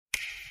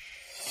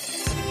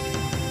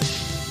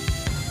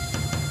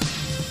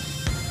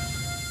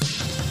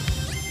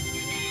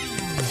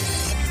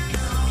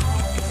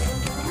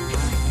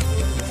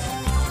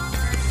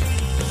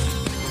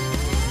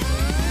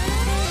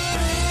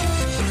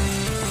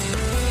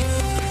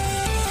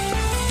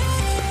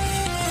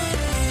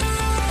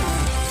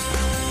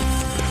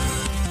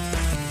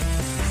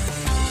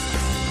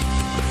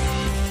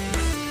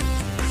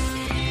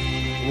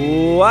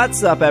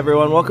What's up,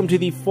 everyone? Welcome to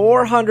the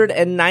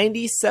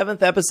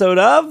 497th episode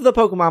of the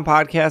Pokemon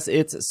Podcast.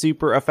 It's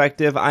super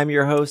effective. I'm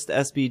your host,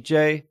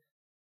 SBJ.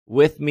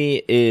 With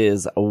me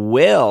is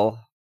Will.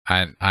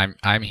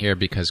 I'm here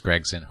because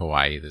Greg's in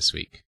Hawaii this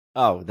week.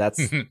 Oh, that's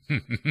that's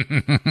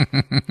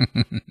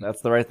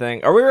the right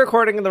thing. Are we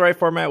recording in the right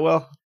format,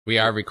 Will? We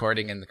are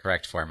recording in the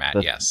correct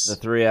format, yes. The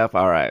 3F?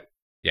 All right.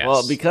 Yes.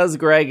 Well, because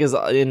Greg is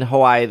in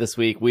Hawaii this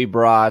week, we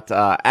brought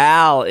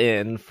Al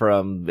in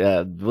from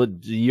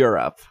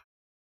Europe.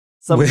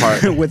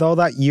 With all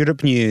that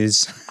Europe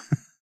news.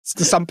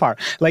 Some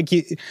part.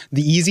 The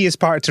easiest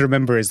part to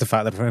remember is the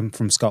fact that I'm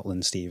from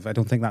Scotland, Steve. I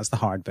don't think that's the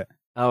hard bit.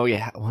 Oh,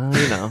 yeah.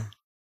 Well,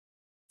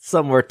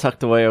 somewhere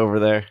tucked away over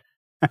there.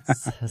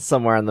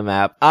 Somewhere on the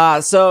map.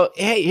 So,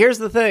 hey, here's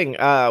the thing.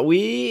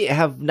 We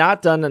have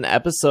not done an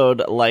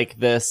episode like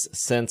this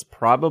since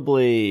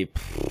probably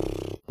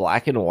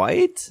Black and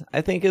White,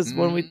 I think is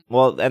when we...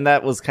 Well, and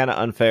that was kind of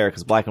unfair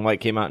because Black and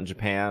White came out in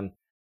Japan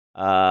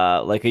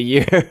like a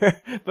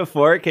year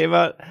before it came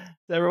out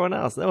to everyone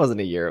else. That wasn't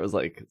a year. It was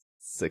like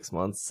 6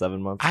 months,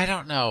 7 months. I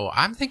don't know.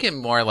 I'm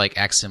thinking more like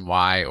X and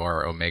Y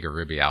or Omega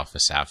Ruby Alpha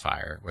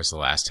Sapphire was the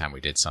last time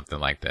we did something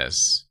like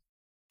this.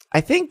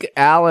 I think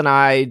Al and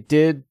I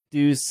did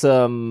do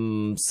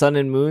some Sun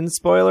and Moon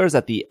spoilers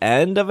at the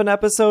end of an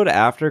episode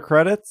after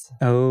credits.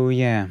 Oh,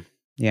 yeah.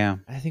 Yeah.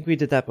 I think we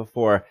did that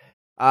before.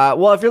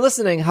 Well, if you're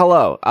listening,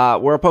 hello.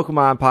 We're a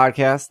Pokemon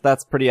podcast.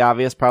 That's pretty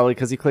obvious, probably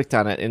because you clicked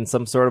on it in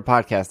some sort of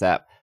podcast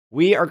app.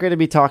 We are going to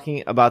be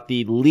talking about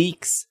the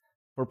leaks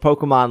for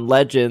Pokemon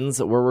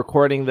Legends. We're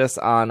recording this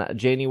on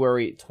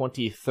January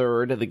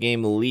 23rd. The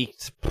game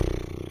leaked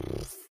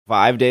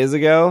 5 days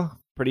ago,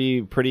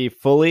 pretty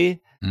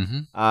fully.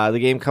 Mm-hmm. The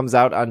game comes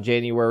out on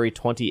January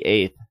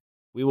 28th.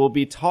 We will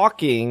be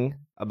talking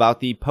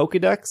about the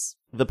Pokedex,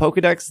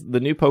 the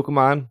new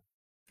Pokemon,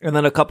 and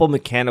then a couple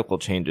mechanical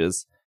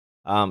changes.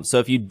 So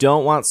if you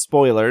don't want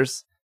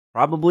spoilers,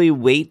 probably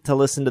wait to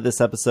listen to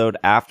this episode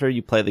after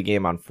you play the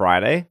game on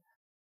Friday.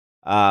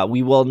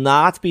 We will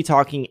not be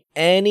talking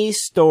any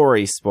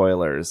story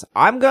spoilers.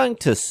 I'm going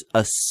to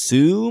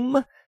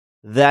assume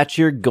that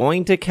you're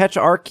going to catch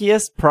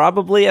Arceus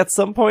probably at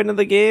some point in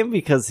the game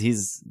because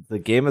the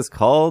game is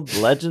called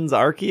Legends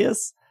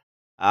Arceus.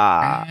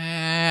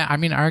 I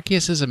mean,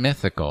 Arceus is a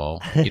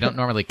mythical. You don't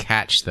normally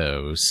catch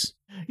those.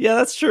 Yeah,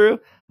 that's true.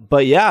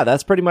 But yeah,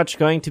 that's pretty much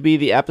going to be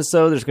the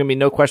episode. There's going to be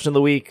no question of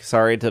the week.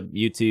 Sorry to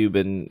YouTube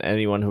and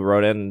anyone who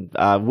wrote in.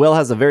 Will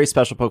has a very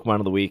special Pokemon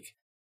of the week,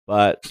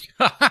 but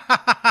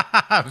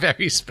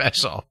very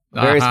special.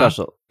 Very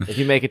special. If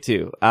you make it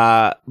too.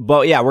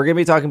 But yeah, we're going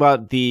to be talking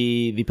about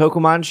the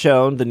Pokemon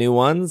shown, the new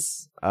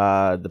ones,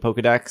 the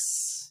Pokedex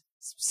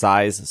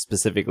size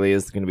specifically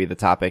is going to be the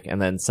topic, and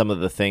then some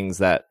of the things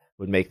that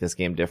would make this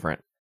game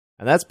different.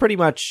 And that's pretty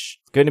much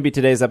going to be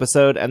today's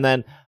episode. And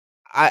then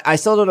I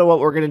still don't know what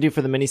we're going to do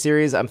for the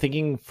miniseries. I'm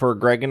thinking for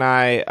Greg and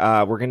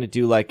I, we're going to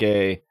do like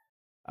a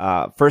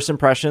first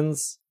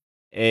impressions,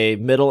 a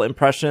middle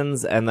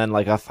impressions, and then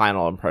like a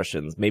final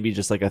impressions. Maybe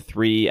just like a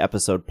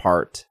 3-episode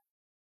part.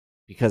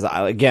 Because,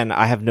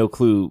 I have no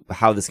clue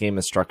how this game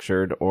is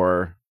structured,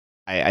 or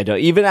I don't...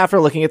 Even after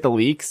looking at the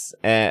leaks,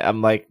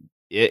 I'm like,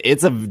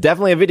 it's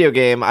definitely a video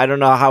game. I don't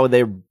know how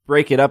they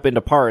break it up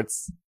into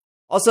parts.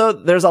 Also,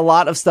 there's a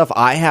lot of stuff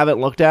I haven't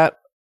looked at,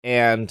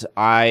 and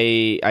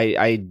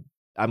I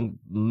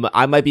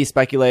might be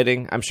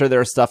speculating. I'm sure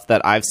there's stuff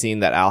that I've seen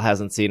that Al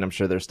hasn't seen. I'm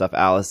sure there's stuff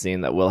Al has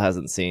seen that Will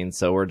hasn't seen,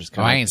 so we're just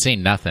kind of... I ain't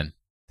seen nothing.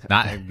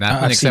 Nothing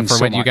except for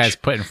what you guys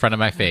put in front of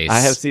my face.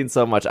 I have seen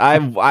so much.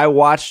 I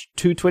watched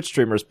 2 Twitch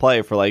streamers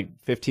play for like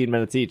 15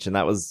 minutes each, and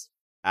that was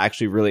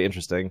actually really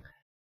interesting.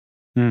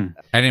 And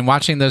in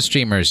watching those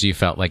streamers, you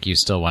felt like you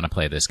still want to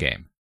play this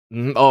game.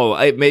 Oh,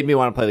 it made me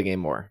want to play the game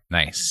more.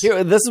 Nice.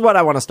 Here, this is what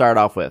I want to start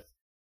off with.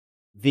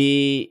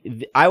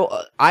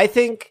 I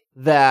think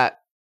that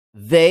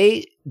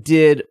they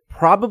did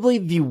probably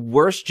the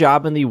worst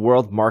job in the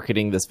world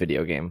marketing this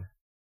video game.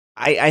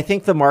 I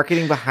think the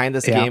marketing behind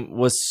this game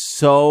was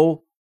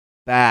so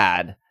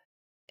bad.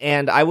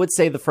 And I would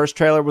say the first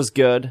trailer was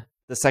good.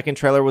 The second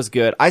trailer was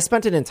good. I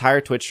spent an entire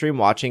Twitch stream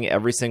watching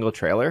every single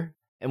trailer.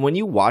 And when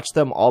you watch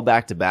them all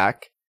back to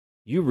back,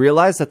 you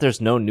realize that there's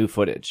no new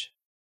footage.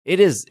 It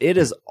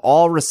is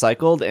all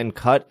recycled and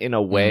cut in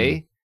a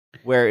way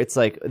where it's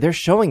like they're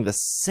showing the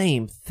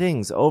same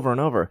things over and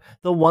over.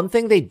 The one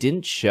thing they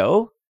didn't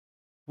show,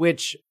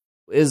 which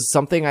is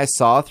something I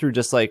saw through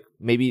just like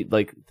maybe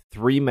like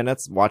 3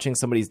 minutes watching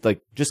somebody's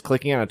like just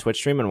clicking on a Twitch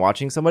stream and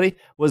watching somebody,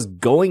 was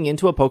going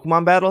into a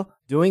Pokemon battle,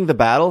 doing the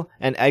battle,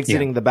 and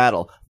exiting the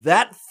battle.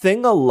 That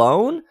thing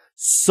alone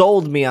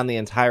sold me on the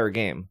entire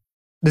game.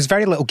 There's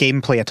very little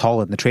gameplay at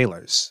all in the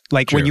trailers.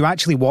 Like, True. When you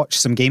actually watch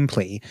some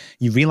gameplay,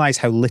 you realize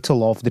how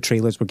little of the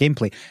trailers were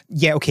gameplay.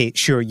 Yeah, okay,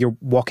 sure, you're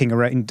walking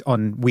around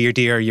on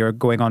Weirdeer, you're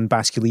going on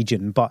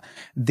Basculegion, but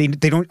they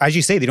don't, as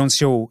you say, they don't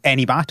show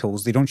any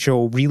battles. They don't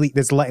show really,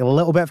 there's like a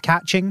little bit of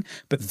catching,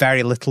 but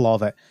very little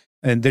of it.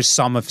 And there's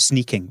some of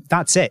sneaking.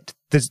 That's it.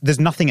 There's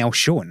nothing else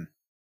shown.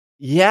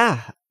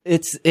 Yeah,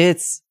 it's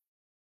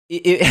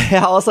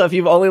Also, if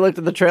you've only looked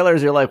at the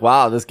trailers, you're like,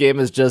 wow, this game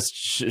is just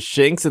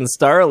Shinx and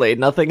Starly,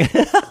 nothing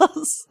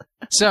else.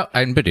 So,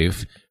 and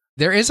Bidoof,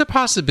 there is a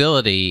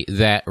possibility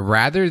that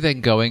rather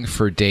than going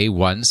for day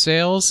one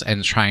sales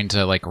and trying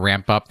to like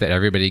ramp up that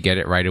everybody get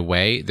it right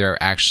away,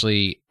 they're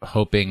actually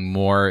hoping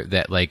more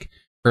that like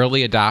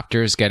early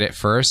adopters get it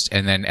first,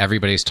 and then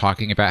everybody's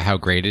talking about how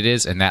great it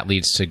is, and that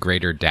leads to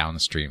greater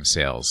downstream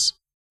sales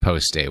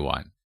post day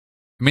one.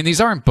 I mean,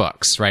 these aren't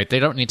books, right? They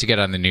don't need to get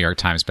on the New York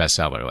Times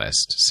bestseller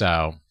list.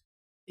 So,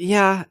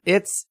 yeah,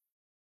 it's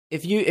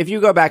if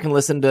you go back and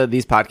listen to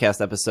these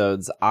podcast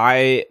episodes,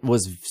 I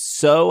was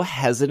so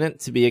hesitant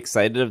to be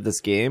excited of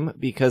this game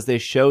because they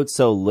showed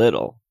so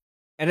little.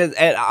 And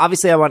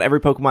obviously, I want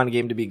every Pokemon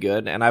game to be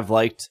good, and I've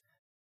liked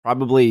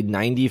probably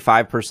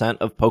 95%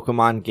 of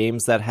Pokemon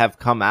games that have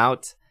come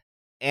out.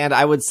 And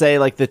I would say,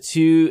 like, the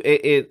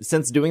two,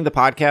 since doing the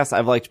podcast,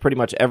 I've liked pretty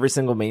much every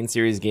single main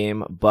series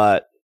game,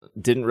 but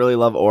didn't really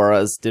love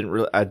Auras.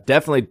 I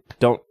definitely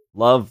don't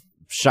love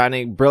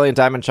Brilliant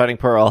Diamond, Shining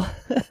Pearl,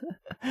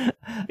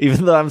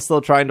 even though I'm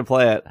still trying to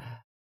play it.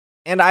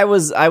 And I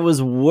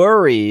was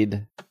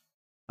worried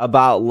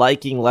about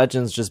liking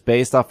Legends just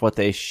based off what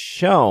they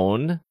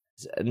shown.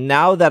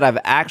 Now that I've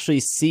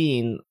actually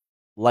seen,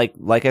 like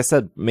I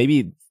said,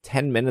 maybe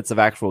 10 minutes of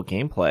actual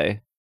gameplay,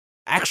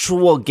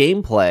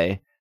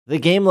 the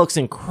game looks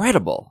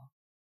incredible.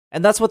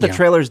 And that's what the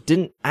trailers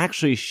didn't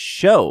actually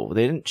show.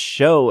 They didn't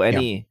show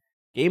any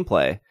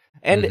gameplay.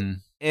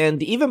 And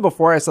and even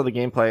before I saw the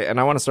gameplay, and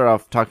I want to start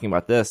off talking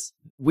about this,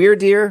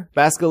 Weirdeer,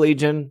 Basque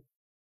Legion,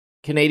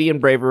 Canadian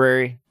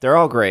Bravery, they're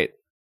all great.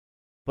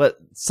 But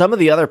some of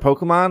the other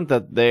Pokemon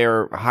that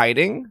they're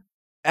hiding,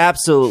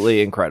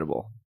 absolutely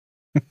incredible.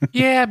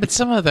 Yeah, but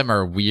some of them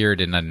are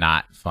weird in a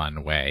not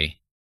fun way.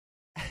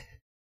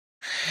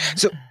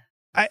 So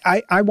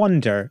I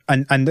wonder,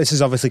 and this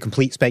is obviously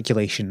complete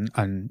speculation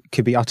and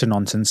could be utter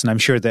nonsense, and I'm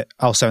sure that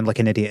I'll sound like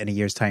an idiot in a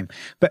year's time,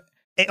 but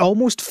it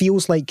almost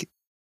feels like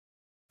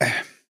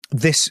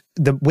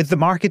with the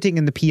marketing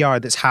and the PR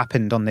that's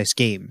happened on this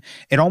game,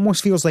 it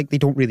almost feels like they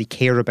don't really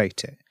care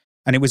about it.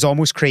 And it was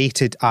almost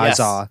created as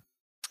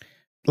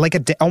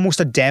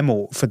almost a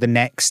demo for the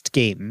next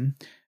game.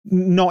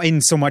 Not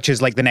in so much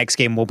as like the next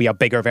game will be a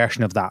bigger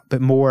version of that,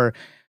 but more,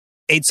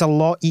 it's a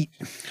lot,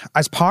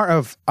 as part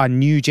of a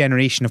new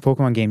generation of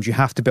Pokemon games, you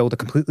have to build a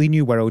completely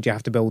new world. You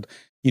have to build,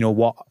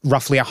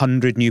 roughly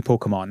 100 new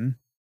Pokemon.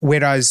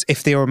 Whereas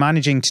if they were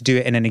managing to do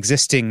it in an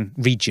existing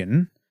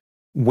region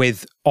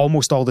with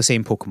almost all the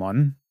same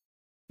Pokemon,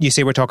 you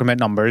say we're talking about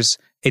numbers,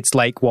 it's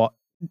like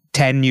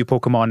 10 new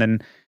Pokemon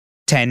and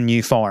 10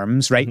 new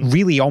forms, right? Mm-hmm.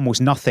 Really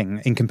almost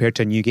nothing in compared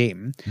to a new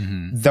game.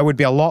 Mm-hmm. There would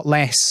be a lot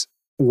less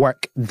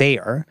work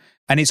there,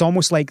 and it's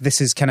almost like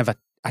this is kind of a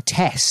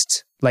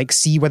test, like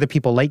see whether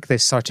people like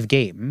this sort of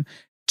game,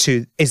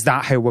 is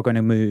that how we're going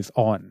to move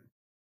on?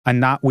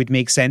 And that would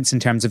make sense in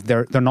terms of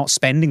they're not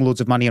spending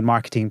loads of money on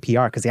marketing and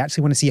PR because they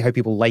actually want to see how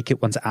people like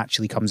it once it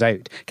actually comes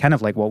out, kind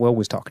of like what Will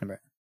was talking about.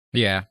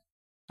 Yeah,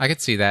 I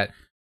could see that.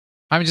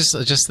 I'm just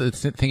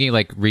thinking,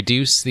 like,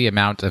 reduce the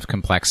amount of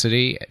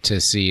complexity to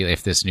see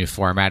if this new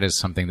format is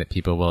something that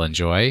people will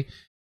enjoy,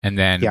 and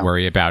then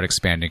worry about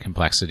expanding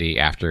complexity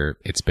after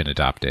it's been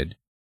adopted.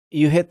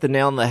 You hit the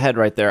nail on the head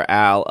right there,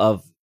 Al,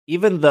 of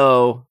even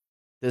though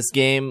this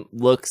game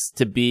looks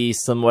to be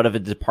somewhat of a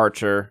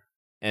departure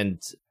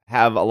and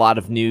have a lot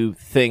of new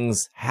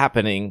things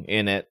happening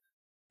in it,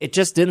 it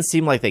just didn't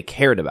seem like they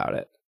cared about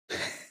it.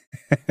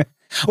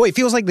 Well, it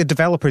feels like the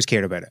developers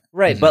cared about it.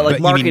 Right, but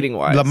like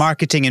marketing-wise. The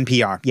marketing and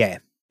PR, yeah.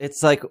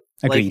 It's like...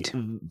 Agreed.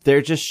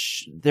 They're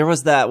just... there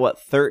was that,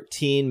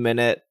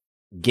 13-minute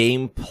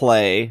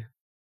gameplay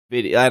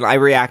video, and I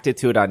reacted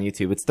to it on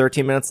YouTube. It's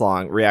 13 minutes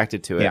long,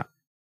 reacted to it. Yeah.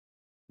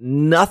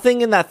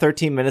 Nothing in that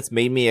 13 minutes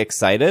made me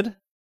excited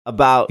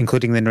about...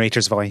 including the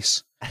narrator's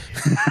voice.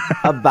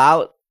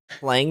 about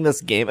playing this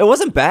game. It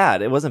wasn't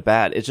bad.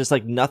 It's just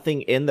like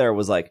nothing in there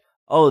was like,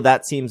 oh,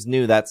 that seems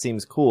new, that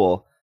seems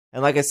cool.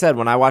 And like I said,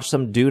 when I watched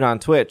some dude on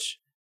Twitch,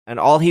 and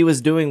all he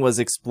was doing was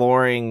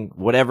exploring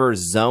whatever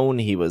zone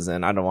he was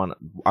in. I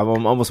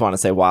almost want to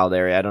say wild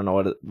area. I don't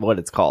know what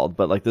it's called,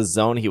 but like the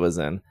zone he was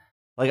in.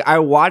 Like I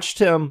watched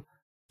him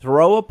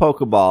throw a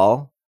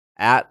Pokeball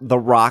at the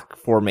rock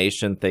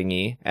formation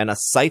thingy, and a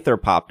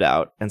Scyther popped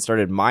out and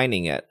started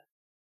mining it.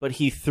 But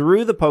he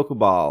threw the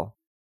Pokeball,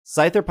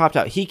 Scyther popped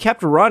out. He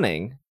kept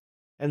running,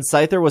 and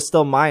Scyther was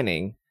still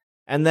mining.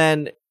 And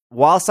then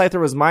while Scyther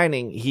was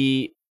mining,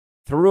 he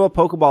threw a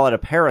Pokeball at a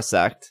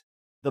Parasect.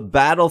 The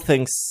battle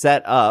thing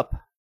set up.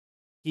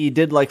 He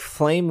did like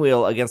Flame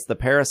Wheel against the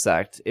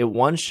Parasect. It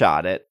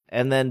one-shot it.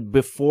 And then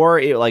before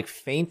it like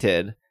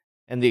fainted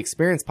and the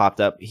experience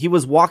popped up, he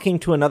was walking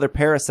to another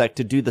Parasect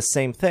to do the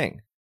same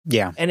thing.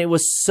 Yeah. And it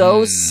was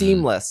so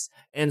seamless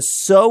and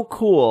so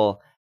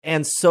cool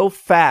and so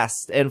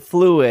fast and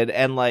fluid,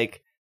 and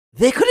like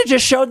they could have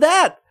just showed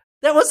that.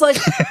 That was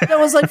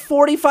like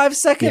 45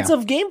 seconds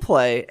of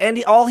gameplay,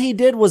 and all he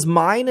did was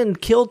mine and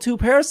kill 2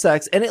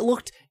 Parasects, and it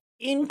looked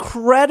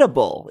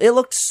incredible. It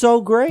looked so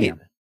great.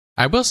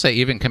 I will say,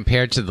 even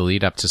compared to the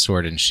lead up to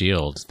Sword and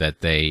Shield,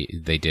 that they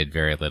did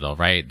very little,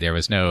 right? There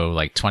was no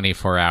like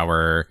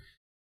 24-hour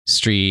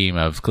stream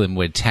of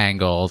Glimwood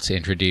Tangle to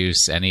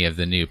introduce any of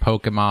the new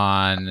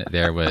Pokemon.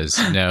 There was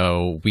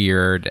no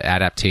weird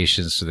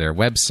adaptations to their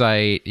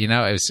website.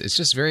 It's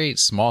just very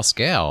small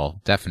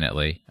scale.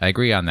 Definitely, I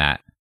agree on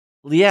that.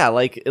 Yeah,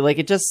 like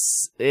it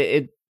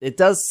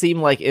does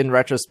seem like in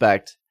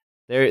retrospect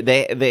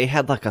they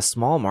had like a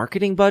small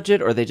marketing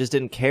budget, or they just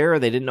didn't care, or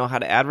they didn't know how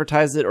to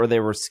advertise it, or they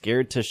were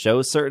scared to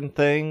show certain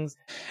things.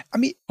 I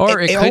mean,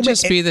 or it could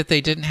just be that they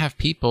didn't have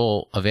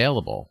people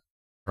available,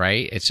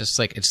 right? It's just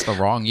like it's the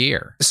wrong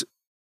year.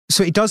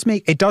 So it does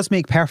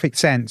make perfect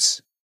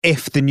sense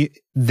if the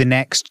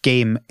next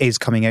game is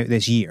coming out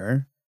this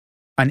year,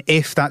 and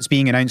if that's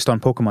being announced on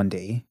Pokemon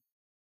Day,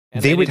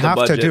 And they would need the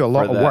have to do a budget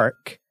lot for of that.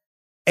 work.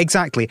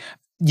 Exactly.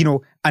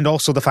 And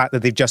also the fact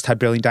that they've just had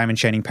Brilliant Diamond,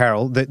 Shining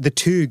Pearl, the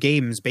two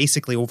games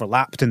basically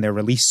overlapped in their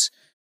release,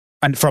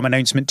 and from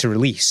announcement to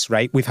release,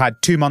 right? We've had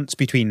 2 months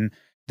between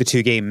the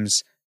two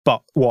games,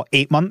 but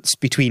 8 months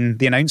between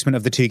the announcement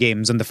of the two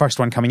games and the first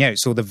one coming out.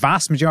 So the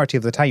vast majority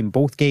of the time,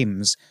 both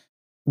games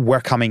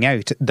were coming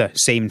out at the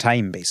same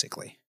time,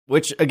 basically.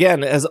 Which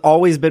again has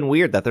always been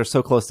weird that they're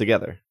so close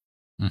together.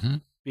 Mm-hmm.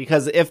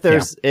 Because if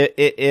there's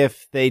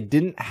if they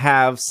didn't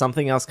have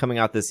something else coming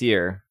out this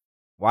year,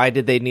 why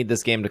did they need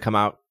this game to come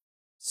out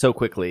so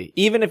quickly?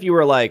 Even if you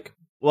were like,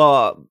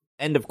 well,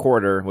 end of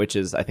quarter, which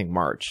is I think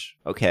March.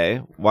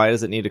 Okay, why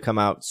does it need to come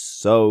out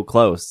so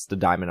close to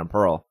Diamond and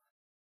Pearl?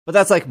 But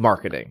that's like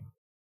marketing,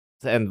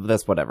 and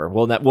that's whatever.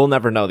 We'll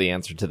never know the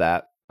answer to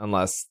that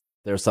unless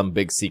there's some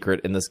big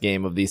secret in this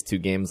game of these two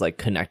games like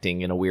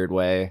connecting in a weird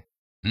way.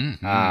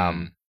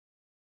 Mm-hmm.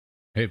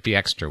 It'd be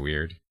extra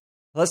weird.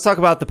 Let's talk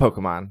about the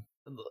Pokemon.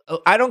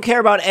 I don't care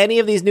about any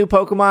of these new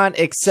Pokemon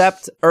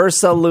except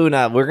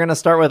Ursaluna. We're going to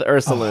start with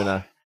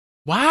Ursaluna.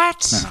 What?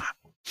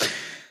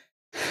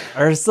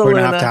 Ursaluna. We're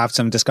going to have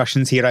some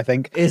discussions here, I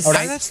think. All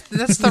right.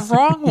 That's the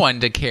wrong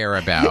one to care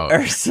about.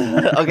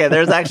 Okay,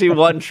 there's actually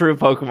one true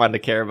Pokemon to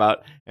care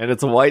about, and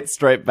it's a white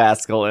striped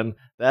Basculin.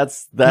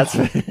 That's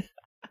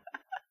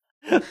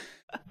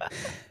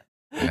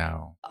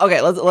No. Okay,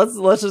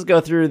 let's just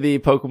go through the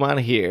Pokemon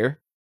here.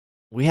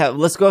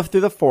 Let's go through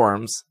the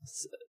forums.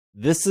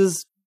 This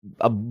is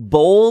a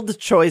bold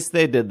choice.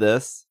 They did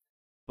this,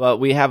 but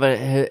we have a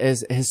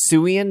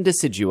Hisuian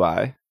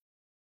Decidueye,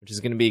 which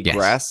is going to be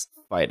grass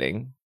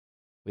fighting.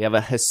 We have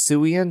a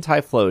Hisuian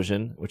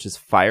Typhlosion, which is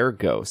fire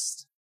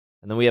ghost,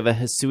 and then we have a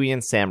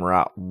Hisuian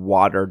Samurott,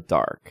 water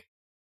dark.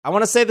 I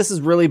want to say this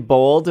is really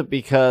bold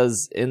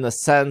because, in the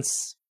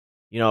sense,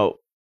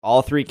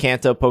 all three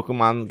Kanto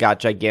Pokemon got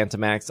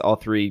Gigantamax. All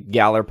three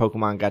Galar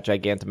Pokemon got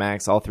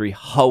Gigantamax. All three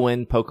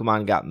Hoenn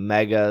Pokemon got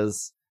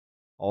Megas.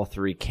 All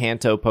three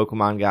Kanto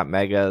Pokemon got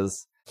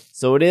Megas.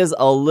 So it is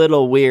a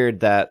little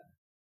weird that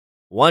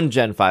one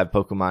Gen 5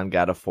 Pokemon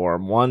got a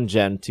form, one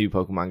Gen 2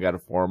 Pokemon got a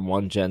form,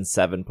 one Gen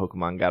 7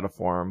 Pokemon got a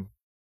form.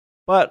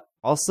 But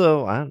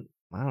also, I don't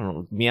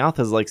know, Meowth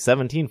has like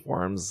 17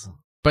 forms.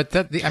 But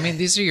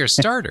these are your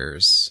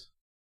starters.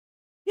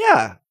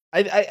 Yeah.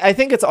 I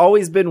think it's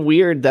always been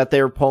weird that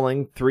they're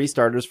pulling three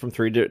starters from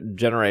three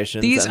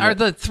generations. These are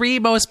the three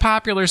most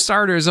popular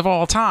starters of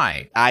all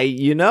time.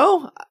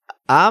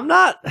 I'm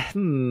not. I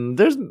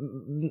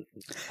don't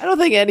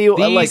think anyone.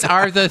 These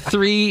are the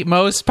three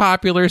most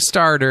popular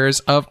starters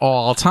of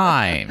all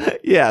time.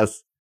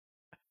 Yes.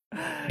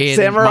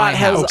 Samurott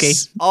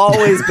has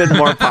always been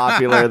more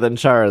popular than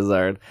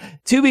Charizard.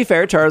 To be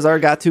fair,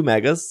 Charizard got two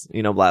Megas.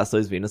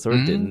 Blastoise,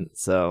 Venusaur didn't.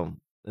 So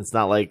it's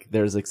not like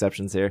there's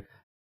exceptions here.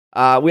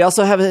 We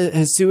also have a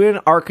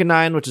Hisuian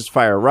Arcanine, which is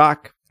Fire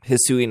Rock.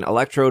 Hisuian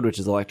Electrode, which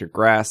is Electric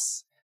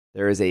Grass.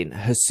 There is a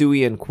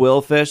Hisuian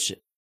Quillfish.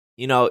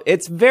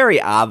 It's very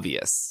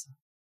obvious,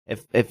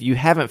 if you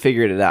haven't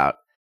figured it out,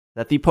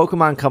 that the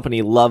Pokemon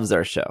Company loves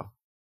our show.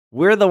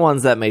 We're the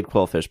ones that made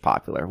Quillfish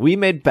popular. We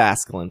made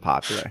Basculin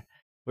popular.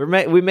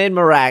 We made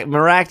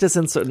Maractus,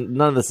 and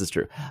none of this is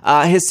true.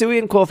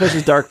 Hisuian Quillfish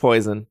is Dark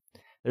Poison.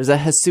 There's a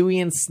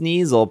Hisuian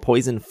Sneasel,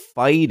 Poison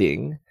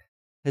Fighting.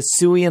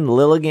 Hisuian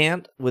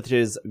Lilligant, which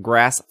is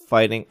Grass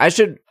Fighting. I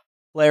should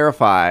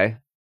clarify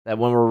that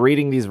when we're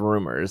reading these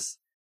rumors,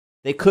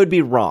 they could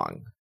be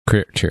wrong.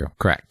 True,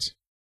 correct.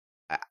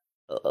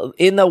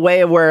 In the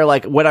way where,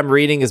 like, what I'm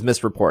reading is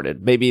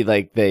misreported. Maybe,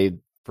 like,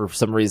 for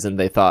some reason,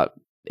 they thought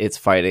it's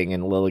fighting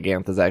and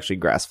Lilligant is actually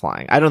grass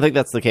flying. I don't think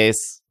that's the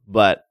case,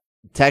 but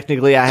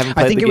technically I haven't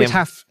played the game. Would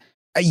have...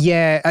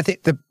 Yeah, I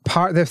think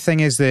the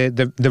thing is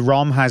the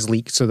ROM has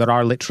leaked, so there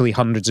are literally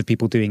hundreds of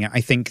people doing it.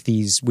 I think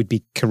these would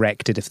be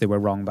corrected if they were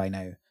wrong by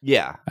now.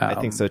 Yeah, I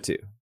think so too.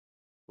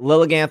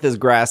 Lilligant is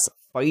grass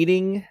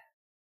fighting,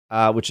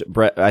 which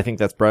I think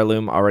that's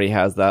Breloom already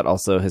has that.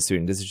 Also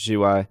Hisuian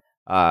Decidueye.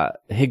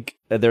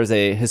 There's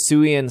a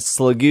Hisuian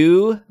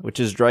Sliggoo, which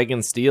is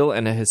Dragon Steel,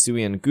 and a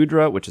Hisuian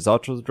Gudra, which is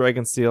also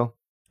Dragon Steel.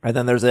 And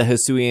then there's a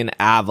Hisuian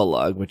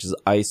Avalugg, which is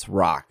Ice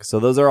Rock. So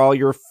those are all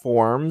your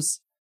forms.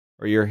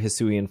 Or your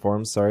Hisuian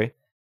forms, sorry.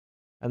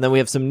 And then we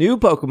have some new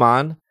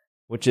Pokemon,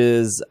 which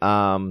is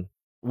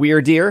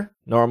Weirdeer,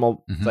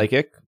 normal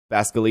psychic.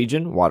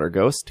 Basculegion, water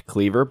ghost.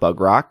 Cleaver, bug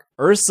rock.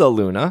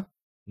 Ursaluna,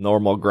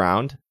 normal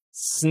ground.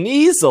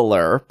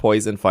 Sneasler,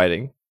 poison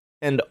fighting.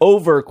 And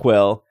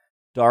Overquill,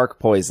 dark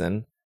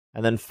poison.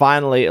 And then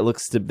finally, it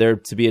looks to there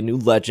to be a new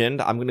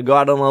legend. I'm going to go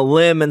out on a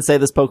limb and say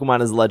this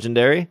Pokemon is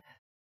legendary,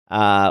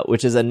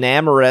 which is a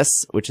Namarus,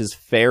 which is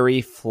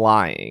fairy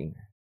flying.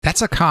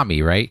 That's a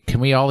Kami, right? Can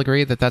we all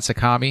agree that that's a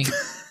Kami?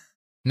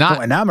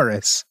 Not an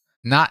Amarys.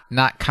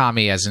 Not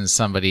Kami as in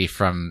somebody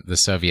from the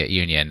Soviet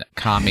Union.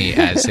 Kami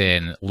as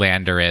in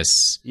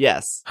Landorus.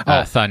 Yes.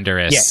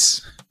 Thunderous.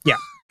 Yes. Yeah.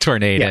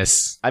 Tornadus.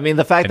 Yes. I mean,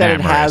 the fact that it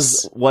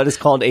has what is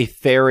called a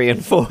fairy in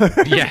form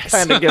yes.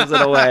 kind of gives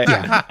it away.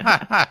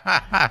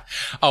 Yeah.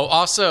 Oh,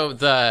 also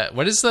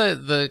what is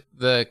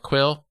the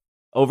quill?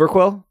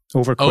 Overquill?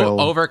 Overquill.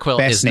 Overquill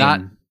Best is name.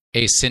 not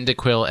a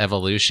Cyndaquil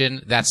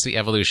evolution. That's the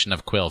evolution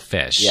of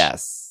Quillfish.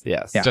 Yes.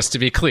 Yeah. Just to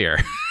be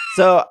clear.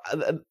 So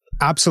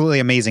Absolutely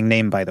amazing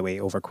name, by the way,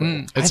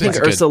 Overquill. I think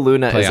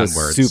Ursaluna is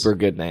a super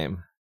good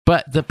name.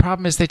 But the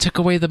problem is they took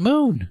away the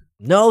moon.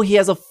 No, he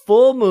has a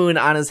full moon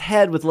on his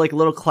head with like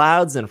little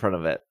clouds in front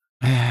of it.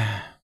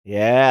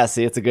 Yeah,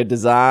 see, it's a good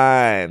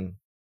design.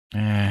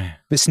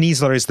 But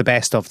Sneasler is the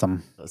best of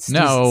them.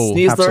 No,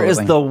 Sneasler absolutely. is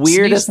the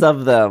weirdest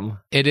of them.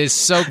 It is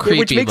so creepy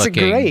which makes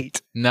looking. it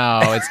great. No,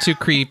 it's too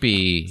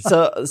creepy.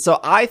 So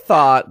I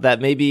thought that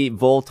maybe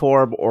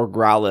Voltorb or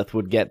Growlithe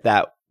would get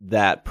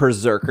that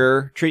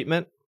Berserker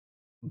treatment,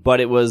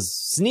 but it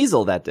was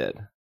Sneasel that did.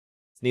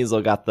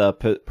 Sneasel got the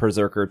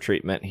Berserker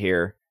treatment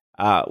here,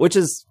 which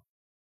is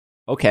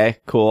okay,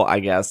 cool, I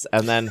guess.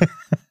 And then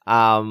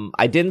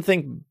I didn't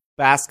think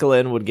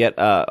Basculin would get...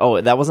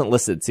 that wasn't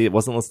listed. See, it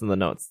wasn't listed in the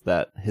notes,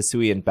 that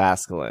Hisuian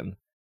Basculin.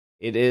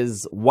 It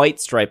is White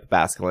Stripe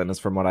Basculin, is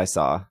from what I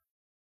saw.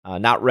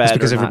 Not red. It's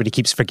because everybody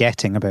keeps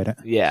forgetting about it.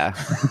 Yeah.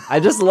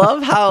 I just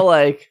love how,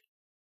 like,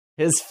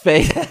 his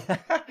face...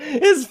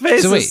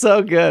 is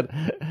so good.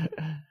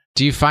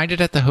 Do you find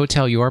it at the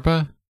Hotel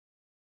Yorba?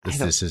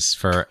 This is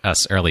for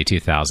us early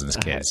 2000s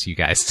kids, you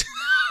guys.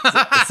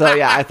 So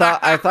yeah, I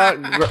thought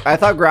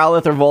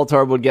Growlithe or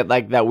Voltorb would get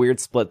like that weird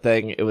split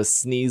thing. It was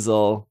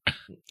Sneasel.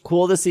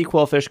 Cool to see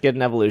Quillfish get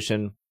an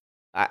evolution.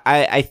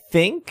 I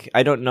think,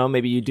 I don't know,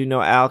 maybe you do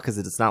know, Al, because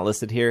it's not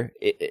listed here.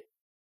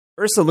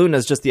 Ursaluna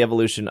is just the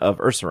evolution of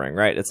Ursaring,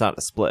 right? It's not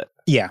a split.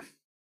 Yeah.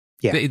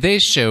 Yeah. They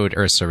showed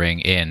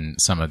Ursaring in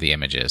some of the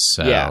images,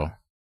 so yeah.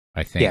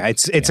 I think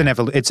it's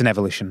an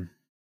evolution.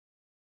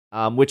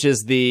 Which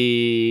is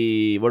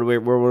the what are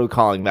we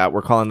calling that?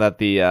 We're calling that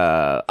the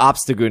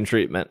Obstagoon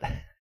treatment.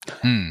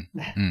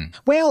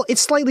 Well,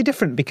 it's slightly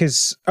different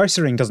because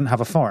Ursaring doesn't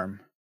have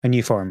a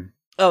new form.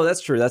 Oh,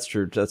 that's true.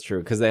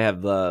 Because they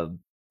have the.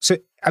 So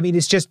I mean,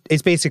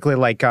 it's basically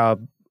like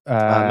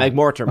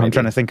Magmortar. I'm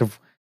trying to think of.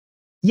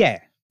 Yeah,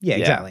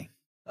 exactly.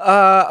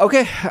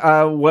 Okay.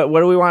 What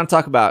do we want to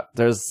talk about?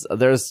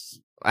 There's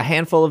a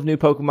handful of new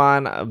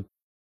Pokemon.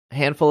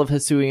 Handful of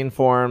Hisuian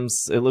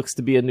forms. It looks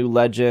to be a new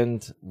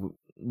legend.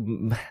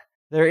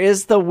 There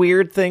is the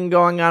weird thing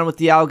going on with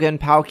Dialga and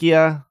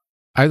Palkia.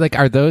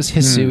 Are those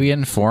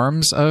Hisuian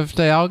forms of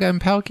Dialga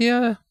and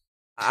Palkia?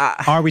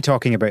 Are we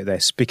talking about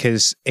this?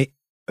 Because it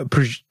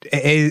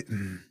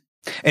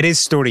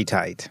is story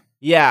tied.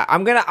 Yeah,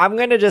 I'm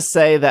gonna just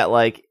say that,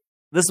 like,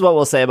 this is what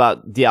we'll say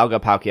about Dialga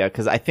Palkia,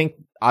 because I think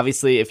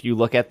obviously if you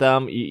look at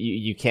them,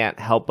 you can't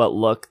help but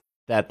look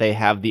that they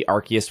have the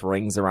Arceus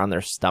rings around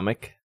their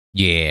stomach.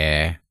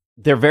 Yeah.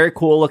 They're very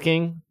cool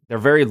looking. They're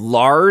very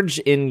large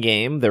in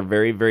game. They're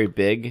very, very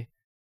big.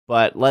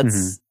 But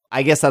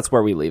I guess that's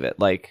where we leave it.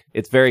 Like,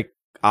 it's very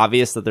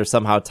obvious that they're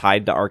somehow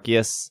tied to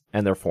Arceus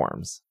and their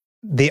forms.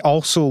 They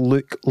also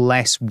look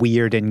less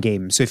weird in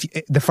game. So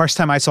the first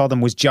time I saw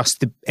them was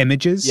just the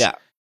images. Yeah.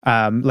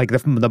 Like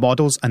the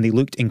models, and they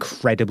looked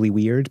incredibly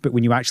weird. But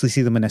when you actually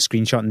see them in a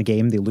screenshot in the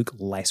game, they look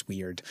less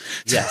weird.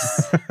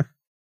 Yes.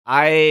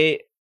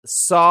 I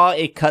saw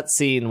a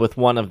cutscene with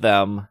one of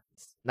them.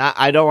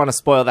 I don't want to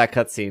spoil that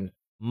cutscene.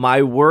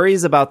 My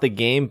worries about the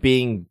game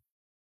being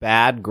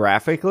bad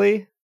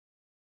graphically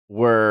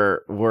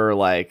were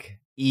like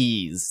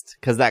eased,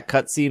 because that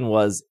cutscene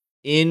was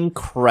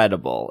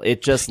incredible.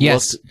 It just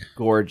looked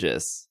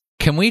gorgeous.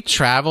 Can we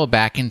travel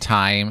back in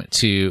time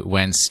to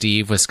when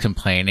Steve was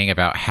complaining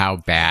about how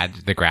bad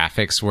the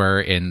graphics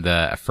were in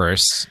the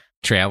first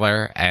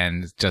trailer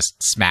and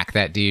just smack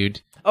that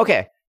dude?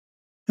 Okay.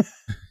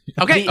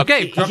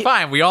 Okay,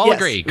 fine. We all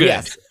agree. Good.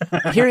 Yes.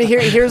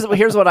 Here's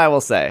what I will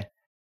say.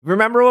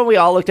 Remember when we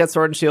all looked at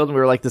Sword and Shield and we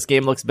were like, this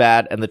game looks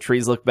bad and the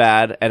trees look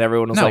bad, and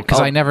everyone was like,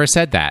 because I never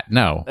said that.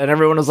 No. And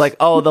everyone was like,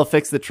 oh, they'll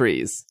fix the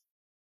trees.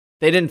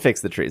 They didn't fix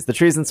the trees. The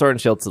trees in Sword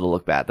and Shield still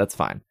look bad. That's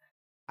fine.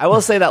 I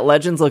will say that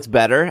Legends looks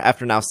better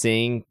after now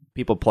seeing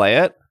people play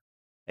it,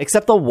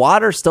 except the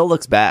water still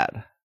looks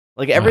bad.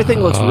 Like, everything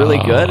looks really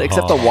good,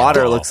 except the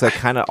water looks like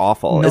kind of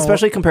awful,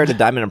 especially compared to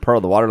Diamond and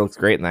Pearl. The water looks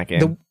great in that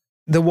game.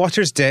 The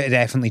water's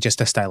definitely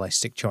just a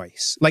stylistic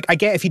choice. Like, I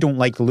get if you don't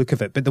like the look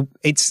of it, but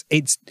it's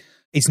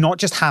not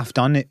just half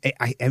done. It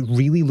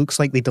really looks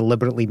like they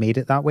deliberately made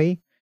it that way,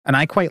 and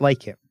I quite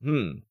like it.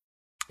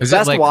 Is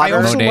Best it like water? I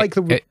also like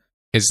the.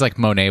 It's like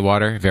Monet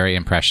water, very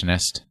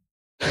impressionist.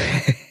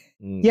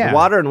 Yeah.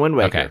 Water and Wind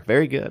Waker, Okay.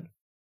 very good.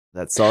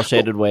 That cell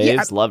shaded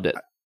waves, loved it.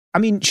 I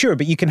mean, sure,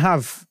 but you can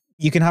have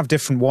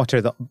different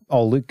water that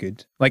all look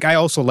good. Like, I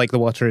also like the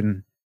water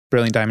in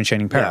Brilliant Diamond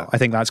Shining Pearl. Yeah. I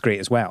think that's great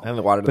as well. And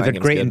the water, But they're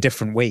great in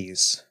different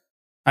ways.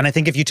 And I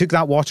think if you took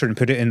that water and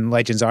put it in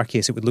Legends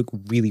Arceus, it would look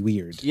really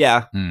weird.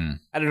 Yeah, Hmm.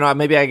 I don't know.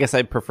 Maybe I guess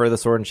I'd prefer the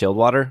Sword and Shield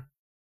water.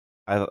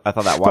 I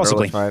thought that water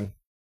Possibly. looked fine.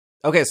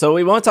 Okay, so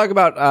we won't talk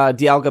about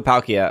Dialga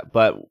Palkia,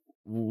 but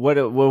what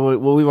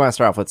we want to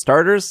start off with?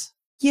 Starters?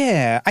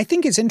 Yeah, I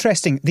think it's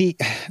interesting. The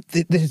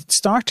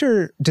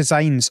starter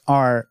designs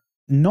are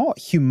not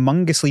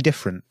humongously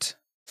different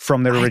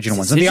from their original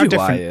ones. And they are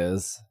different.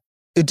 Is.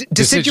 Decidueye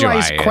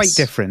is Decidueye quite is.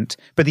 different,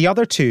 but the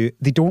other two,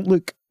 they don't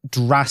look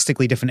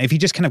drastically different. If you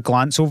just kind of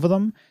glance over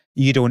them,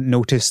 you don't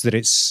notice that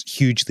it's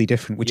hugely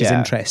different, which is Yeah.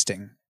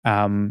 interesting.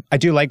 I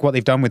do like what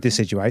they've done with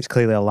Decidueye. It's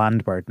clearly a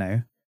land bird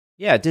now.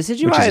 Yeah, Which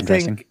Decidueye, is I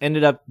interesting. think,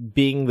 ended up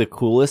being the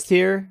coolest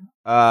here.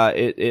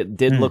 It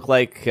did look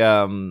like,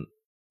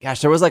 gosh,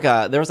 there was like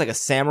a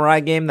samurai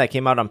game that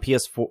came out on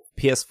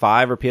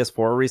PS5 or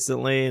PS4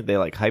 recently. They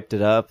like hyped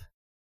it up.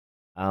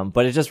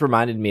 But it just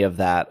reminded me of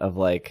that, of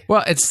like,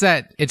 Well, it's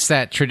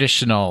that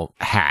traditional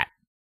hat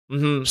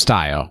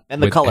style.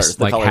 And the colors,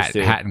 the like colors hat,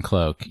 too. hat and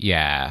cloak.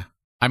 Yeah.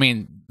 I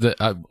mean, the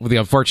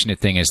unfortunate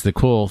thing is the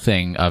cool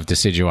thing of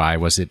Decidueye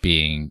was it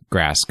being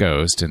Grass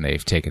Ghost, and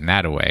they've taken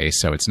that away,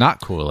 so it's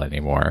not cool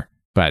anymore.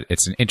 But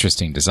it's an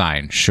interesting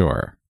design,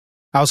 sure.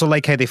 I also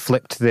like how they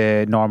flipped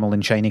the normal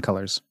and shiny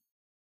colors.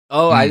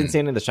 oh, I didn't see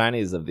any of the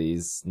shinies of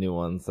these new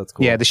ones. That's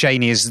cool. Yeah, the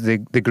shiny is the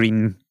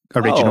green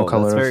original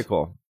color. That's of- very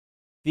cool.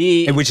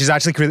 The Which is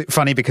actually really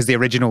funny because the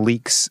original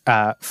leaks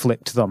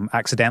flipped them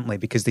accidentally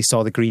because they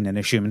saw the green and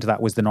assumed that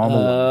was the normal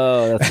one.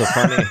 Oh, that's so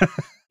funny.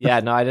 Yeah,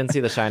 no, I didn't see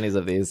the shinies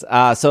of these.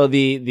 So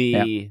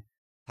the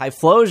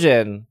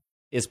Typhlosion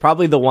is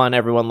probably the one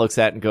everyone looks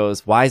at and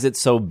goes, "Why is it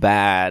so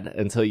bad?"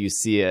 Until you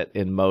see it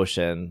in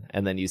motion,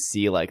 and then you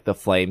see like the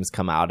flames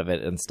come out of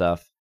it and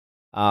stuff.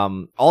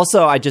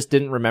 Also, I just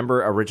didn't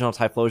remember original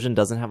Typhlosion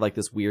doesn't have like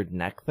this weird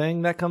neck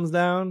thing that comes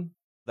down.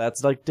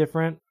 That's like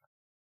different.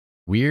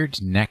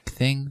 Weird neck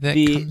thing that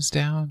comes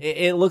down.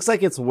 It looks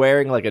like it's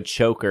wearing like a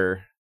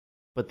choker,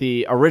 but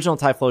the original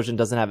Typhlosion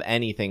doesn't have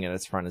anything in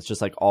its front. It's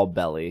just like all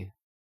belly.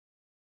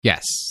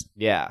 Yes.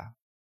 Yeah.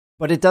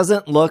 But it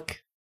doesn't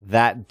look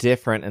that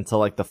different until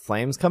like the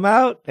flames come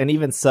out. And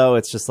even so,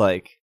 it's just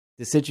like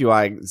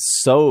Decidueye is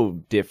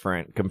so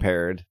different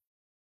compared.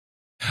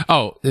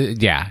 Oh,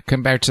 yeah.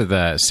 Compared to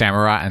the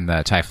Samurott and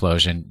the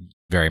Typhlosion,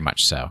 very much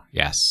so.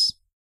 Yes.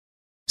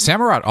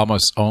 Samurott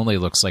almost only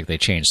looks like they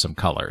changed some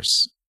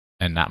colors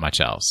and not much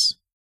else.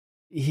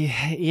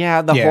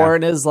 Yeah, the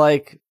horn is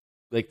like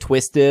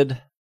twisted.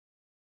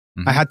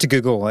 I had to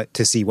Google it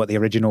to see what the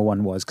original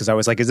one was because I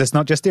was like, is this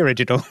not just the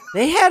original?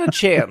 They had a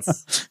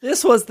chance.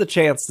 This was the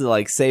chance to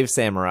like save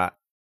Samurott.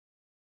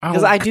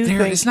 Because I do think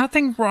there's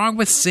nothing wrong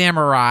with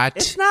Samurott.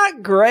 it's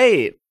not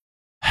great.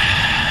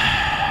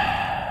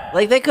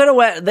 Like they could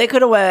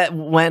have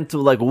went to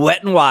like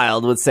Wet and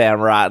Wild with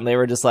Samurott, and they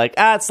were just like,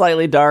 it's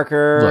slightly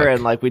darker, Look.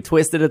 and like we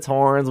twisted its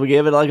horns, we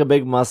gave it like a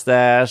big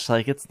mustache.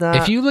 Like it's not.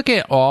 If you look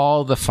at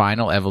all the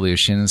final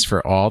evolutions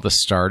for all the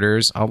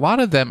starters, a lot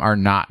of them are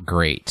not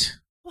great.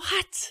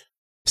 What?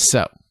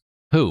 So,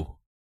 who?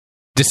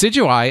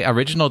 Decidueye,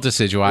 original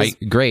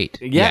Decidueye, great.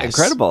 Yeah, Yes.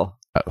 incredible.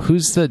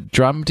 Who's the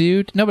drum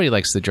dude? Nobody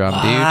likes the drum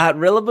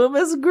dude. Rillaboom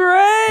is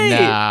great.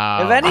 No,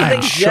 If anything,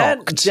 I'm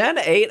shocked. Gen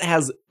 8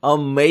 has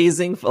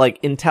amazing,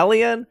 like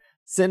Inteleon,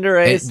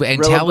 Cinderace, Inteleon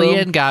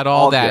Rillaboom, got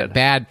all that good.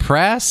 bad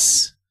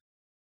press.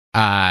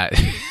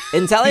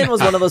 Inteleon was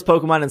one of those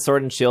Pokemon in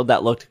Sword and Shield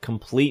that looked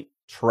complete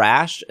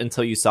trash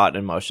until you saw it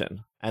in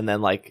motion. And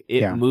then like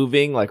it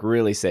moving like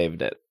really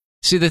saved it.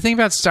 See, the thing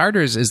about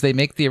starters is they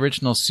make the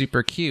original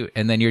super cute,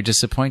 and then you're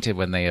disappointed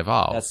when they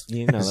evolve.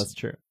 That's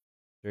true.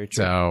 Very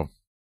true. So,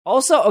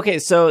 also, okay,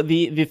 so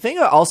the thing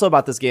also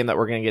about this game that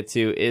we're going to get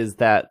to is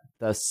that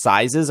the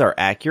sizes are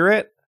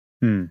accurate.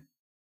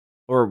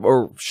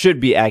 Or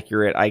should be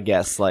accurate, I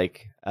guess.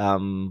 Like,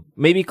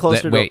 maybe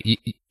closer to... Wait,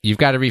 you've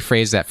got to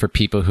rephrase that for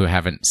people who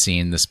haven't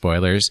seen the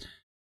spoilers.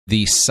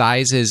 The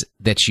sizes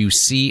that you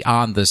see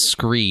on the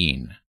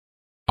screen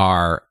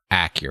are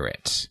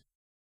accurate.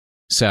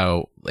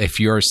 So if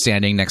you're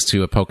standing next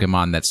to a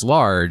Pokemon that's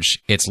large,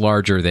 it's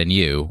larger than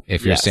you.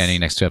 If you're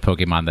standing next to a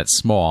Pokemon that's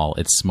small,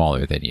 it's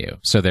smaller than you.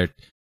 So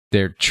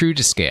they're true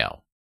to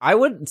scale. I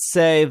would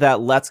say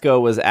that Let's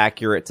Go was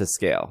accurate to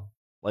scale.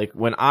 Like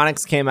when Onix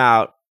came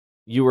out,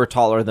 you were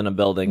taller than a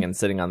building and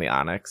sitting on the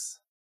Onix.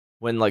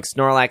 When like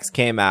Snorlax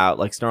came out,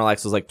 like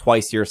Snorlax was like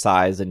twice your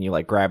size and you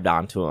like grabbed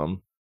onto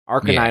him.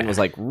 Arcanine was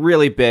like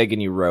really big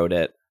and you rode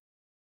it.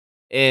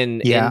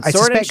 In I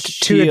Sword and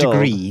suspect to a Shield-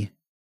 degree.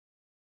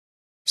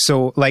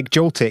 So, like,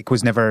 Joltik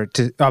was never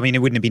I mean, it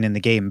wouldn't have been in the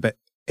game, but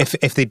if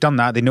they'd done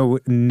that, they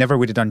never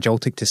would have done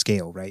Joltik to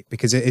scale, right?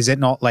 Because is it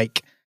not,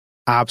 like,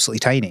 absolutely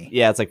tiny?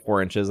 Yeah, it's like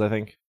 4 inches, I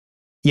think.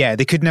 Yeah,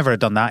 they could never have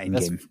done that in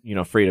game.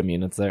 Freedom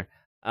units there.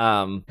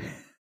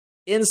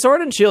 In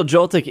Sword and Shield,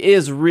 Joltik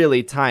is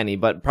really tiny,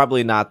 but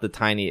probably not the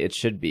tiny it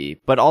should be.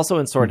 But also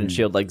in Sword and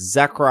Shield, like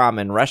Zekrom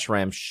and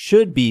Reshiram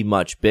should be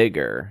much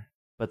bigger,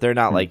 but they're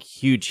not like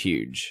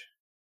huge.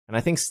 And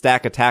I think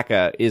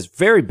Stakataka is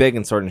very big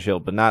in Sword and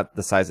Shield, but not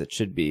the size it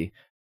should be.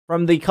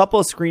 From the couple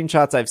of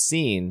screenshots I've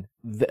seen,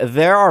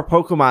 there are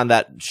Pokemon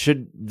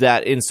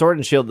that in Sword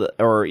and Shield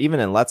or even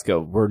in Let's Go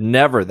were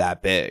never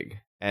that big,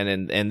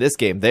 and in this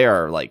game they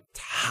are like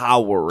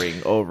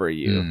towering over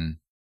you.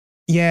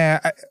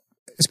 Yeah,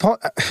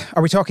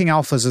 are we talking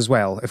alphas as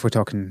well? If we're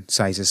talking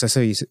sizes, I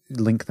saw you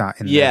link that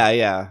in.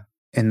 Yeah.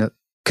 In the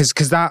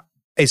because that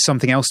is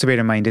something else to bear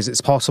in mind. Is it's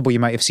possible you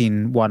might have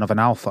seen one of an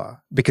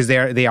alpha because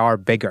they are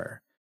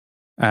bigger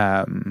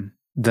than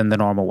the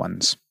normal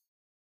ones.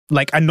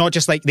 Like, and not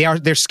just like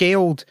they're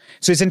scaled.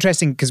 So it's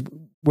interesting because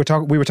we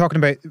were talking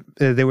about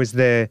there was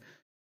the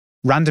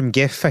random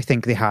GIF I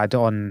think they had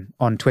on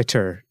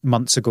Twitter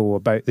months ago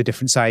about the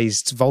different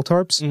sized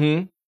Voltorbs,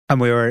 and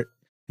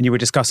you were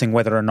discussing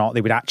whether or not they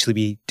would actually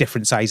be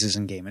different sizes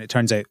in game, and it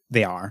turns out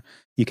they are.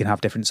 You can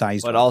have different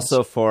sized, but ones.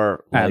 Also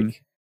for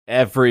like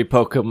every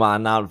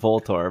Pokemon, not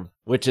Voltorb,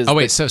 which is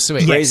so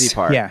crazy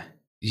part.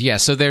 Yeah.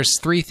 So there's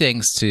three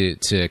things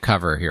to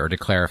cover here, or to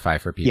clarify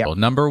for people. Yeah.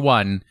 Number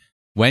one.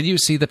 When you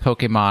see the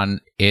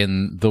Pokemon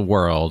in the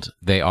world,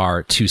 they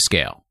are to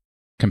scale,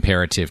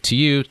 comparative to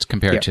you,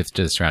 comparative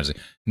to the surroundings.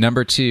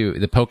 Number two,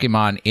 the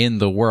Pokemon in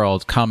the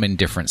world come in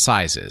different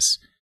sizes.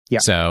 Yeah.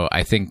 So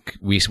I think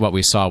what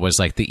we saw was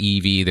like the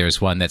Eevee.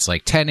 There's one that's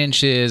like 10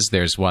 inches.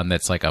 There's one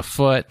that's like a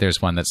foot. There's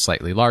one that's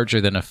slightly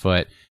larger than a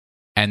foot.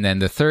 And then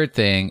the third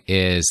thing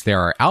is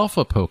there are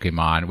alpha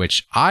Pokemon,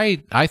 which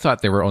I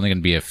thought there were only going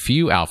to be a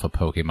few alpha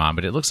Pokemon,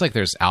 but it looks like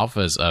there's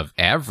alphas of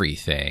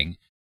everything.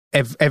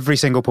 Every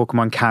single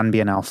Pokemon can be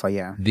an alpha,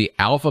 yeah. The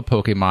alpha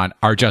Pokemon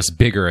are just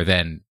bigger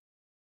than...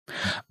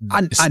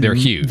 And they're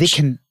huge.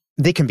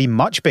 They can be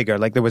much bigger.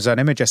 Like, there was an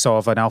image I saw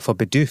of an alpha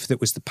Bidoof that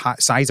was the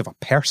size of a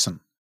person.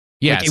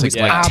 Yeah, like, it was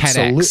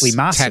absolutely 10x,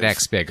 massive.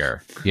 10x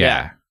bigger.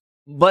 Yeah.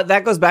 But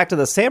that goes back to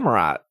the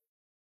Samurott.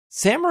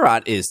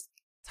 Samurott is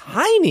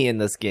tiny in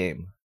this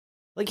game.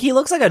 Like, he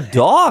looks like a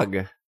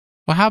dog.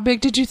 Well, how big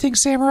did you think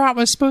Samurott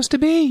was supposed to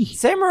be?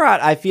 Samurott,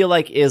 I feel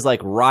like, is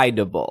like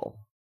rideable.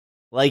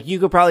 Like, you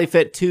could probably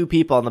fit 2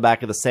 people on the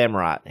back of the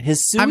Samurott.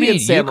 Hisuian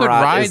Samurott you could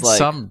ride is like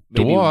some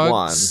maybe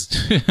dogs.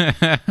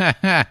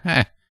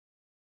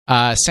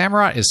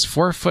 Samurott is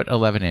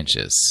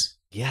 4'11".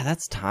 Yeah,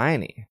 that's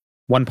tiny.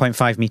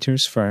 1.5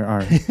 meters for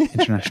our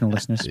international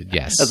listeners.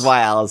 Yes. That's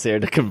why Al's here,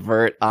 to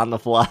convert on the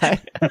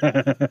fly.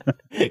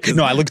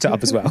 No, I looked it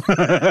up as well.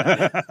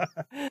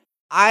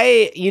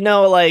 I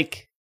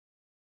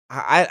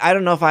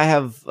don't know if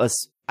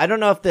I don't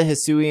know if the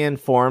Hisuian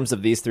forms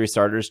of these 3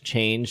 starters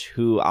change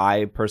who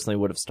I personally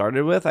would have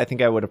started with. I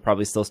think I would have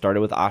probably still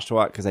started with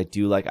Oshawott because I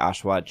do like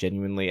Oshawott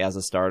genuinely as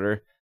a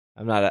starter.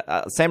 I'm not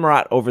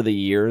Samurott over the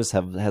years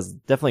has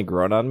definitely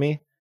grown on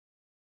me.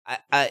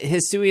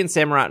 Hisuian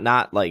Samurott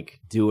not like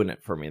doing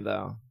it for me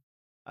though.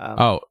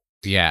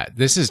 Yeah,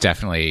 this is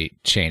definitely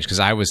changed because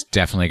I was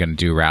definitely going to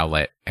do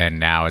Rowlet,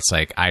 and now it's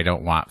like I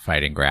don't want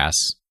Fighting Grass.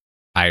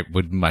 I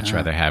would much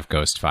rather have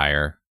Ghost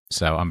Fire,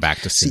 so I'm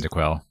back to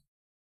Cyndaquil.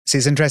 See,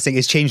 it's interesting.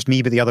 It's changed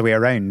me, but the other way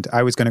around.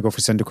 I was going to go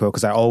for Cyndaquil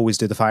because I always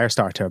do the fire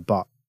starter,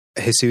 but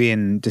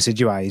Hisuian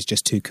Decidueye is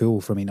just too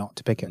cool for me not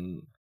to pick it.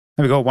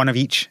 There we go, one of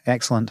each.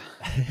 Excellent.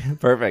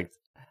 Perfect.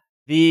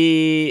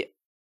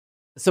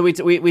 So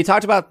we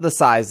talked about the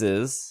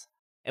sizes,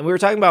 and we were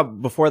talking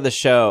about before the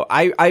show.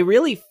 I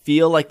really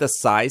feel like the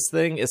size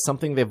thing is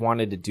something they've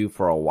wanted to do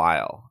for a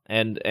while.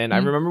 And I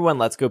remember when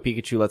Let's Go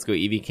Pikachu, Let's Go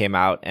Eevee came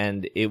out,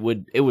 and it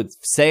would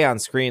say on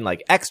screen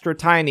like extra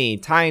tiny,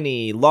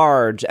 tiny,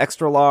 large,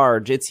 extra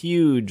large, it's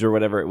huge, or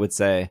whatever it would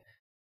say.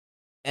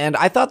 And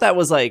I thought that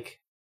was like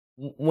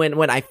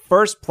when I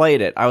first played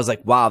it, I was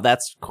like, wow,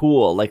 that's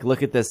cool. Like,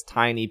 look at this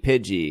tiny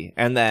Pidgey.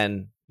 And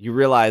then you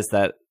realize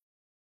that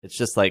it's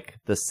just like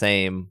the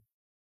same.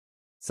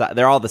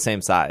 They're all the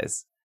same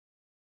size.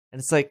 And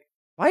it's like,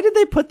 why did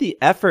they put the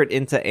effort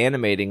into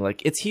animating?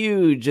 Like, it's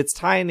huge, it's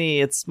tiny,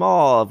 it's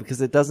small,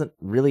 because it doesn't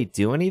really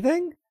do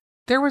anything?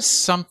 There was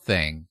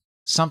something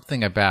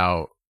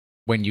about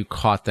when you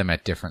caught them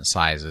at different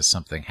sizes,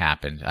 something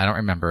happened. I don't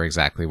remember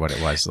exactly what it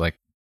was. Like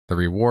the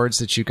rewards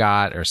that you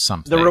got or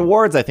something. The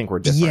rewards, I think, were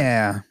different.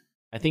 Yeah.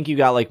 I think you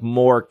got like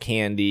more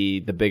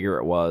candy the bigger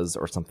it was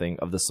or something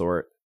of the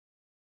sort.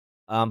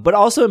 But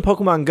also in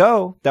Pokemon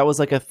Go, that was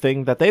like a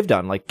thing that they've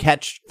done, like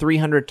catch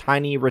 300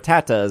 tiny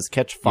Rattatas,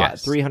 catch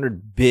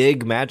 300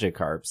 big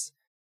Magikarps.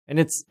 And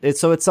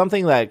it's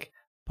something like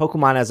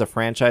Pokemon as a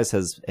franchise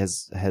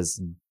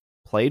has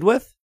played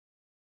with.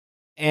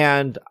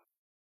 And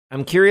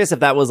I'm curious if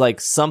that was like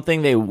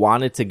something they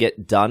wanted to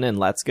get done in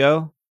Let's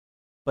Go,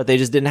 but they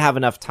just didn't have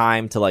enough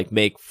time to like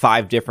make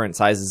 5 different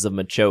sizes of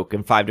Machoke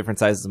and 5 different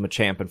sizes of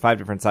Machamp and 5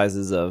 different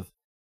sizes of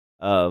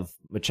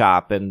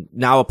Machop, and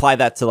now apply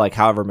that to like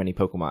however many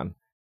Pokemon.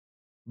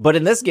 But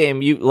in this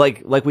game, you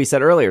like we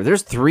said earlier,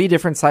 there's 3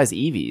 different size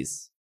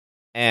Eevees,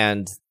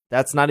 and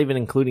that's not even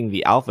including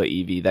the Alpha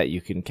Eevee that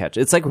you can catch.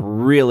 It's like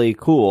really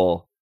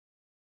cool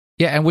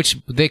Yeah, and which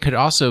they could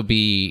also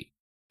be,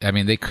 I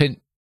mean, they could,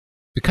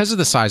 because of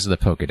the size of the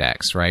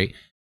Pokedex, right?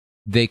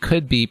 They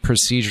could be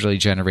procedurally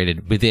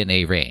generated within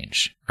a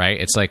range, right?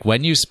 It's like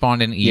when you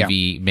spawn an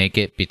Eevee, make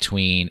it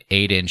between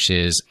 8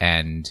 inches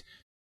and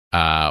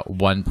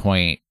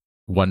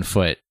 1.1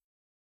 foot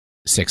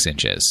 6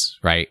 inches,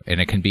 right? And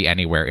it can be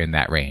anywhere in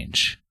that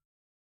range.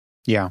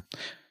 Yeah.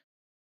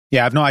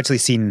 Yeah, I've not actually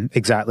seen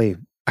exactly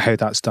how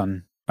that's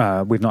done.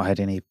 We've not had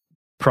any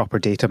proper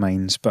data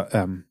mines, but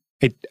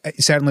it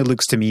certainly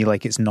looks to me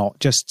like it's not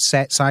just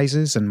set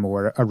sizes and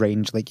more a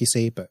range, like you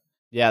say. But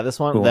yeah, this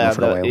one, the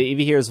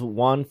Eevee here is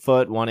 1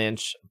 foot 1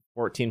 inch,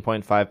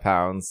 14.5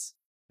 pounds,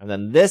 and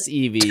then this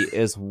Eevee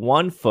is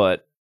 1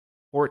 foot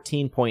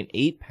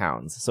 14.8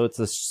 pounds. So it's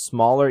a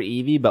smaller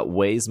Eevee, but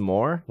weighs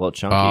more, a little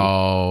chunky.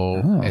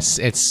 Oh.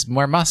 It's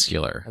more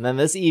muscular. And then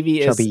this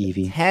Eevee Chubby is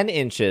Eevee. 10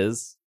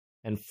 inches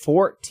and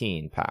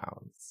 14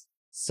 pounds.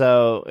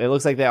 So it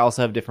looks like they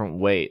also have different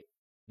weight.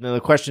 Now the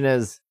question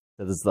is,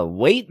 does the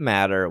weight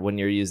matter when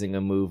you're using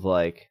a move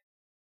like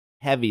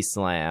Heavy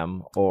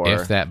Slam, or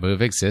if that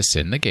move exists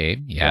in the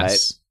game?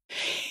 Yes.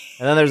 Right?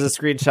 And then there's a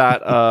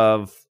screenshot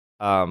of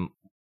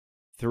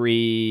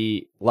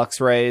 3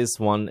 Luxrays.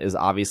 One is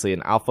obviously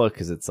an alpha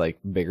because it's like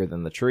bigger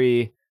than the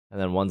tree, and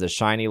then one's a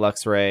shiny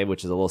Luxray,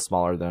 which is a little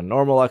smaller than a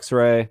normal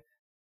Luxray.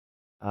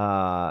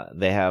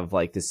 They have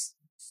like this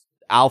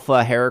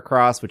alpha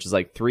Heracross, which is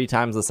like 3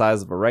 times the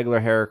size of a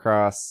regular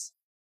Heracross.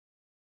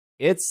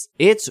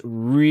 It's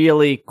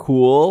really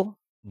cool,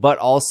 but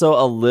also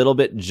a little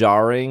bit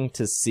jarring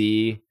to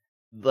see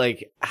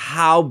like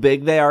how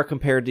big they are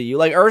compared to you.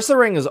 Like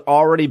Ursaring is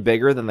already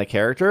bigger than the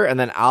character, and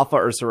then Alpha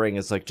Ursaring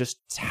is like just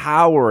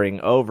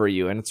towering over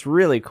you, and it's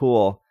really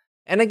cool.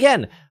 And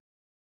again,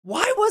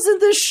 why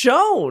wasn't this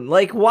shown?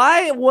 Like,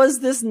 why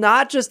was this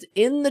not just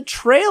in the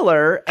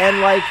trailer?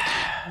 And like,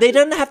 they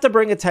didn't have to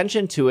bring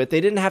attention to it. They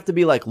didn't have to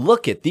be like,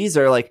 look at these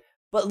are like,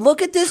 but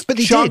look at this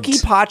chunky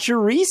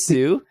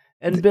Pachirisu.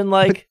 And been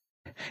like...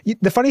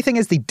 The funny thing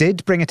is they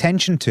did bring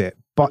attention to it,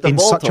 but in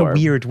such a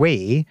weird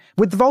way.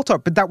 With the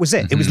Voltorb, but that was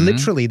it. Mm-hmm. It was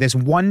literally this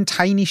one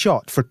tiny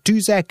shot for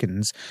 2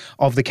 seconds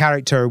of the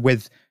character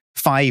with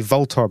 5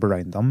 Voltorb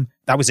around them.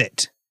 That was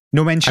it.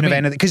 No mention of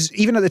anything. Because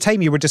even at the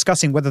time you were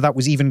discussing whether that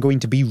was even going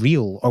to be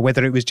real or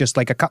whether it was just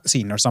like a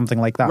cutscene or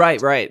something like that.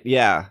 Right,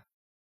 yeah.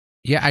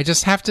 Yeah, I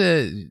just have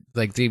to...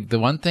 Like, the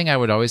one thing I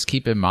would always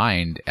keep in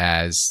mind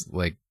as,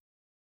 like,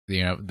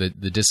 you know, the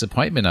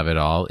disappointment of it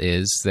all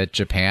is that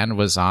Japan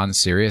was on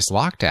serious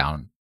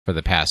lockdown for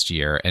the past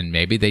year, and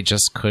maybe they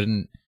just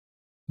couldn't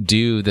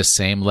do the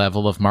same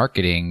level of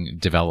marketing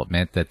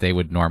development that they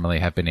would normally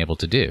have been able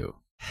to do.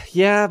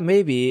 Yeah,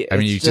 maybe. I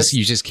mean, you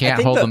just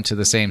can't hold them to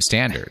the same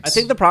standards. I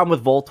think the problem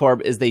with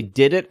Voltorb is they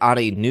did it on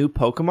a new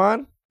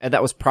Pokemon, and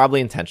that was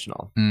probably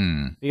intentional.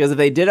 Because if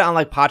they did it on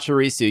like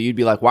Pachirisu, you'd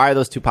be like, why are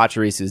those 2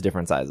 Pachirisus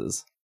different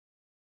sizes?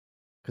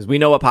 Because we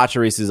know what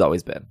Pachirisu's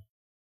always been.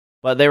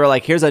 But they were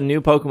like, here's a new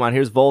Pokemon,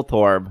 here's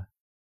Voltorb.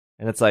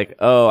 And it's like,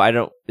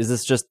 oh, is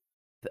this just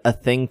a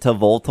thing to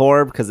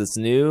Voltorb because it's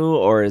new?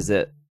 Or is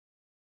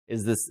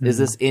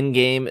this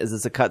in-game? Is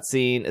this a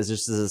cutscene? Is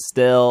this a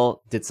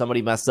still? Did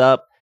somebody mess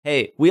up?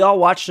 Hey, we all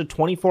watched a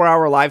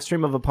 24-hour live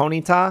stream of a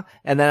Ponyta,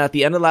 and then at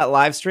the end of that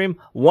live stream,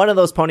 one of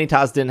those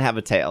Ponytas didn't have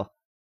a tail.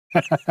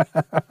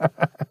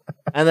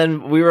 And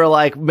then we were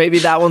like, maybe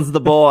that one's the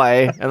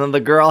boy, and then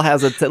the girl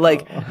has a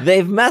like,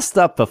 they've messed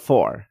up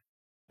before.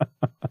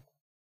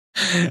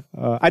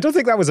 I don't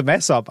think that was a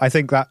mess up. I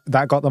think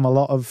that got them a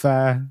lot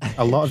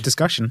of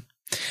discussion.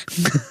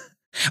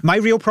 My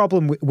real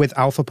problem with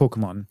alpha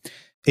Pokemon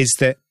is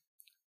that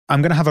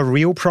I'm going to have a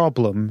real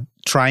problem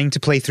trying to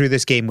play through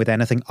this game with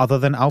anything other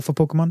than alpha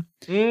Pokemon.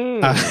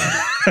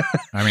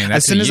 I mean,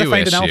 that's as soon as I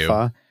find issue. an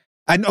alpha,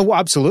 and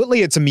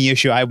absolutely, it's a me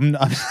issue. I'm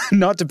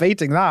not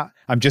debating that.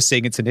 I'm just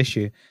saying it's an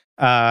issue.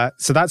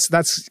 So that's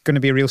going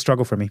to be a real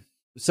struggle for me.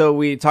 So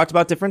we talked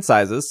about different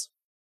sizes.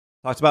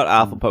 Talked about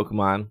alpha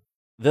Pokemon.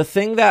 The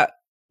thing that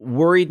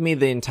worried me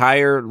the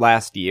entire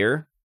last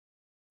year,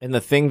 and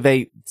the thing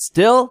they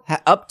still,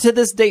 up to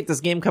this date,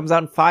 this game comes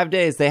out in 5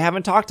 days, they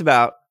haven't talked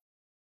about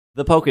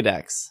the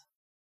Pokedex.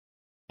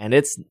 And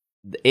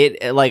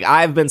like,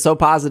 I've been so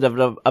positive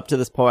up to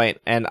this point,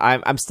 and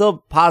I'm still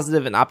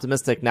positive and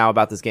optimistic now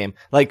about this game.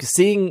 Like,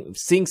 seeing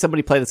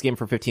somebody play this game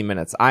for 15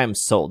 minutes, I am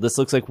sold. This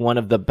looks like one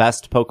of the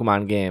best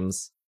Pokemon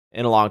games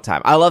in a long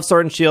time. I love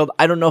Sword and Shield.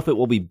 I don't know if it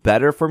will be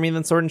better for me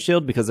than Sword and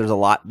Shield because there's a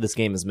lot this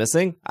game is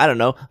missing. I don't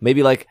know.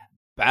 Maybe like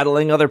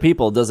battling other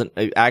people doesn't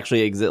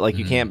actually exist. Like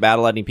you can't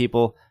battle any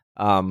people.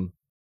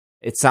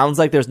 It sounds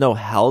like there's no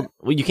hell.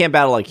 Well, you can't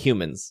battle like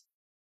humans.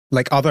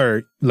 Like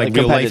other, like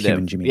real life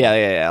humans, you mean?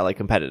 Yeah, like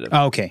competitive.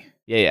 Oh, okay.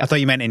 Yeah. I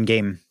thought you meant in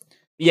game.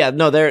 Yeah,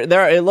 no,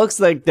 there. It looks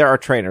like there are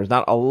trainers,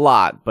 not a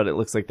lot, but it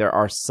looks like there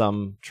are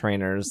some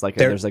trainers. Like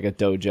there's like a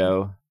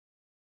dojo.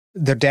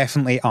 There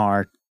definitely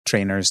are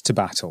trainers to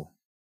battle.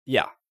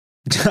 Yeah.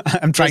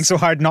 I'm trying so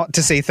hard not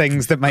to say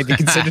things that might be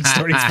considered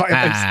story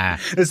spoilers.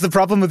 It's the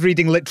problem with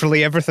reading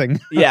literally everything.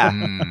 Yeah.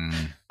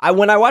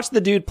 When I watched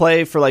the dude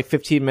play for like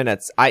 15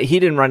 minutes, he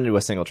didn't run into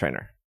a single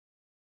trainer.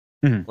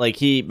 Mhm. Like,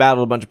 he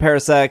battled a bunch of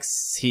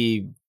parasects,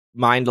 he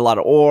mined a lot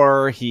of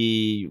ore,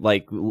 he,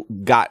 like,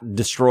 got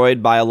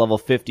destroyed by a level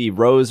 50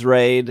 Rose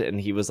Raid, and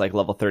he was, like,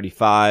 level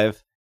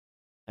 35.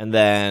 And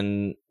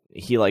then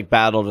he, like,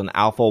 battled an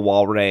Alpha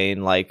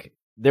Walrein. Like,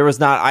 there was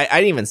not... I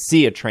didn't even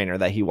see a trainer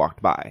that he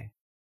walked by.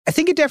 I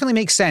think it definitely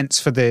makes sense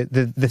for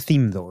the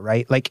theme, though,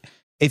 right? Like,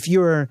 if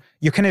you're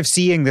kind of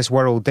seeing this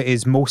world that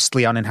is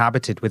mostly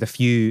uninhabited with a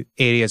few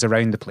areas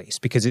around the place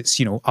because it's,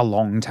 you know, a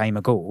long time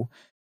ago,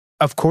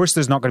 of course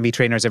there's not going to be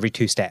trainers every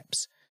 2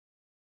 steps.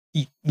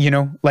 You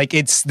know, like,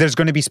 there's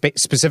going to be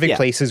specific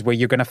places where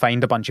you're going to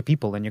find a bunch of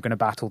people and you're going to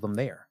battle them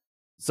there.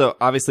 So,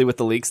 obviously, with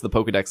the leaks, the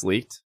Pokedex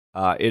leaked.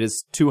 It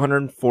is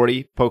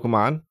 240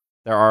 Pokemon.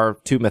 There are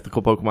 2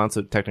 mythical Pokemon,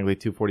 so technically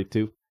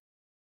 242.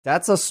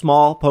 That's a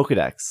small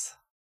Pokedex.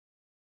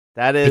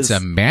 That is... It's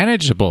a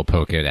manageable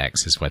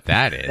Pokedex is what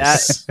that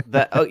is.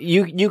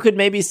 You could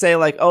maybe say,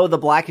 like, oh, the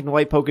black and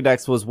white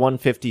Pokedex was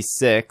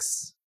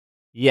 156.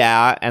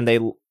 Yeah, and they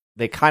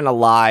kind of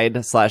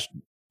lied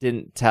 /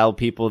 didn't tell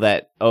people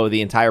that, oh,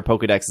 the entire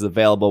Pokedex is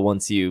available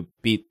once you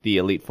beat the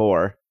Elite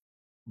Four.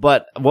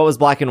 But what was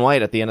black and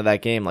white at the end of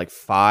that game? Like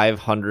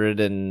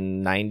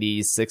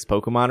 596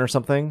 Pokemon or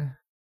something?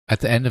 At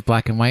the end of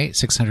Black and White,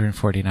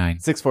 649.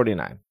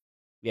 649.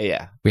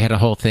 Yeah. We had a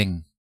whole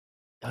thing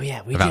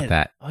about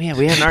that. Oh, yeah,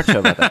 we had an art show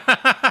about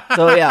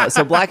that.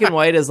 So black and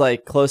white is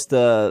like close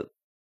to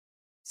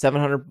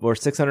 700 or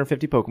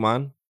 650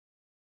 Pokemon.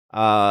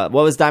 What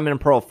was Diamond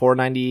and Pearl?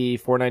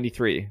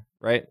 493,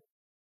 right?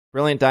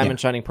 Brilliant Diamond,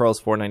 Shining Pearl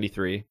is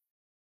 493.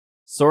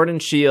 Sword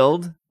and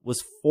Shield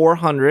was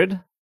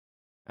 400.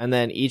 And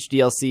then each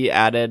DLC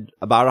added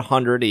about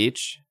 100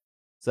 each.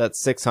 So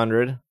that's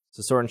 600.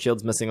 So Sword and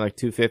Shield's missing like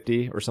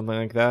 250 or something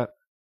like that.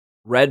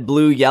 Red,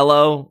 Blue,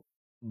 Yellow.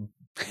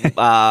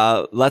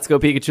 Let's Go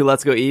Pikachu,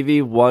 Let's Go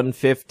Eevee,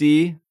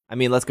 150. I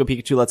mean, Let's Go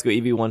Pikachu, Let's Go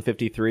Eevee,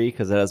 153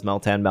 because it has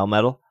Meltan,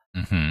 Melmetal.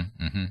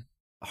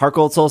 Heart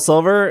Gold, Soul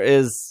Silver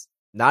is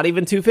not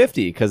even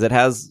 250 because it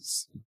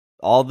has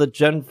all the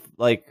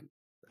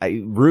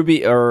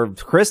Ruby or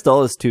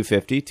Crystal is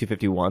 250,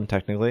 251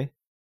 technically.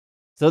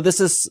 So this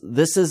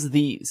is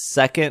the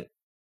second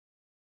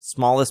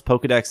smallest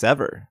Pokedex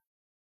ever.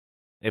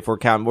 If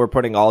we're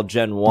putting all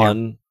Gen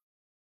 1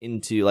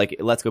 into, like,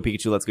 Let's Go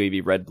Pikachu, Let's Go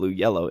Eevee, Red, Blue,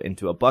 Yellow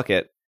into a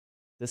bucket.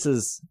 This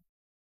is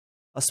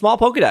a small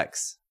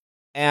Pokedex.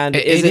 And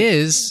it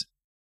is,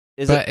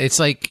 but it's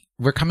like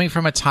we're coming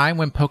from a time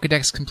when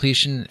Pokedex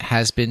completion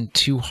has been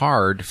too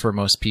hard for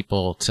most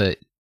people to,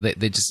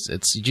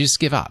 you just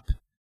give up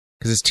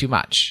because it's too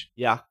not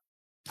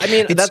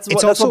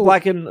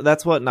Black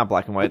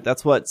and White.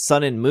 That's what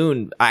Sun and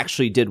Moon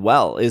actually did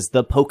well, is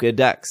the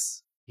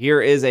Pokedex.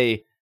 Here is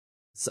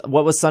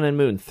what was Sun and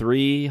Moon?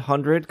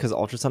 300? Because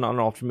Ultra Sun and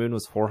Ultra Moon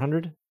was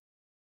 400?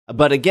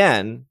 But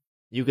again,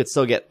 you could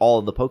still get all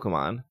of the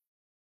Pokemon.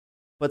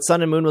 But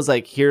Sun and Moon was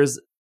like,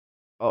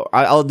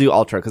 I'll do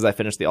Ultra because I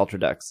finished the Ultra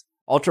Dex.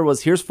 Ultra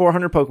was, here's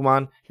 400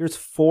 Pokemon, here's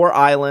 4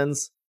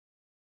 islands.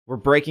 We're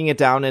breaking it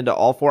down into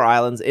all 4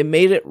 islands. It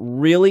made it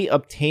really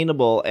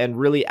obtainable and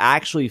really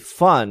actually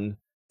fun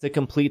to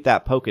complete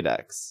that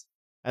Pokedex.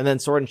 And then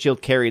Sword and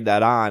Shield carried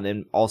that on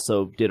and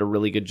also did a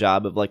really good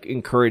job of, like,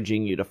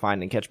 encouraging you to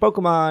find and catch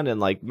Pokemon and,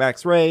 like,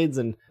 max raids.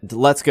 And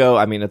Let's Go,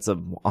 I mean, it's a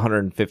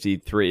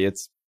 153.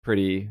 It's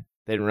pretty...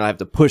 They didn't really have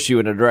to push you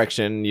in a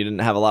direction. You didn't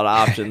have a lot of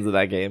options in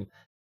that game.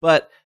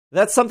 But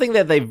that's something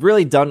that they've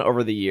really done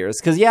over the years.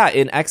 Because,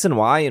 in X and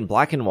Y, in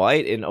Black and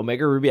White, in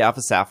Omega Ruby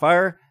Alpha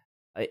Sapphire,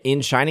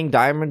 in Shining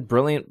Diamond,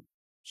 Brilliant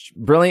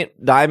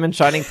Diamond,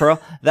 Shining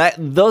Pearl,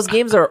 those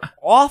games are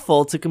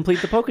awful to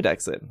complete the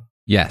Pokedex in.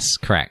 Yes,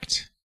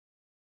 correct.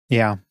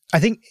 Yeah, I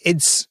think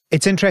it's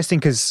interesting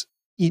because,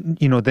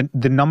 you know, the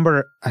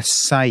number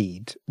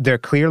aside, they're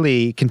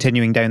clearly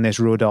continuing down this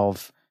road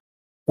of,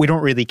 we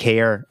don't really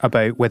care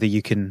about whether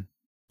you can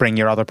bring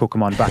your other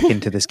Pokemon back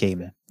into this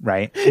game,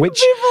 right? Which,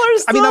 people are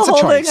still that's a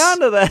holding choice.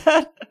 on to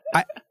that.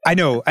 I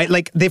know.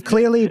 They've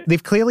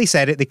clearly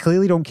said it. They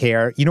clearly don't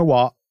care. You know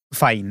what?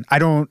 Fine. I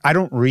don't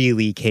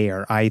really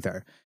care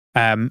either.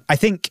 I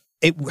think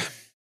it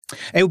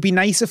would be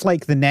nice if,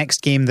 like, the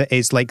next game that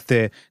is like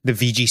the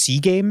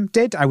VGC game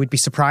did. I would be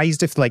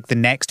surprised if, like, the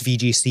next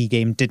VGC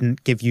game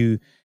didn't give you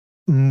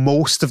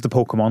most of the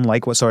Pokemon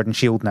like what Sword and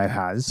Shield now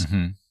has.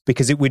 Mm-hmm.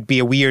 Because it would be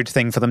a weird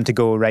thing for them to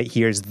go, right,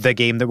 here's the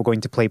game that we're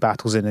going to play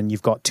battles in and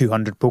you've got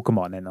 200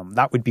 Pokemon in them.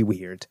 That would be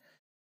weird.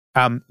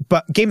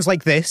 But games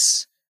like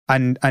this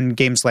and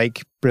games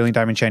like Brilliant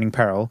Diamond, Shining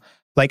Pearl,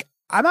 like,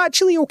 I'm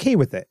actually okay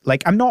with it.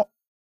 Like, I'm not...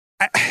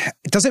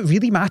 does it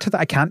really matter that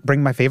I can't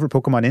bring my favorite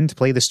Pokemon in to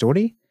play the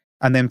story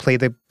and then play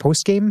the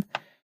post-game?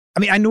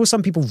 I mean, I know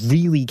some people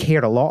really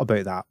care a lot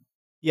about that.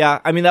 Yeah,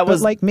 I mean, that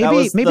was... like,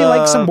 maybe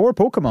like some more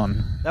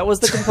Pokemon. That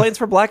was the complaints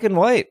for Black and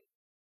White.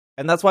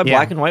 And that's why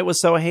Black and White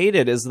was so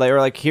hated, is they were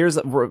like,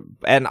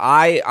 and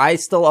I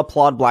still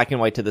applaud Black and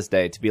White to this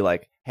day to be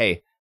like,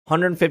 hey,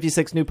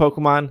 156 new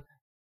Pokemon,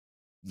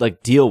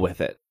 like, deal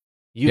with it.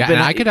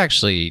 I could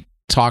actually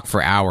talk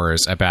for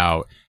hours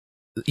about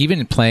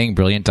even playing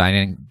Brilliant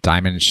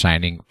Diamond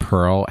Shining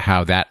Pearl,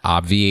 how that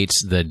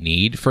obviates the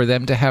need for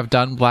them to have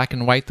done Black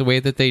and White the way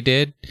that they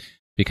did,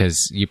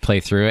 because you play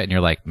through it and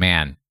you're like,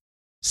 man,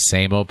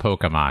 same old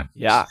Pokemon.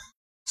 Yeah.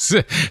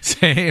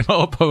 Same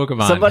old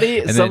Pokemon.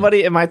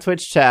 Somebody in my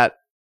Twitch chat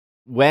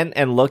went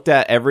and looked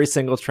at every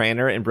single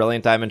trainer in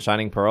Brilliant Diamond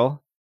Shining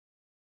Pearl,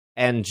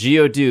 and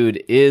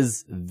Geodude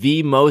is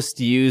the most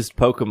used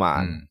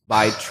Pokemon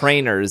by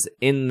trainers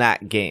in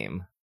that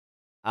game.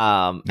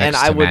 And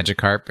I would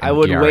Magikarp and I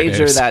would Gyarados.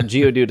 wager that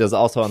Geodude is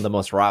also on the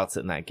most routes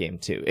in that game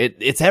too.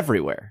 It's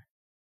everywhere.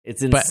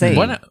 It's insane.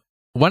 But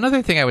one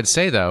other thing I would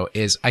say though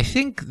is I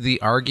think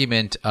the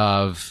argument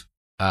of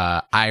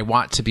I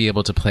want to be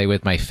able to play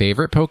with my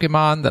favorite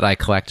Pokemon that I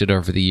collected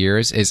over the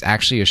years is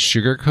actually a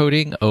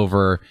sugarcoating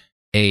over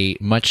a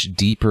much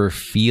deeper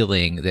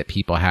feeling that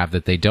people have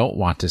that they don't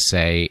want to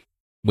say,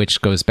 which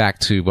goes back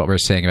to what we're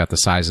saying about the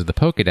size of the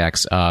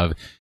Pokedex of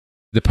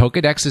the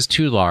Pokedex is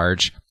too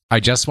large. I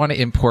just want to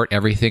import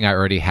everything I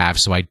already have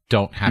so I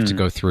don't have to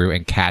go through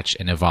and catch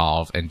and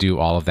evolve and do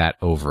all of that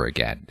over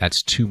again.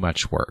 That's too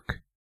much work.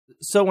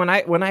 So when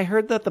I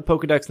heard that the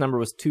Pokedex number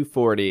was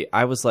 240,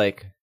 I was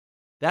like,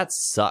 that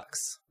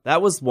sucks.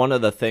 That was one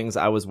of the things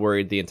I was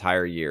worried the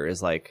entire year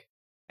is like,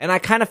 and I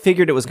kind of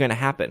figured it was going to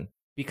happen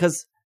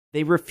because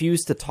they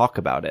refused to talk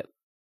about it.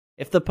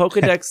 If the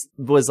Pokedex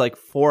was like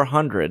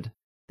 400,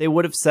 they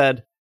would have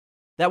said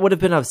that would have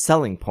been a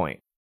selling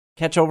point.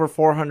 Catch over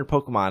 400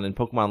 Pokemon in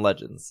Pokemon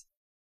Legends.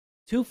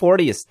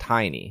 240 is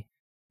tiny,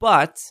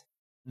 but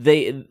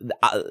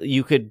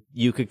you could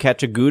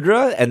catch a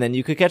Goodra and then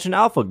you could catch an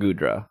Alpha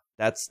Goodra.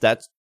 That's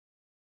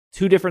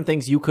two different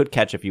things you could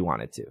catch if you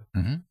wanted to.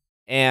 Mm-hmm.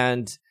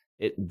 And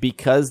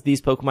because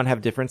these Pokemon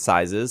have different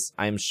sizes,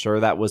 I'm sure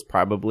that was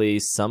probably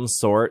some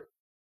sort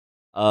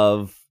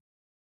of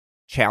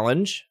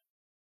challenge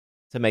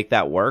to make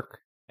that work.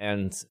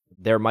 And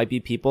there might be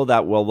people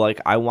that will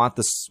like, I want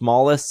the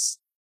smallest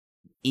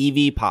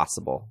EV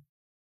possible,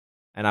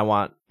 and I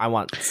want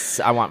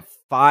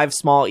 5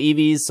 small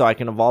EVs so I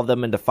can evolve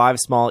them into 5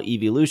 small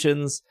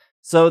evolutions.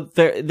 So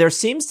there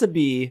seems to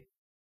be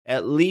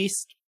at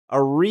least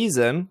a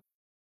reason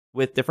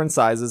with different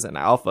sizes and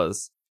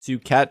alphas to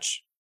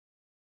catch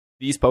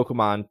these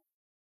Pokemon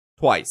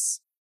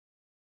twice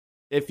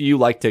if you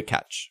like to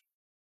catch.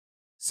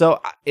 So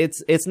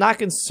it's not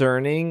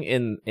concerning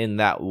in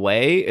that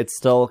way. It's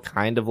still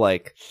kind of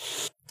like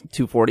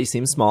 240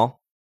 seems small.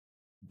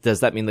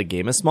 Does that mean the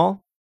game is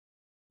small?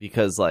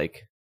 Because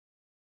like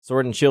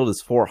Sword and Shield is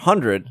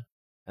 400,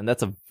 and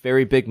that's a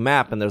very big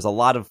map, and there's a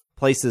lot of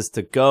places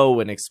to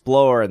go and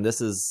explore, and this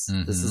is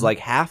like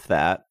half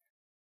that.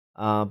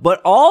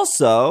 But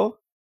also,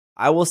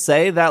 I will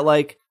say that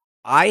like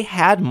I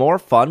had more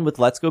fun with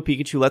Let's Go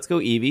Pikachu, Let's Go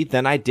Eevee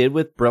than I did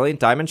with Brilliant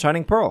Diamond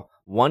Shining Pearl.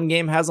 One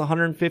game has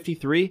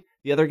 153,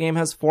 the other game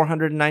has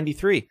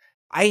 493.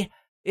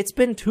 It's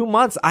been 2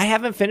 months. I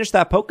haven't finished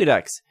that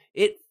Pokedex.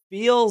 It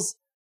feels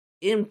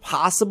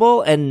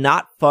impossible and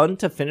not fun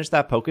to finish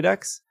that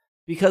Pokedex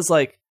because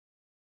like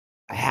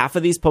half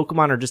of these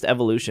Pokemon are just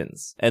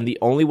evolutions, and the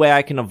only way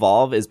I can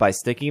evolve is by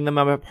sticking them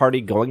in my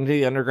party, going to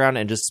the underground,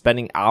 and just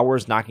spending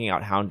hours knocking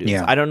out Houndours.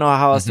 Yeah. I don't know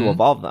how else to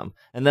evolve them.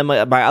 And then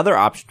my other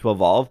option to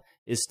evolve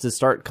is to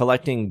start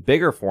collecting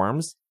bigger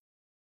forms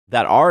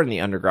that are in the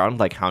underground,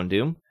 like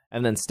Houndoom,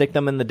 and then stick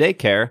them in the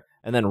daycare,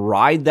 and then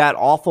ride that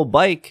awful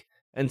bike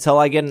until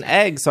I get an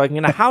egg so I can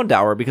get a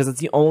Houndour, because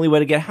it's the only way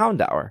to get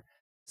Houndour.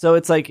 So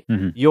it's like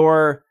the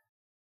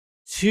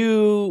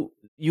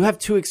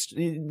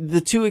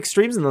two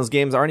extremes in those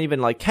games aren't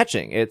even like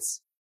catching.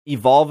 It's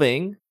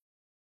evolving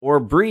or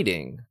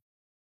breeding.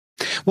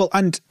 Well,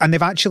 and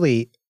they've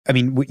actually, I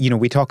mean,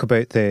 we talk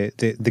about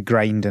the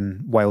grind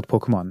and wild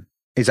Pokemon.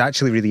 It's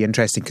actually really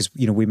interesting because,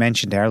 we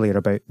mentioned earlier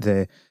about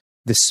the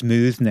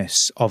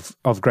smoothness of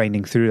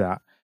grinding through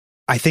that.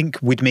 I think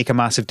would make a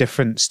massive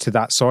difference to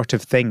that sort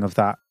of thing of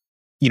that.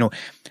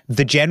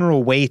 The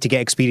general way to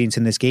get experience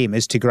in this game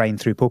is to grind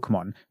through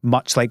Pokemon,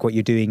 much like what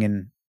you're doing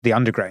in the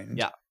underground.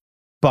 Yeah.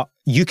 But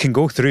you can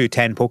go through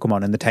 10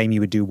 Pokemon in the time you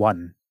would do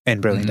one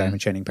in Brilliant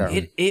Diamond Shining Pearl.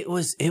 It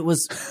was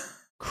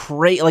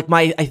crazy. Like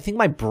I think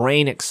my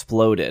brain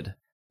exploded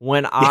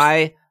when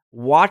I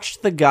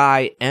watched the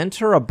guy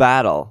enter a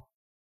battle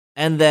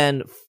and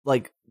then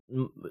like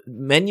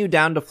menu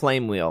down to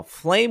flame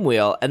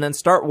wheel, and then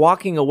start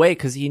walking away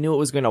because he knew it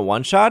was going to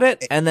one-shot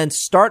it, and then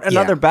start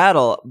another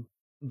battle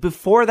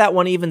before that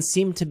one even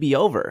seemed to be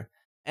over.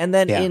 And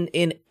then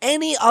in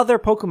any other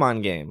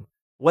Pokemon game,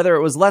 whether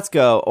it was Let's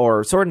Go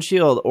or Sword and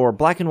Shield or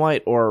Black and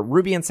White or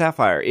Ruby and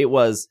Sapphire, it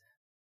was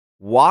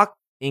walk,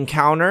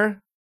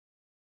 encounter,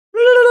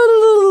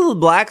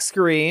 black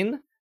screen,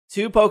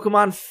 2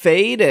 Pokemon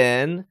fade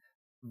in.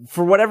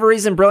 For whatever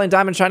reason, Brilliant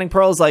Diamond Shining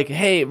Pearl is like,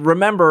 hey,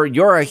 remember,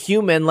 you're a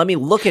human. Let me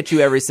look at you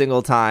every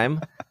single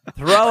time.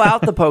 Throw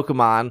out the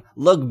Pokemon,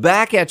 look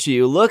back at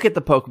you, look at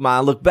the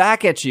Pokemon, look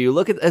back at you,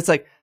 it's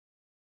like,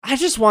 I'm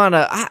just going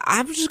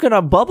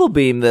to bubble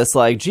beam this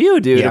like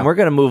Geodude and we're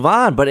going to move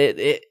on. But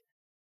it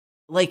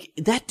like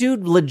that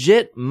dude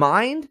legit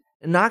mined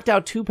knocked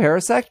out 2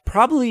 Parasect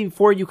probably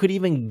before you could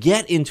even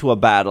get into a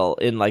battle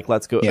in like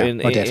Let's Go in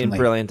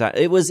Brilliant Diamond.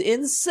 It was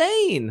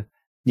insane.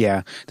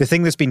 Yeah. The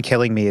thing that's been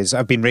killing me is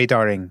I've been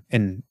radaring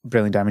in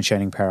Brilliant Diamond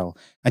Shining Pearl,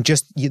 and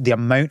just the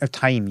amount of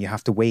time you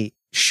have to wait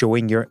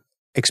showing your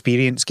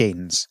experience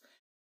gains,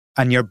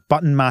 and you're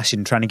button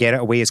mashing trying to get it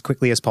away as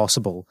quickly as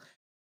possible.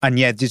 And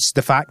yeah, just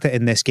the fact that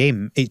in this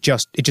game it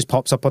just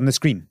pops up on the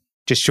screen,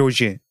 just shows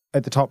you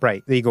at the top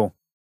right. There you go.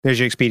 There's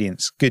your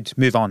experience. Good.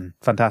 Move on.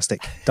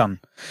 Fantastic.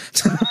 Done.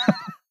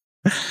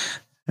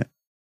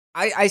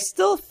 I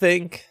still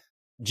think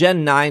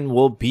Gen 9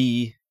 will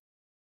be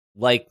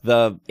like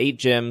the 8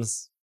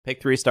 gyms,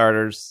 pick 3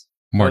 starters.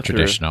 More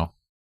traditional.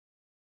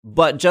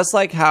 But just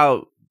like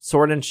how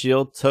Sword and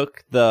Shield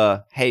took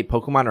the, hey,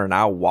 Pokemon are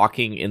now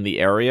walking in the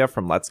area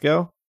from Let's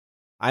Go,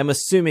 I'm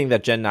assuming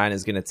that Gen 9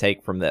 is going to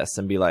take from this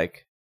and be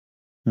like,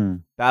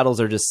 battles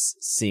are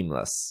just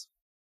seamless.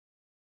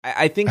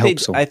 I think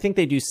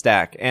they do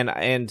stack,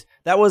 and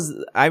that was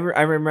I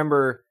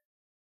remember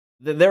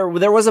there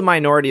was a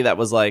minority that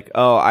was like,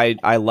 oh,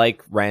 I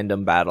like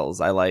random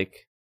battles, I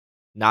like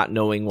not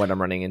knowing what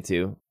I'm running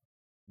into.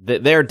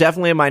 They're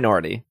definitely a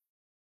minority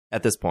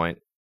at this point.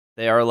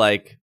 They are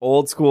like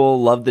old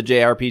school, love the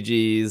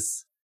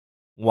JRPGs,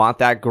 want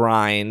that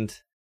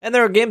grind, and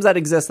there are games that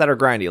exist that are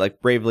grindy,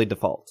 like Bravely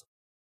Default.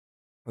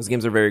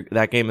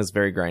 That game is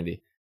very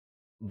grindy,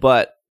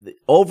 but the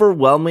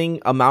overwhelming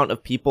amount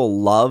of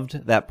people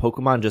loved that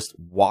Pokemon just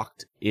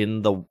walked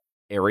in the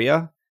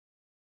area.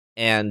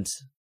 And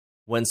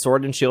when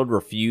Sword and Shield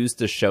refused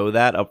to show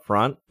that up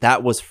front,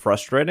 that was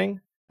frustrating.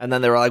 And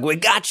then they were like, we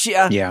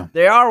gotcha! Yeah.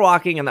 They are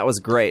walking, and that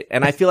was great.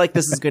 And I feel like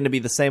this is going to be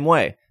the same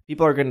way.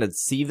 People are going to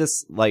see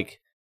this,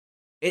 like...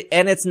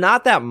 and it's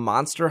not that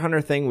Monster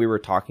Hunter thing we were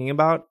talking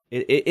about.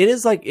 It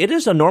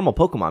is a normal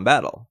Pokemon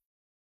battle.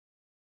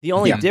 The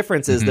only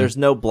difference is there's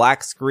no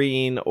black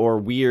screen or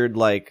weird,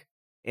 like...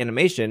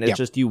 animation. It's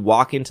just you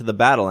walk into the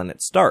battle and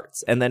it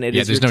starts, and then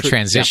there's no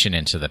transition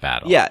into the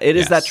battle. It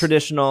is that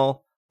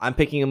traditional, I'm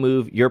picking a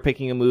move, you're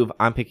picking a move,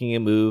 I'm picking a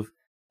move,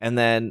 and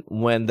then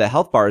when the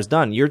health bar is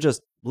done, you're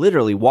just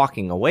literally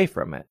walking away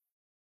from it.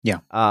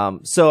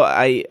 So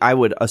I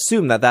would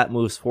assume that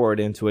moves forward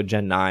into a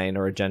Gen 9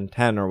 or a Gen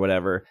 10 or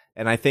whatever,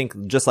 and I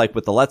think just like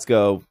with the Let's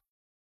Go,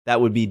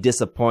 that would be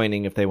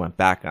disappointing if they went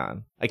back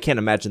on. I can't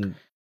imagine.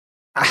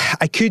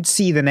 I could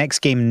see the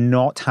next game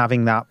not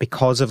having that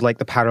because of like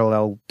the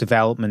parallel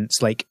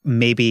developments. Like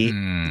maybe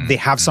they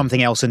have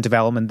something else in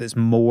development that's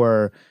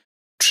more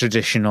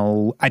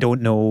traditional. I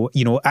don't know.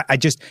 You know, I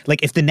just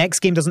like if the next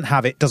game doesn't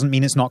have it, doesn't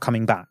mean it's not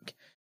coming back.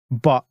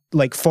 But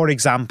like, for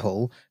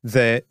example,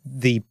 the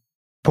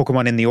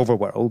Pokemon in the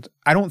overworld,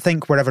 I don't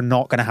think we're ever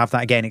not going to have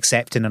that again,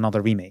 except in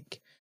another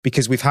remake,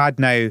 because we've had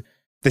now,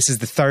 this is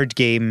the 3rd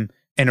game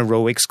in a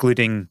row,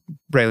 excluding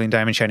Brilliant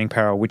Diamond Shining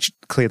Pearl, which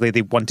clearly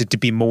they wanted to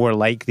be more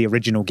like the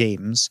original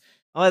games.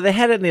 Oh, they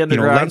had it in the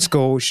underground. Let's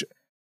Go.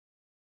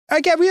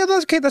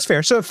 That's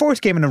fair. So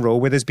 4th game in a row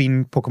where there's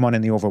been Pokemon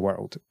in the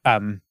overworld.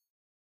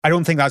 I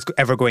don't think that's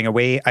ever going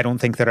away. I don't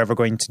think they're ever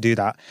going to do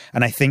that.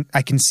 And I think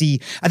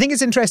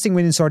it's interesting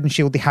when in Sword and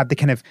Shield they had the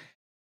kind of,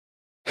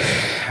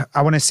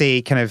 I want to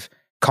say kind of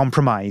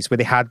compromise where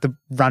they had the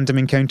random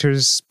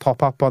encounters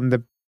pop up on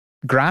the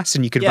grass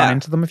and you could run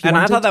into them if you wanted.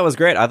 And I thought that was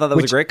great. I thought that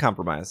was a great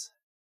compromise.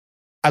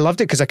 I loved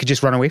it because I could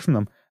just run away from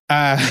them.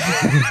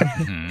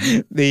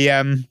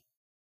 The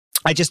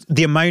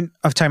amount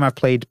of time I've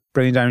played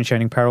Brilliant Diamond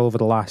Shining Pearl over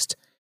the last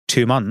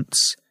 2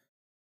 months,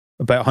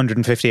 about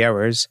 150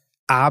 hours,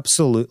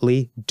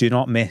 absolutely do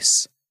not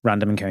miss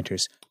random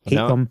encounters. Hate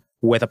them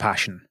with a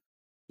passion.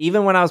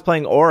 Even when I was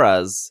playing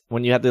Auras,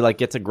 when you had to like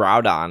get to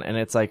Groudon, and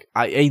it's like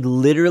I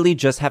literally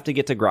just have to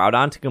get to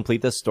Groudon to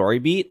complete the story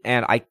beat,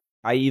 and I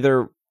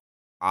either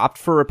opt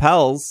for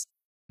repels,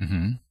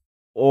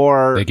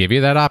 or they give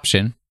you that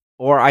option,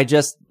 or I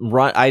just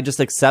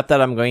accept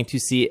that I'm going to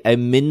see a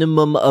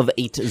minimum of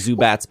 8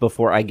 Zubats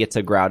before I get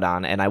to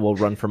Groudon, and I will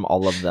run from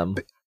all of them.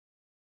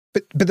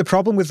 But the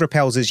problem with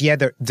repels is,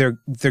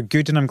 they're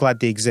good, and I'm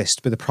glad they exist.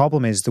 But the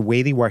problem is the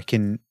way they work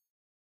in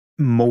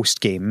most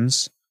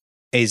games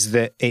is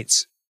that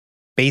it's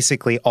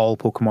basically all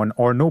Pokemon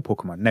or no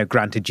Pokemon. Now,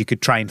 granted, you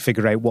could try and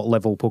figure out what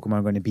level Pokemon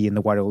are going to be in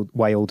the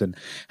wild and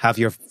have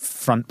your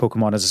front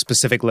Pokemon as a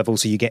specific level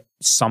so you get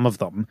some of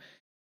them.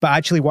 But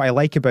actually what I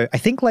like I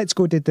think Let's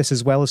Go did this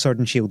as well as Sword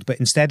and Shield, but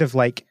instead of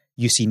like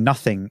you see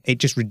nothing, it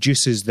just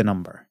reduces the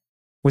number.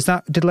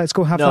 Did Let's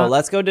Go have that? No,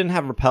 Let's Go didn't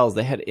have repels.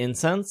 They had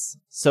incense,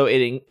 so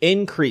it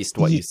increased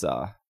what you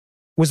saw.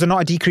 Was there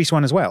not a decreased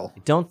one as well?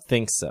 I don't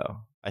think so.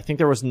 I think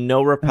there was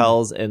no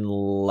repels in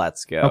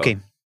Let's Go. Okay.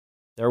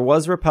 There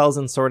was repels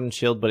in Sword and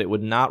Shield, but it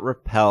would not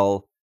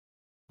repel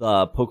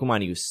the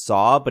Pokemon you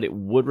saw, but it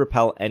would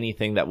repel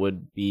anything that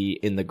would be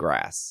in the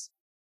grass.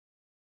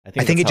 I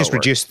think it just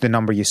reduced the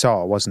number you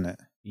saw, wasn't it?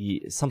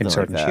 Yeah, something in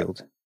Sword like and that.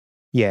 Shield.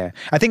 Yeah.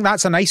 I think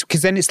that's a nice,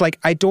 because then it's like,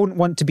 I don't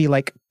want to be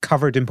like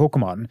covered in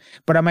Pokemon,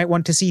 but I might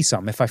want to see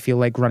some if I feel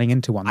like running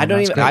into one. I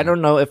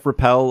don't know if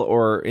repel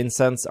or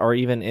incense are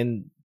even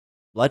in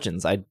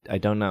Legends. I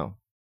don't know.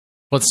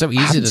 Well, it's so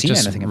easy to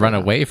just run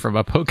away from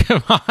a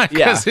Pokemon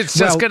because it's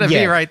just going to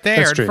be right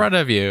there in front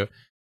of you.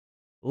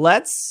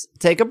 Let's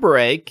take a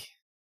break.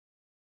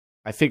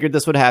 I figured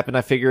this would happen.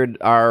 I figured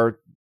our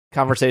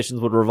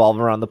conversations would revolve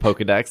around the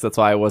Pokedex. That's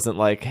why I wasn't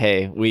like,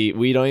 hey,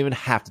 we don't even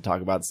have to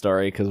talk about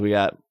story because we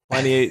got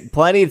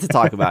plenty to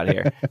talk about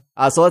here.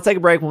 So let's take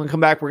a break. When we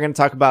come back, we're going to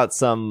talk about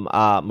some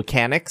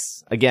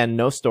mechanics. Again,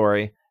 no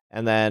story.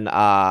 And then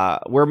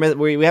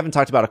we haven't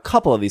talked about a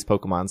couple of these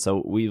Pokemon,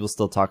 so we will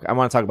still talk. I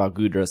want to talk about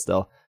Goodra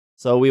still.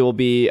 So we will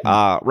be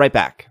right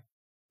back.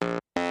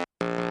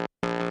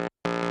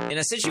 In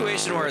a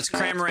situation where it's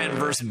Cramorant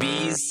versus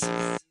bees,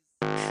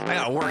 I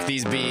gotta work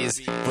these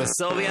bees. With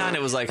Sylveon,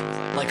 it was like a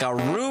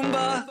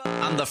Roomba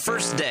on the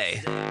first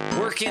day.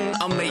 Working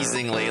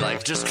amazingly,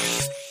 like just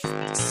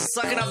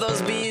sucking up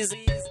those bees.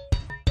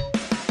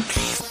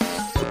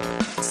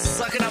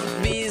 Sucking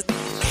up bees.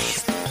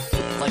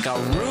 Like a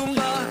Roomba.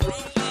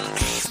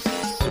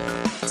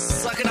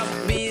 Sucking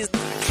up bees.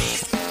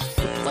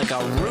 Like a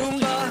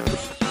Roomba.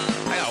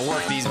 I gotta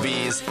work these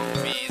bees.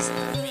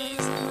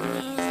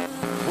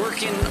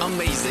 Working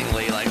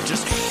amazingly, like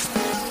just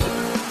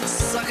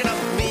sucking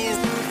up bees.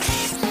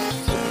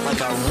 Like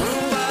a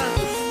Roomba.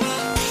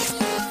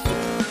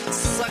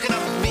 Sucking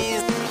up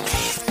bees.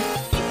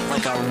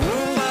 Like a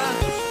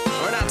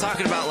Roomba. We're not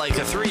talking about like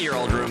a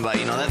 3-year-old Roomba,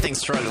 you know, that thing's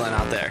struggling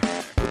out there.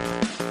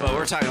 But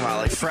we're talking about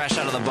like fresh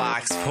out of the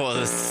box. Whoa,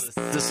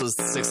 this was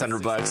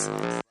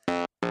 $600.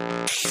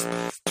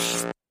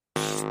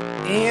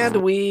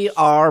 And we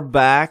are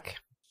back.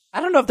 I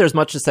don't know if there's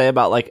much to say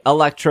about like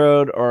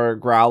Electrode or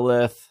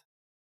Growlithe.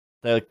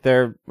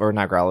 They're or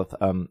not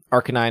Growlithe,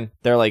 Arcanine.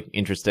 They're like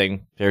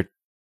interesting. Their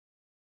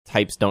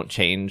types don't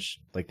change.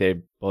 Like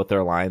both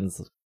their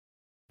lines.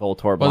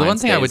 Voltorb. Well, the one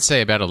thing I would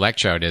say about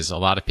Electrode is a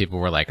lot of people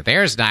were like,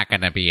 there's not going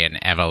to be an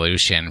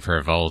evolution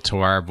for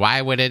Voltorb.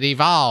 Why would it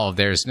evolve?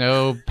 There's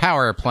no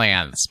power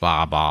plants,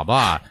 blah, blah,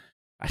 blah.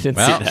 I didn't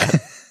see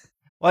that.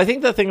 Well, I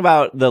think the thing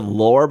about the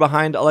lore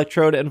behind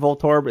Electrode and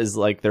Voltorb is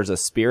like there's a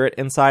spirit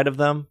inside of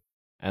them,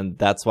 and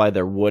that's why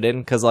they're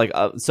wooden. Because like,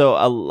 so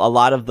a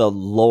lot of the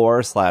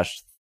lore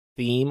 /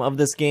 theme of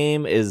this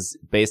game is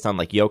based on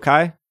like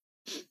yokai.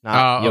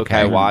 Not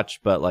yokai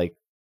watch, but like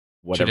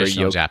whatever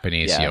traditional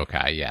Japanese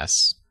yokai,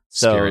 yes.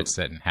 So, spirits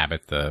that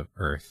inhabit the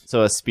earth.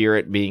 So a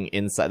spirit being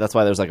inside. That's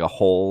why there's like a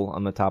hole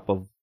on the top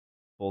of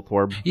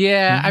Voltorb.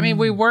 Yeah, I mean,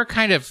 we were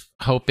kind of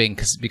hoping,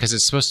 because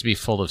it's supposed to be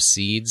full of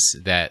seeds,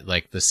 that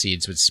like the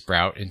seeds would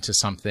sprout into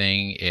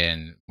something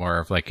in more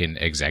of like an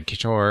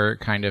Exeggutor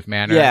kind of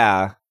manner.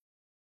 Yeah.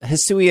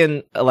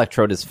 Hisuian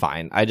Electrode is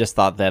fine. I just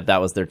thought that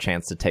was their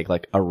chance to take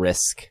like a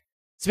risk.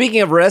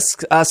 Speaking of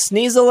risks,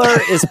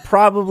 Sneasler is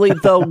probably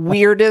the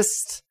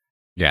weirdest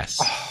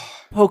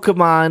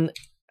Pokemon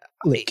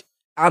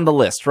on the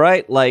list,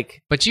 right?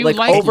 Like, but you like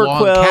Overquill,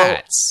 long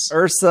cats.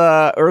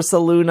 Ursa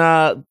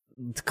Luna,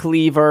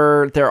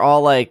 Cleaver, they're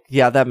all like,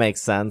 yeah, that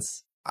makes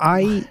sense.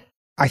 I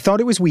thought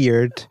it was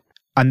weird,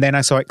 and then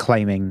I saw it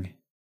climbing.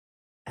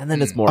 And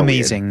then it's more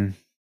amazing.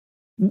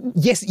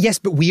 Weird. Yes,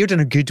 but weird in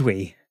a good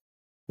way.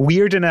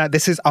 Weird in a,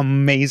 this is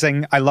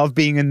amazing. I love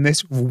being in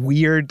this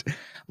weird,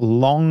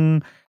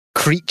 long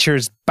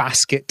creature's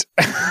basket.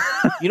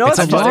 You know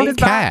what's funny about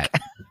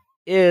cat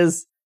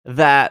is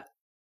that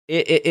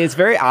it's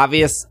very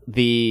obvious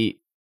the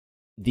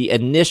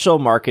initial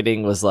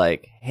marketing was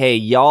like, hey,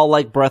 y'all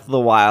like Breath of the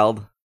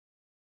Wild,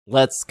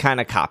 let's kind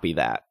of copy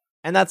that.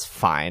 And that's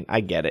fine. I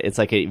get it. It's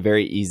like a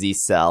very easy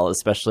sell,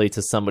 especially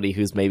to somebody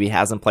who's maybe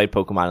hasn't played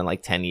Pokemon in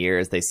like 10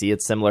 years. They see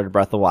it's similar to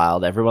Breath of the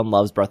Wild. Everyone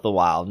loves Breath of the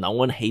Wild. No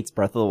one hates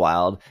Breath of the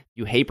Wild.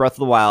 You hate Breath of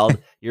the Wild.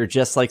 You're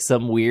just like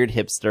some weird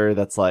hipster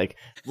that's like,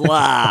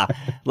 blah.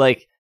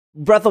 Like,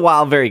 Breath of the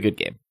Wild, very good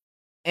game.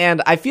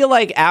 And I feel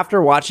like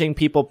after watching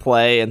people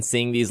play and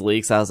seeing these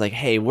leaks, I was like,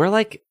 hey, we're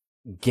like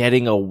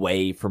getting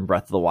away from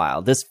Breath of the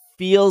Wild. This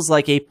feels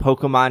like a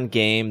Pokemon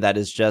game that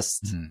is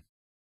just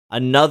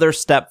another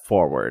step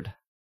forward.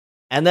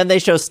 And then they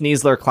show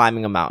Sneasler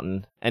climbing a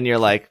mountain, and you're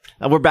like,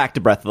 oh, we're back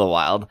to Breath of the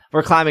Wild.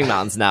 We're climbing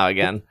mountains now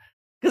again.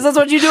 Because that's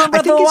what you do in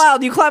Breath of the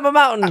Wild. You climb a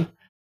mountain.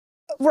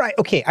 Right,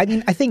 okay. I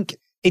mean, I think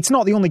it's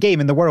not the only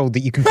game in the world that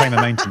you can climb a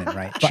mountain in,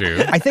 right? But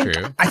true. I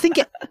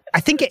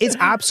think it is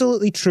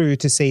absolutely true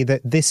to say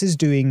that this is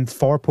doing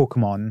for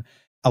Pokemon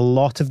a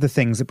lot of the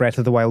things that Breath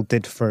of the Wild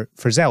did for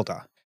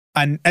Zelda.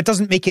 And it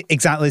doesn't make it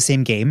exactly the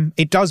same game.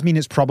 It does mean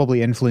it's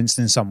probably influenced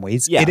in some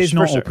ways. Yeah, it is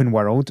not open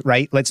world,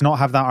 right? Let's not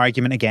have that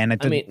argument again. I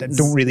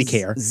don't really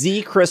care.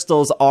 Z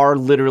crystals are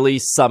literally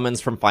summons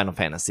from Final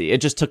Fantasy.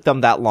 It just took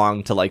them that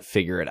long to like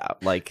figure it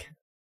out. Like,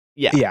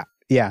 yeah.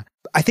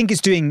 I think it's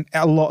doing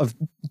a lot of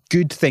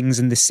good things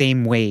in the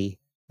same way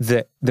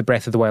that the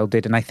Breath of the Wild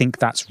did, and I think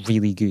that's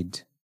really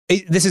good.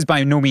 This is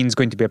by no means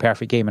going to be a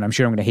perfect game, and I'm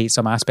sure I'm going to hate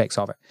some aspects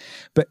of it.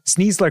 But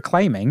Sneasler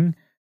climbing,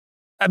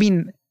 I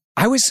mean,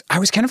 I was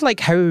kind of like,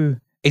 how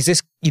is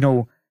this,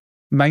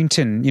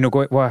 mountain,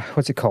 go,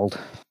 what's it called?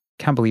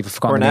 Can't believe I've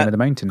forgotten the name of the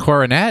mountain.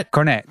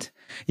 Coronet.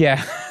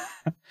 Yeah.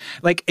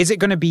 Like, is it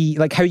going to be,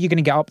 like, how are you going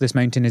to get up this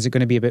mountain? Is it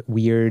going to be a bit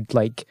weird?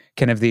 Like,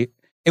 kind of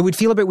It would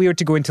feel a bit weird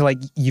to go into like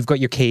you've got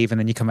your cave and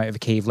then you come out of a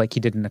cave like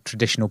you did in a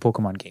traditional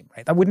Pokemon game,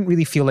 right? That wouldn't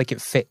really feel like it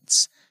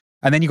fits.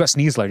 And then you got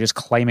Sneasler just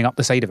climbing up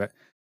the side of it.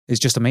 It's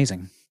just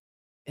amazing.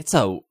 It's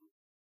a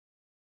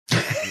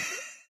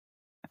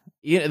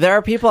there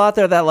are people out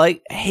there that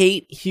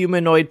hate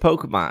humanoid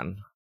Pokemon.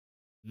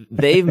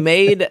 They've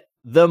made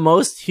the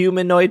most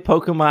humanoid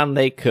Pokemon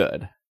they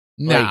could.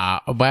 No,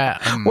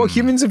 but what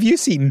humans have you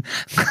seen?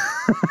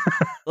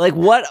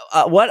 What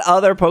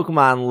other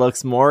Pokemon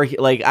looks more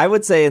like? I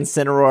would say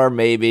Incineroar,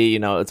 maybe,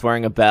 it's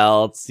wearing a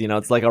belt,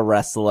 it's like a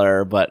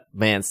wrestler, but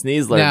man,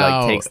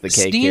 Sneasler takes the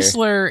cake here.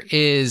 Sneasler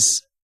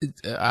is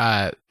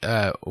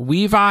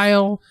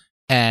Weavile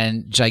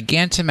and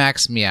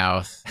Gigantamax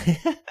Meowth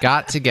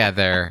got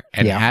together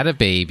and had a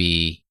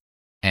baby,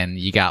 and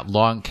you got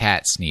Long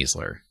Cat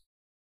Sneasler.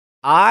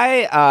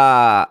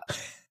 I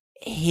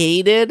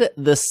hated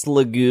the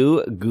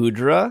Sliggoo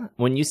Goodra.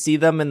 When you see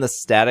them in the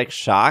static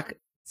shots,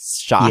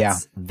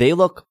 they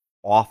look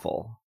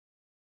awful.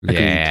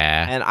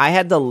 Yeah. And I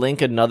had to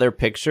link another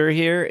picture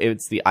here.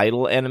 It's the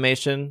idle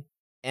animation.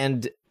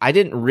 And I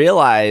didn't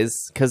realize,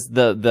 because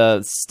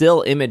the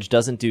still image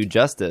doesn't do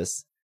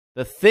justice,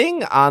 the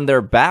thing on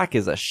their back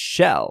is a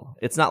shell.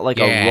 It's not like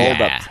a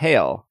rolled up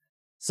tail.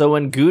 So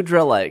when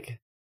Goodra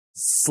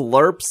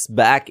slurps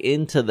back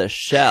into the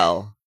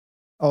shell...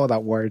 Oh,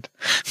 that word.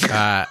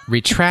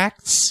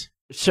 Retracts?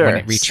 Sure. When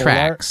it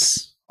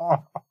retracts.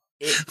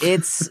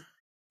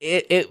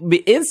 It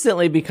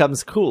instantly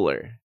becomes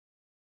cooler.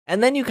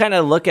 And then you kind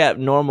of look at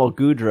normal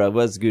Goodra.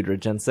 Was Goodra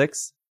Gen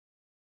 6?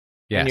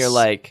 Yes. And you're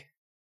like,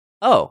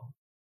 oh,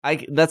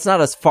 that's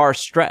not a far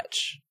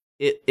stretch.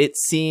 It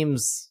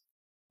seems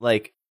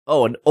like,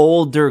 oh, an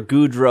older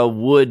Goodra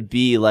would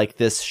be like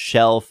this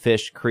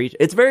shellfish creature.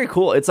 It's very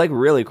cool. It's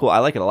really cool. I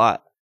like it a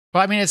lot.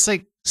 Well, I mean, it's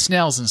like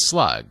snails and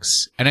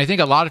slugs. And I think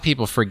a lot of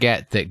people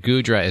forget that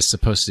Goodra is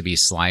supposed to be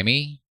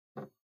slimy.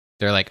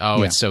 They're like,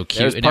 oh, it's so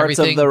cute and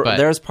everything.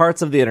 There's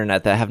parts of the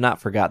internet that have not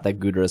forgot that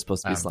Goodra is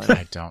supposed to be slimy.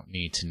 I don't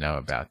need to know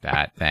about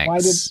that.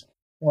 Thanks.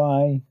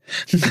 Why?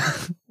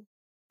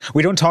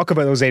 We don't talk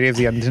about those areas of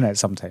the internet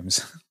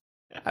sometimes.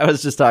 I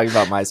was just talking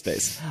about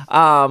MySpace.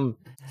 I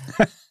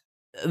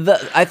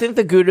think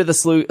the Goodra,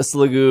 the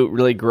Sliggoo,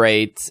 really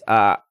great.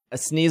 A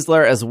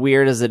Sneasler, as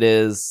weird as it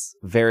is,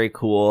 very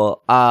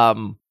cool.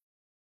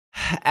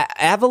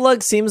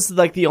 Avalugg seems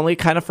like the only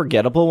kind of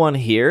forgettable one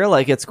here.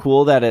 It's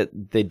cool that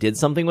they did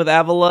something with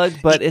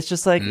Avalugg, but it's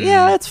just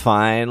it's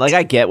fine.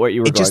 I get what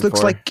you were going for.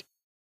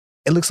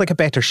 It looks like a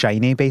better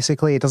shiny,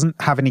 basically. It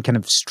doesn't have any kind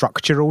of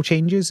structural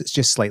changes. It's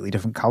just slightly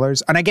different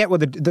colors. And I get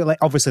what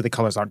obviously the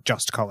colors aren't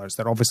just colors.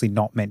 They're obviously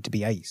not meant to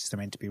be ice. They're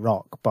meant to be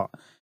rock. But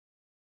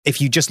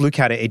if you just look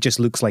at it, it just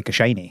looks like a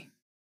shiny.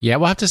 Yeah,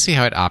 we'll have to see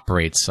how it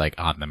operates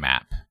on the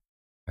map.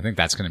 I think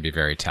that's going to be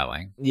very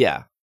telling.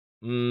 Yeah.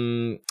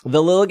 The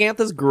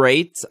Lilliganth is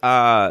great.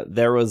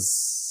 There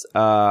was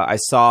I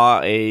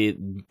saw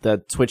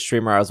the Twitch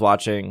streamer I was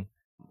watching.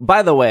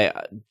 By the way,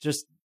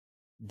 just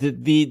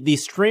the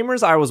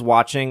streamers I was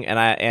watching,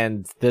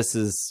 and this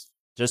is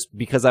just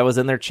because I was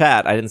in their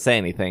chat, I didn't say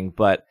anything,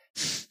 but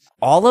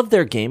all of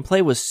their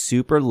gameplay was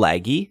super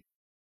laggy.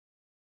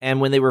 And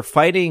when they were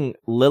fighting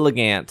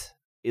Lilliganth,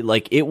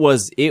 it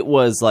was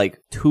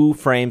 2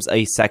 frames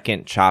a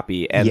second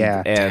choppy, and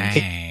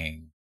Dang.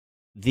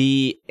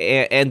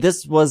 And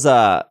this was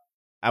I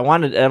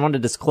wanted to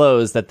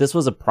disclose that this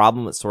was a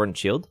problem with Sword and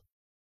Shield,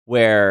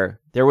 where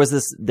there was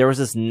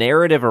this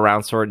narrative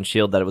around Sword and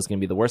Shield that it was going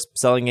to be the worst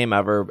selling game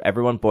ever.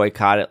 Everyone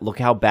boycott it. Look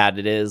how bad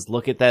it is.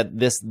 Look at that.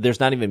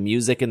 There's not even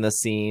music in the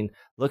scene.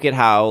 Look at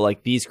how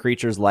these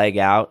creatures lag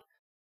out.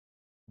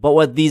 But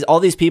what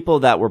all these people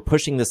that were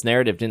pushing this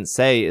narrative didn't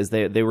say is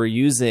they were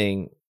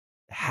using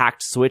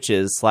hacked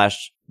switches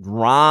 /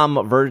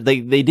 ROM version.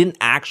 They didn't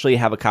actually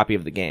have a copy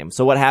of the game.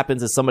 So what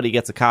happens is somebody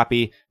gets a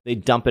copy, they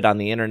dump it on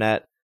the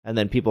internet, and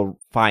then people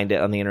find it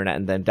on the internet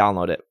and then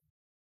download it.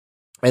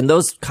 And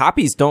those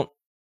copies don't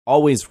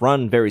always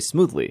run very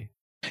smoothly.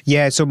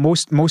 Yeah, so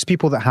most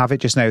people that have it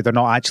just now, they're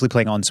not actually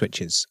playing on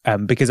Switches,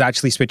 because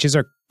actually Switches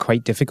are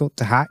quite difficult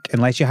to hack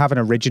unless you have an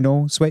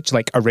original Switch,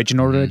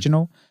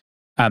 original.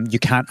 You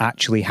can't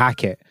actually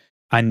hack it,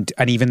 and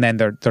even then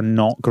they're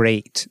not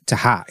great to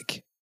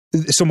hack.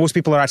 So most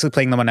people are actually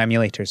playing them on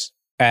emulators.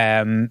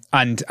 And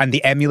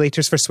the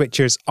emulators for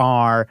Switchers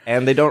are...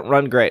 And they don't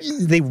run great.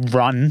 They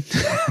run.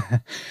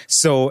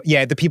 So,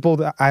 yeah, the people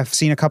that I've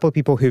seen a couple of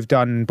people who've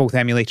done both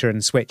emulator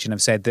and Switch and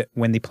have said that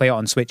when they play it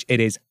on Switch, it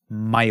is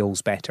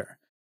miles better.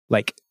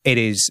 It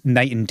is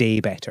night and day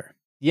better.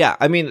 Yeah,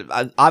 I mean,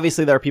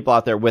 obviously there are people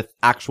out there with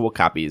actual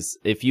copies.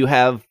 If you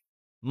have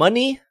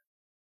money...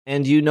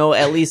 and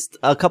at least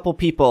a couple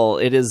people,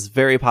 it is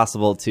very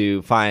possible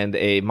to find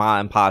a ma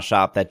and pa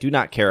shop that do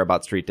not care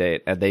about Street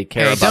Date, and they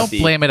care about don't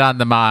blame it on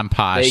the ma and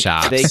pa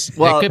shops. It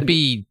could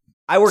be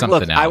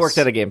something else. I worked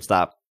at a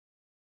GameStop.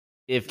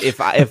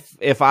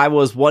 If I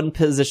was one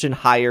position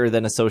higher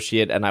than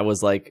associate and I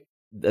was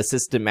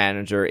assistant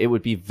manager, it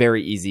would be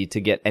very easy to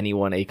get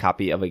anyone a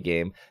copy of a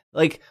game.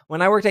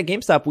 When I worked at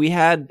GameStop, we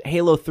had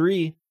Halo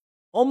 3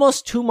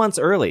 almost 2 months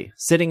early,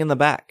 sitting in the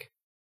back.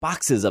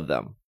 boxes of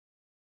them.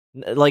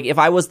 Like, if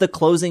I was the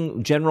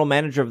closing general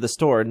manager of the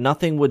store,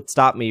 nothing would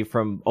stop me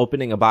from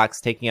opening a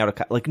box, taking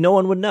out like, no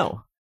one would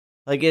know.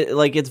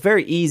 It's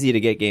very easy to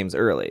get games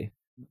early.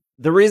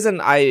 The reason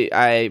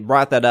I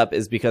brought that up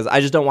is because I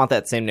just don't want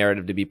that same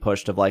narrative to be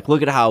pushed of like,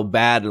 look at how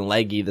bad and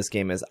laggy this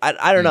game is.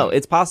 I don't know.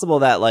 It's possible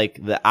that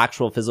like the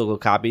actual physical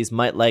copies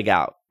might lag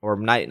out or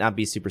might not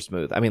be super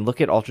smooth. I mean,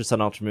 look at Ultra Sun,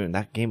 Ultra Moon.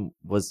 That game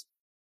was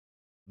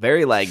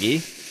very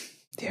laggy.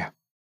 Yeah.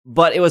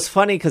 But it was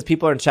funny because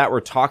people in chat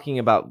were talking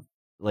about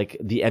like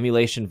the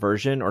emulation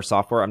version or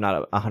software. I'm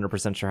not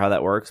 100% sure how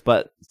that works,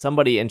 but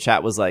somebody in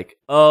chat was like,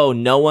 oh,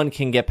 no one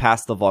can get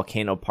past the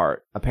volcano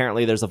part.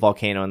 Apparently there's a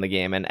volcano in the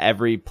game, and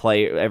every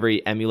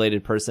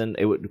emulated person,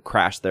 it would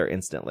crash there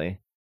instantly.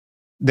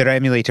 Their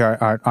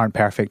emulator aren't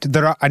perfect.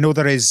 I know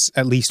there is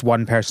at least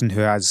one person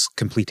who has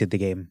completed the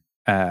game.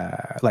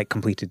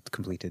 Completed.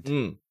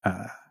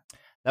 That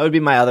would be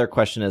my other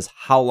question is,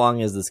 how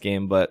long is this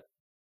game? But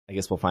I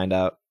guess we'll find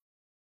out.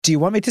 Do you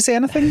want me to say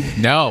anything?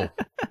 No,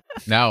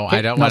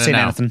 I don't want to know.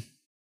 Anything.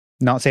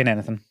 Not saying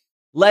anything.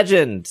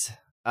 Legendary.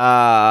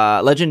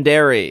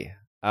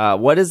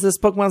 What is this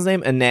Pokemon's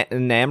name?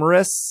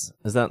 Enamorous?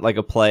 Is that like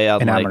a play on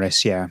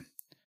Enamorous, yeah.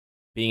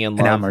 Being in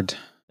love?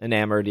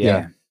 Enamored,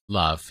 yeah.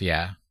 Love,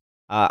 yeah.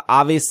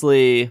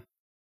 Obviously,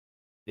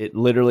 it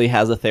literally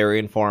has a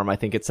Therian form. I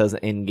think it says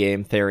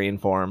in-game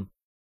Therian form.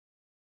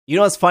 You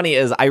know what's funny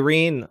is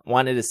Irene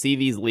wanted to see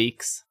these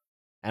leaks.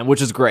 And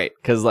which is great,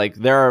 because like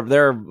there are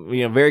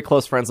very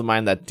close friends of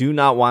mine that do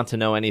not want to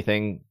know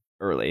anything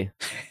early.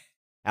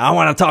 I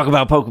want to talk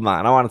about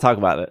Pokemon. I want to talk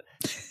about it.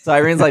 So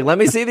Irene's like, let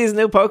me see these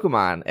new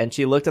Pokemon. And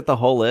she looked at the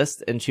whole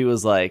list and she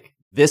was like,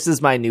 this is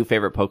my new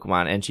favorite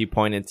Pokemon. And she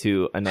pointed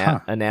to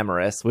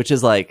Enamorous, which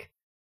is like,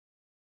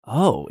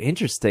 oh,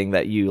 interesting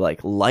that you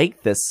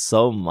like this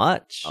so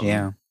much.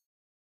 Yeah.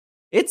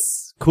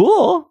 It's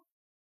cool.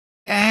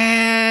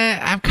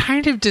 I'm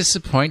kind of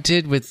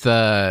disappointed with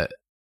the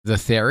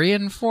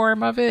Therian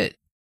form of it,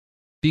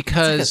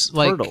 because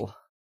like turtle.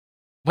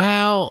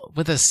 Well,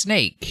 with a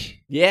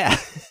snake,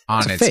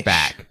 on its fish.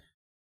 Back.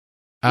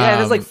 Yeah, it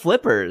has like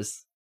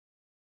flippers.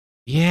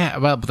 Yeah,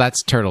 well,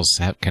 that's turtles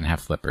can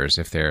have flippers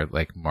if they're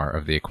like more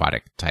of the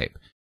aquatic type.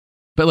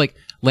 But like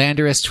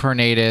Landorus,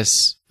 Tornadus,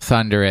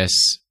 Thundurus,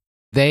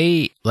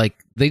 they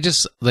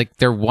just like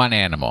they're one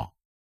animal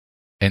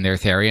in their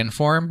Therian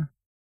form,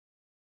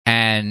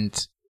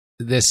 and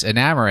this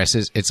Enamorous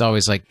it's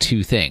always like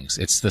two things.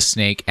 It's the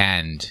snake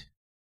and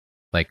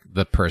like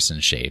the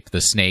person shape,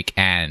 the snake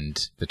and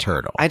the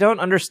turtle. I don't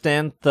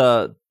understand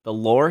the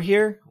lore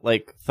here.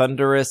 Like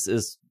Thundurus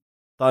is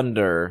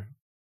thunder,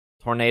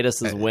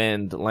 Tornadus is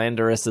wind,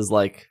 Landorus is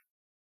like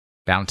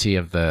bounty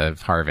of the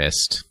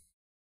harvest.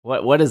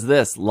 What is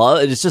this?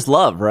 Love? It's just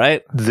love,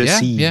 right? The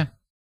sea. Yeah.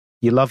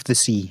 You love the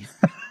sea.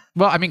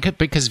 Well, I mean,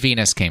 because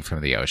Venus came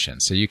from the ocean,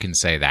 so you can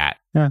say that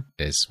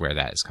is where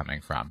that is coming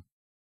from.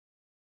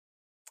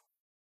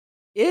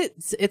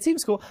 It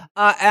seems cool.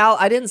 Al,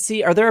 I didn't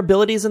see. Are there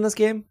abilities in this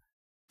game?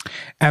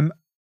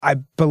 I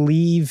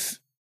believe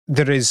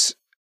there is.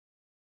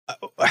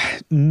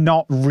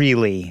 Not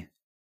really.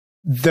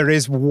 There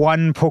is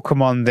one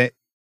Pokemon that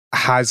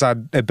has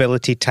an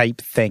ability type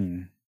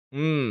thing.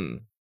 But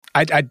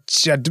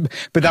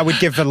that would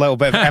give a little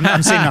bit.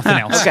 I'm saying nothing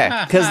else.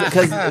 Okay,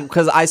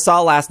 because I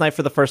saw last night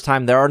for the first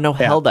time there are no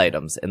held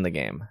items in the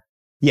game.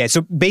 Yeah.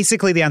 So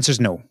basically, the answer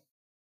is no.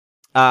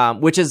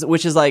 Which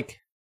is like.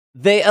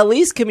 They at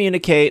least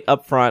communicate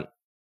up front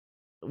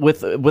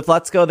with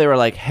Let's Go. They were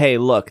like, hey,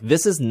 look,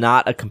 this is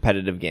not a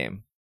competitive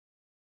game.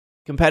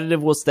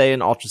 Competitive will stay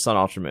in Ultra Sun,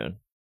 Ultra Moon.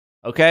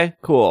 Okay,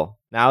 cool.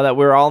 Now that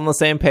we're all on the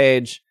same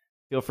page,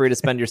 feel free to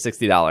spend your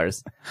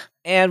 $60.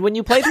 And when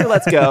you play through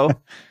Let's Go,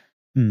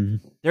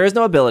 there is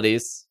no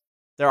abilities.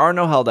 There are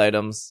no held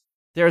items.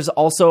 There's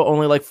also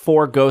only like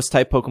 4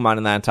 ghost-type Pokemon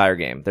in that entire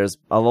game. There's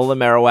Alola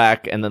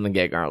Marowak and then the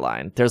Gengar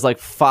line. There's like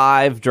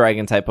 5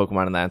 Dragon-type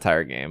Pokemon in that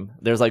entire game.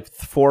 There's like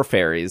 4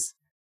 fairies.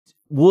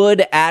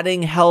 Would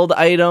adding held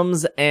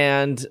items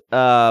and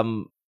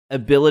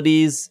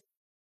abilities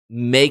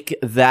make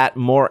that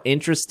more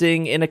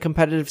interesting in a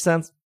competitive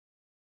sense?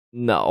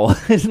 No.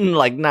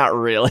 Like, not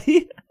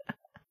really.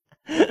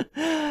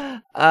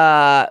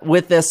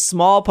 With this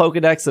small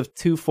Pokedex of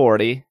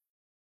 240...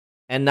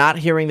 and not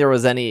hearing there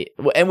was any,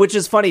 and which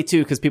is funny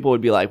too, because people would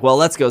be like, "Well,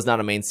 Let's Go's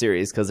not a main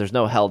series because there's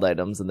no held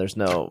items and there's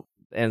no,"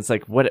 and it's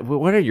like, what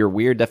are your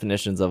weird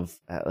definitions of?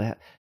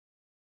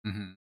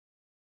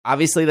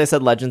 Obviously, they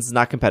said Legends is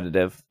not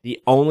competitive. The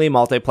only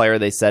multiplayer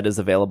they said is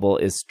available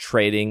is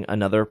trading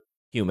another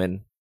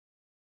human.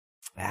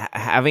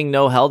 Having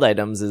no held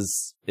items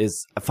is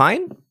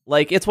fine.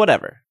 Like, it's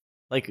whatever.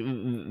 Like,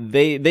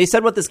 they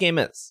said what this game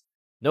is.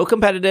 No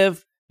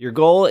competitive. Your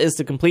goal is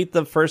to complete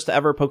the first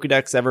ever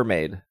Pokédex ever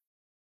made.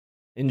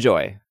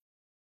 Enjoy.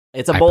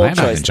 It's a bold choice.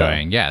 I plan on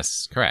enjoying.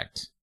 Yes,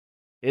 correct.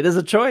 It is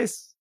a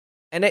choice,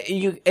 and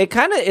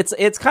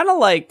it's kind of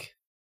like,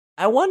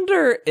 I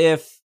wonder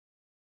if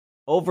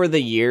over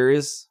the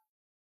years,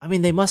 I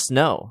mean, they must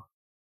know.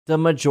 the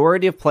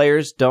majority of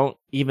players don't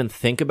even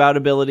think about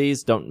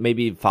abilities, don't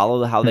maybe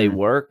follow how they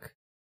work.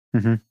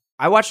 Mm-hmm.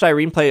 I watched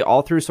Irene play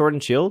all through Sword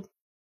and Shield,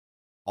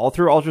 all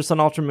through Ultra Sun,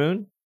 Ultra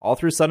Moon, all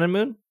through Sun and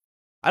Moon.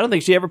 I don't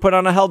think she ever put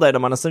on a held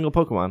item on a single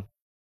Pokemon.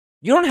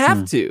 You don't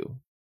have to.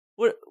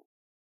 What?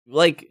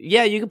 Like,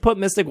 yeah, you can put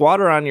Mystic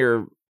Water on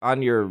your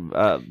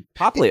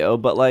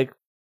Poplio, but like,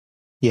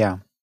 yeah,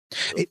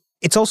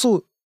 it's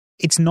also,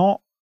 it's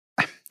not.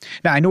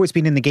 Now I know it's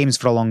been in the games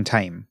for a long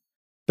time,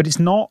 but it's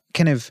not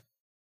kind of.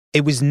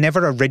 It was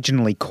never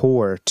originally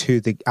core to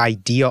the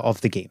idea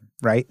of the game,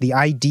 right? The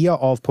idea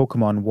of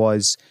Pokemon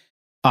was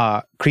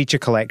a creature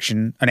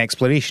collection, an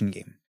exploration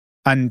game,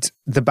 and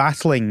the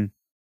battling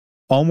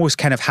almost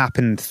kind of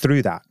happened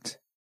through that,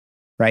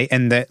 right?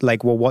 And that,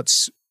 like, well,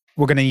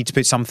 we're going to need to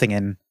put something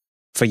in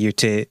for you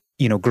to,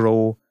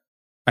 grow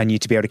and you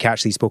to be able to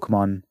catch these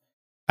Pokemon.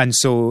 And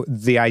so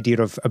the idea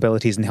of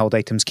abilities and held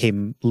items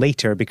came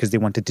later because they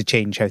wanted to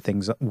change how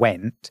things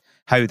went,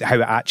 how it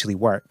actually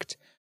worked.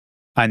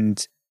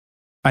 And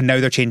now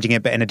they're changing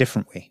it, but in a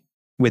different way,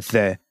 with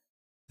the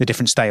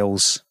different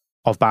styles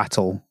of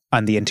battle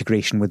and the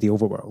integration with the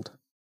overworld.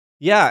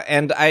 Yeah,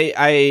 and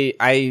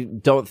I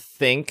don't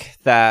think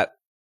that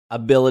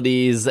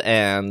abilities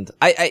and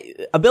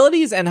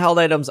abilities and held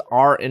items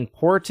are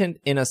important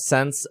in a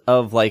sense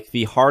of like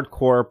the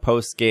hardcore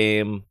post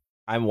game.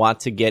 I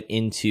want to get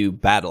into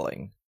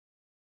battling,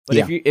 but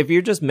if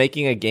you're just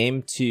making a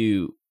game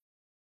to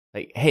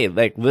like, hey,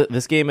 like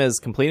this game is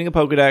completing a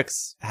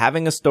Pokedex,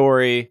 having a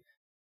story,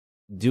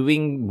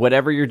 doing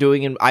whatever you're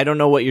doing, and I don't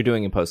know what you're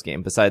doing in post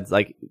game besides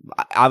like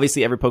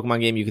obviously every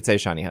Pokemon game you could say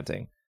shiny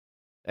hunting,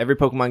 every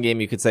Pokemon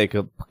game you could say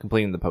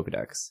completing the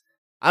Pokedex.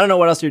 I don't know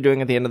what else you're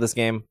doing at the end of this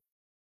game,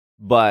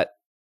 but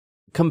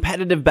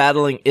competitive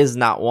battling is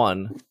not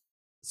one.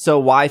 So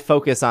why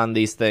focus on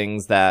these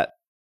things that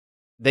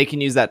they can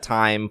use that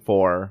time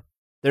for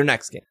their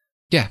next game?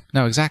 Yeah,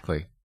 no,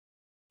 exactly.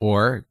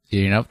 Or,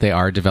 they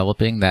are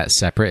developing that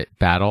separate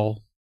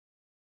battle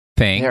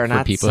thing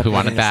for people who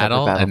want to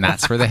battle, and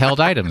that's where the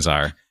held items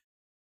are.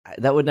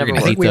 That would never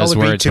work. I think those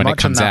words when it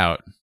comes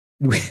out.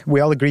 We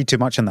all agreed too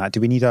much on that.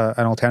 Do we need an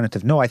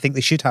alternative? No, I think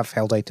they should have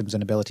held items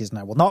and abilities, and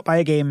I will not buy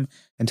a game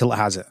until it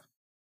has it.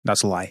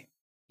 That's a lie.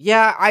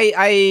 Yeah,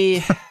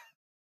 I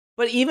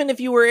but even if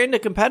you were into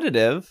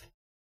competitive,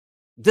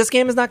 this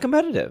game is not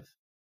competitive.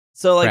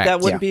 So like, correct,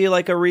 that wouldn't be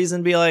like a reason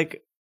to be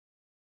like,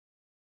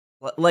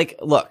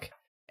 look,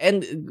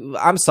 and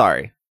I'm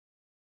sorry,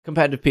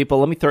 competitive people,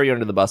 let me throw you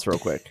under the bus real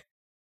quick.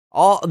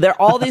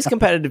 All these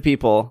competitive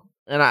people,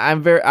 and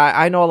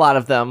I know a lot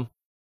of them.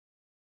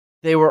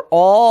 They were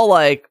all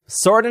like,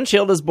 Sword and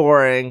Shield is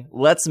boring.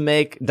 Let's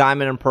make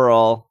Diamond and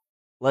Pearl.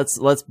 Let's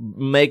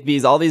make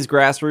all these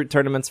grassroots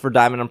tournaments for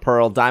Diamond and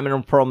Pearl. Diamond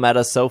and Pearl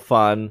meta so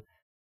fun.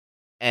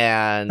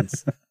 And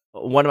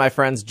one of my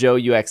friends, Joe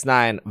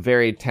UX9,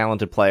 very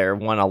talented player,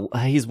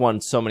 he's won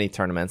so many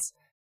tournaments.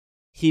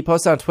 He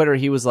posted on Twitter,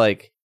 he was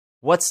like,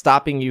 what's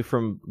stopping you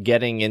from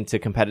getting into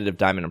competitive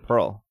Diamond and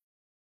Pearl?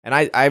 And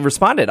I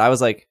responded, I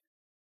was like,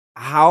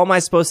 how am I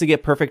supposed to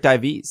get perfect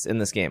IVs in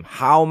this game?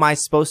 How am I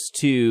supposed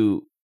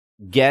to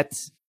get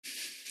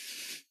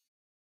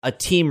a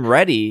team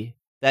ready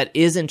that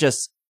isn't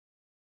just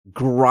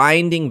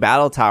grinding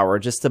Battle Tower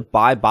just to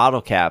buy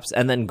bottle caps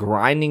and then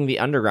grinding the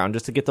underground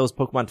just to get those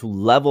Pokemon to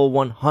level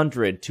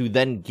 100 to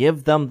then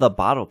give them the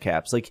bottle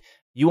caps? Like,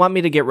 you want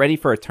me to get ready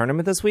for a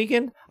tournament this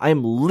weekend? I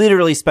am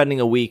literally spending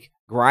a week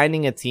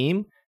grinding a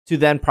team to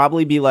then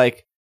probably be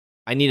like,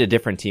 I need a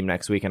different team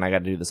next week and I got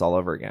to do this all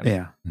over again.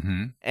 Yeah.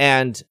 Mm-hmm.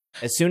 And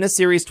as soon as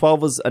Series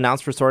 12 was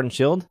announced for Sword and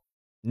Shield,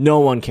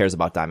 no one cares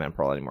about Diamond and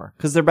Pearl anymore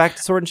because they're back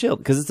to Sword and Shield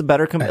because it's a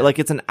better,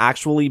 it's an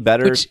actually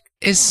better. Which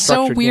is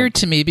so weird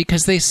to me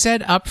because they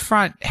said up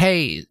front,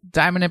 hey,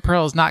 Diamond and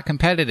Pearl is not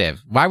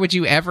competitive. Why would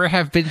you ever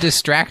have been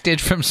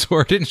distracted from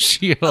Sword and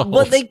Shield?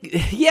 But they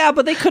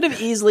could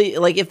have easily,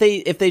 like, if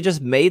they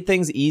just made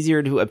things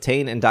easier to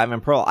obtain in Diamond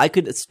and Pearl, I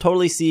could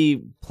totally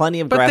see plenty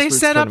of. But they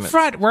said up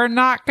front, we're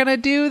not going to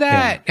do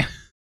that. Yeah.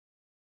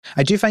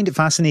 I do find it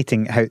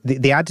fascinating how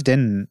they added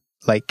in,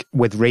 like,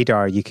 with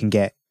Radar, you can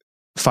get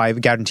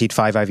guaranteed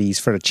 5 IVs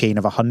for a chain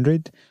of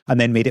 100, and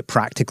then made it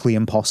practically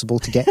impossible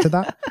to get to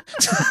that.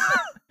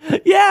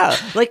 Yeah,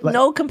 like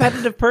no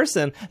competitive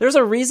person. There's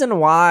a reason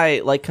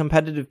why, like,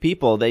 competitive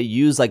people, they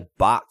use like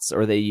bots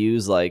or they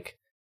use like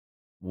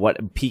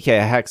PK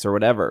Hex or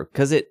whatever,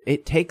 because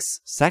it takes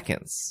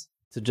seconds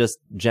to just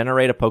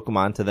generate a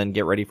Pokemon to then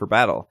get ready for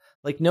battle.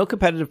 Like, no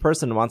competitive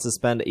person wants to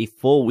spend a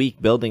full week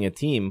building a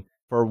team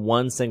for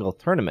one single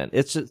tournament.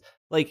 It's just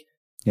like,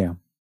 yeah.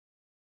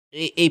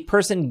 A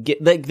person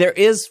there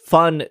is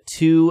fun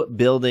to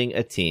building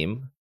a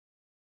team.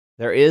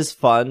 There is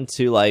fun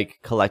to like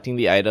collecting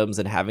the items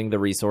and having the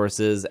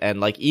resources,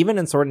 and like even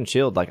in Sword and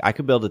Shield, like I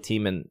could build a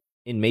team in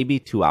maybe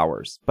 2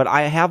 hours. But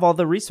I have all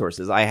the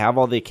resources. I have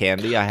all the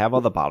candy. I have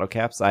all the bottle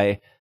caps.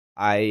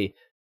 I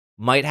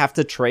might have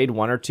to trade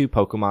 1 or 2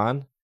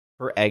 Pokemon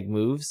for egg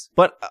moves.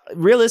 But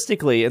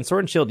realistically, in Sword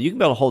and Shield, you can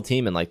build a whole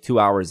team in like 2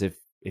 hours if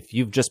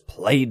you've just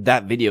played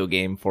that video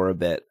game for a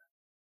bit.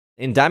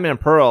 In Diamond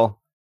and Pearl,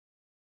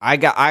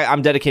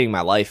 I'm dedicating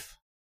my life.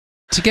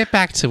 To get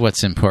back to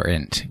what's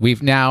important,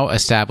 we've now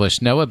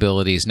established no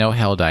abilities, no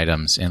held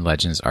items in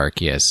Legends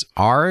Arceus.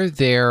 Are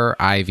there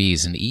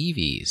IVs and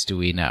EVs? Do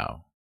we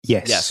know?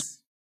 Yes.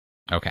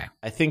 Okay.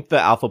 I think the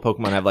alpha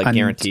Pokemon have like And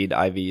guaranteed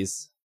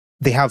IVs.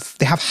 They have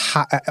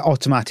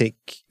automatic,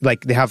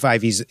 like they have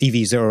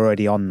EVs that are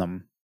already on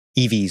them.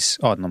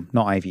 EVs on them,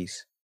 not IVs.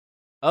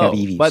 Oh,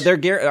 EVs. but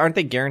aren't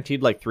they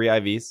guaranteed like 3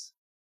 IVs?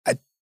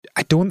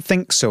 I don't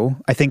think so.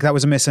 I think that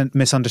was a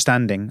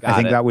misunderstanding. I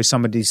think that was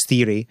somebody's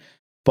theory,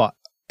 but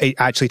it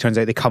actually turns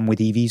out they come with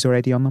EVs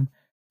already on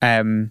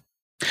them.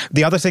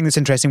 The other thing that's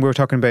interesting, we were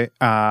talking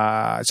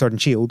about Sword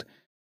and Shield.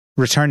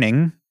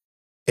 Returning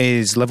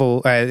is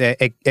level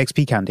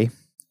XP candy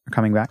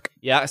coming back.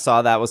 Yeah, I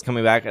saw that was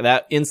coming back.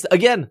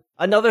 Again,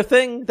 another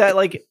thing that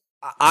like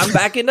I'm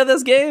back into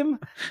this game.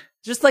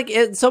 Just like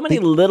so many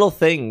little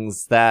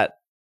things that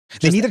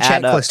they need a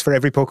checklist up for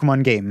every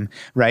Pokemon game,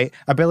 right?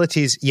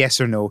 Abilities, yes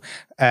or no.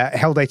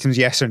 Held items,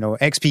 yes or no.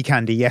 XP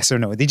candy, yes or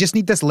no. They just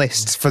need this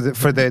list for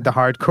the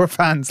hardcore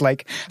fans.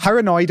 Like, how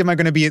annoyed am I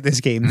going to be at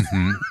this game?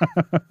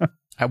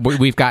 Mm-hmm.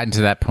 We've gotten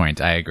to that point.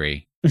 I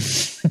agree.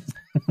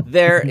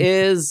 There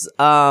is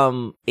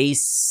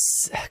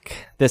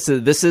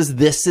this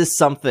is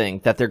something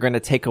that they're going to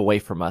take away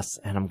from us,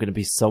 and I'm going to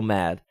be so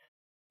mad.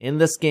 In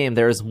this game,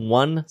 there is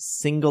one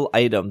single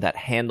item that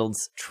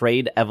handles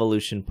trade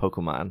evolution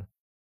Pokemon,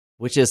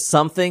 which is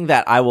something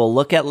that I will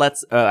look at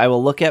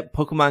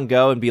Pokemon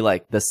Go and be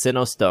like, the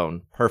Sinnoh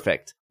Stone,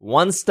 perfect.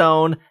 One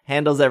stone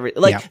handles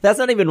that's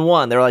not even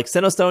one. They're like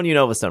Sinnoh Stone,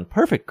 Unova Stone,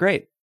 perfect,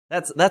 great.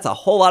 That's a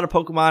whole lot of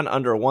Pokemon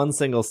under one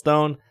single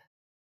stone.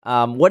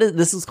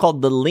 This is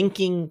called the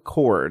linking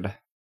cord,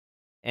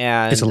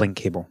 and it's a link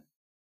cable.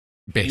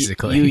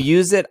 Basically, they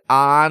use it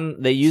on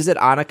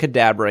a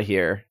Kadabra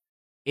here.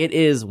 It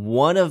is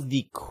one of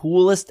the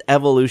coolest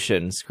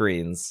evolution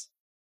screens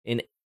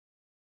in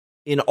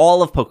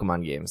all of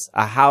Pokemon games.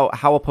 How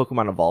a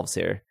Pokemon evolves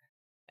here,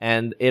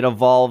 and it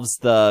evolves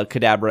the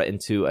Kadabra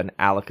into an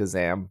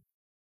Alakazam.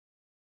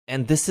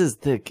 And this is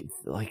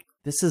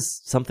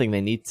something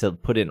they need to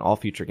put in all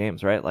future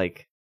games, right?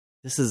 Like,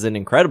 this is an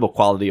incredible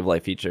quality of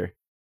life feature.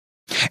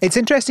 It's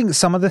interesting,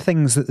 some of the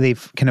things that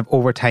they've kind of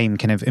over time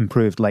kind of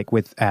improved, like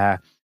with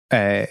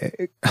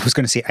I was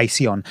going to say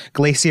Iceon,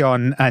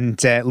 Glaceon, and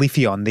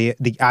Leafeon,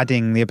 the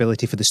adding the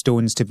ability for the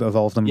stones to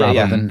evolve them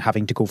rather than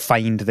having to go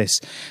find this.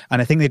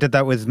 And I think they did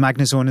that with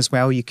Magnezone as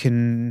well. You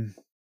can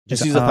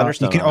just use a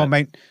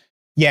Thunderstone.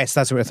 Yes,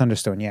 that's what a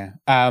Thunderstone. Yeah.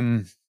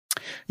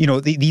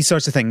 These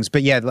sorts of things.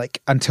 But yeah,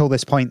 like until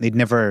this point, they'd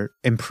never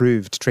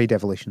improved trade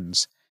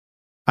evolutions.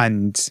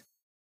 And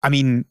I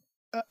mean,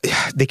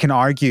 they can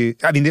argue.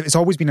 I mean, it's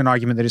always been an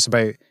argument that it's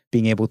about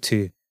being able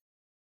to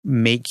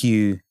make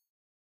you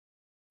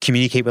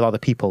communicate with other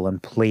people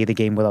and play the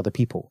game with other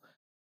people.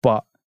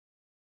 But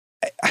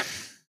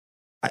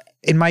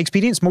in my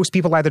experience, most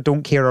people either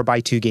don't care or buy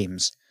 2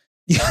 games.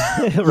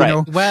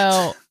 Right.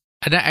 Well,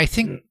 and I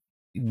think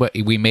what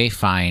we may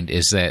find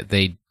is that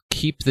they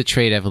keep the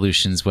trade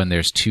evolutions when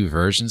there's 2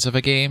 versions of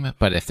a game,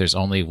 but if there's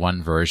only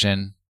one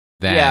version,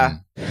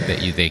 then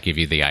they give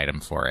you the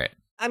item for it.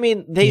 I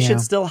mean, they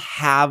should still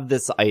have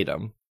this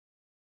item.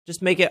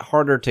 Just make it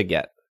harder to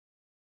get.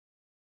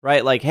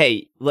 Right? Like,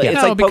 hey,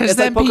 because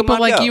then like people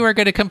like Go. You are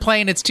going to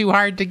complain it's too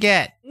hard to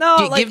get.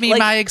 No, give me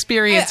my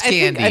experience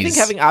candies. I think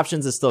having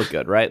options is still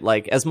good, right?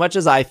 Like, as much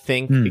as I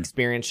think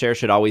experience share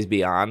should always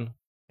be on,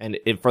 and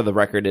for the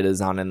record, it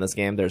is on in this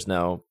game. There's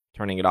no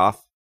turning it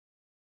off.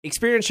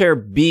 Experience share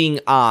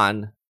being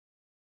on,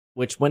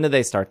 when did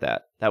they start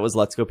that? That was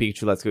Let's Go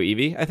Pikachu, Let's Go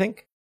Eevee, I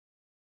think.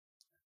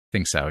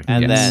 Think so.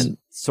 And yes. then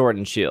Sword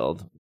and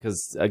Shield,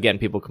 because again,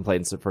 people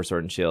complain for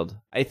Sword and Shield.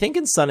 I think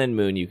in Sun and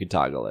Moon you could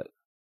toggle it.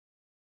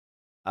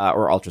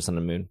 Or Ultra Sun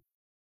and Moon.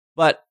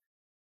 But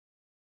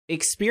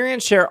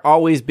experience share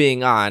always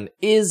being on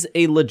is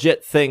a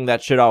legit thing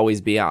that should always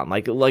be on.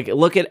 Like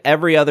look at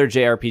every other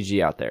JRPG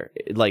out there.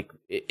 Like,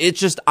 it's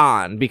just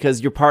on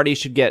because your party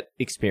should get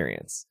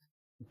experience.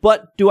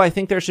 But do I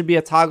think there should be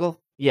a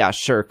toggle? Yeah,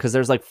 sure, because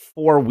there's like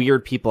 4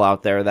 weird people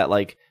out there that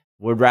like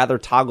would rather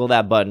toggle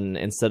that button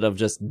instead of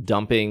just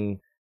dumping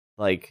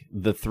like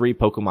the 3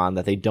 Pokemon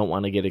that they don't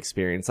want to get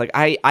experience. Like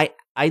I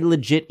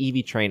legit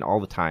EV train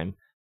all the time.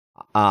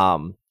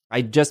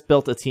 I just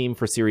built a team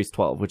for Series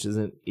 12, which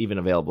isn't even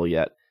available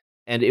yet.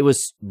 And it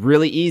was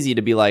really easy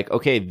to be like,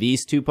 okay,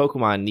 these 2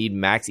 Pokemon need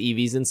max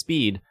EVs and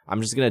speed.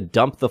 I'm just going to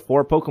dump the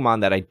 4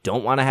 Pokemon that I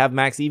don't want to have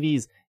max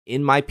EVs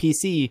in my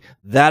PC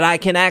that I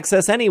can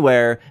access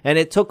anywhere. And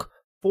it took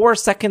 4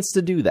 seconds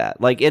to do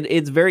that. Like,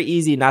 it's very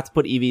easy not to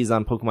put EVs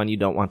on Pokemon you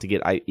don't want to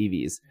get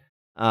EVs.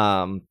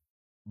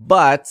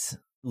 But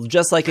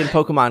just like in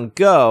Pokemon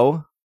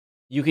Go,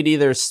 you could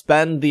either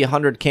spend the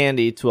 100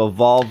 candy to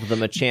evolve the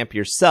Machamp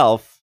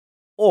yourself,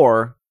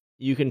 or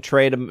you can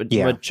trade a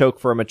Machoke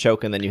for a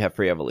Machoke and then you have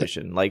free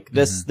evolution. Like,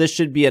 this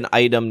should be an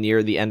item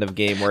near the end of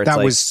game where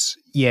it's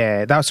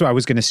that's what I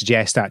was going to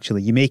suggest,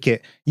 actually. You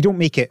don't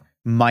make it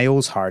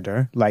miles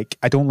harder. Like,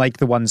 I don't like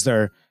the ones that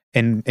are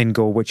in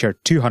Go, which are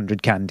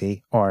 200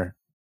 candy or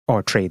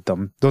trade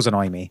them. Those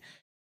annoy me.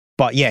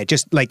 But yeah,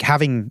 just like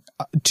having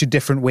two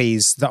different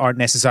ways that aren't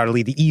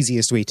necessarily the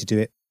easiest way to do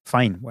it.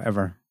 Fine,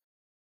 whatever.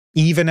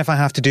 Even if I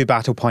have to do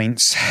battle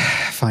points,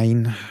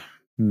 fine.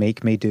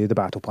 Make me do the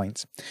battle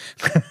points.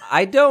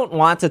 I don't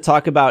want to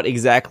talk about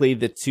exactly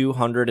the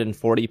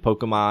 240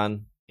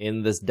 Pokemon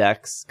in this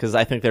dex, because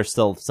I think there's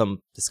still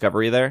some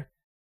discovery there.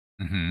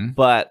 Mm-hmm.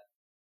 But,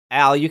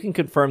 Al, you can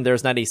confirm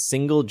there's not a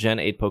single Gen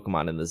 8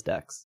 Pokemon in this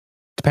dex.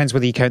 Depends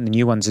whether you count the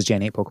new ones as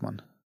Gen 8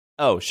 Pokemon.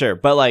 Oh, sure.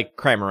 But like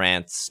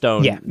Cramorant,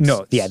 Stone... Yeah,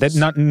 no, yeah.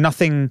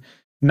 Nothing...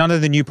 None of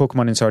the new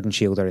Pokemon in Sword and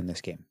Shield are in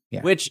this game.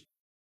 Yeah. Which,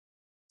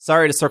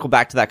 sorry to circle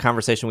back to that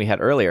conversation we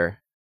had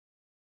earlier,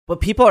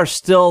 but people are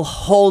still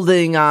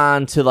holding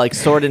on to like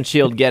Sword and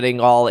Shield getting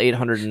all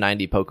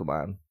 890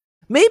 Pokemon.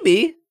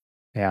 Maybe.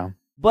 Yeah.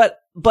 But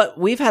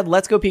we've had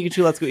Let's Go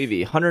Pikachu, Let's Go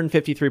Eevee,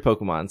 153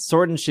 Pokemon,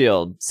 Sword and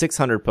Shield,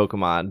 600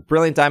 Pokemon,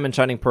 Brilliant Diamond,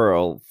 Shining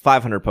Pearl,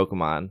 500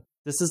 Pokemon.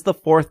 This is the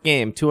fourth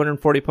game,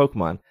 240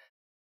 Pokemon.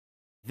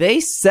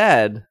 They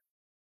said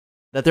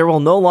that there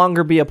will no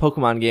longer be a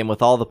Pokemon game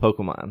with all the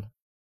Pokemon.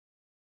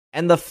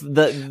 And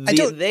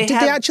did they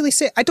actually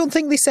say? I don't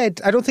think they said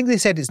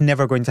it's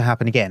never going to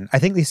happen again. I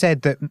think they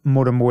said that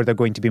more and more they're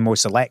going to be more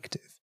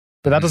selective,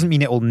 but that doesn't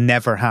mean it will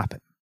never happen.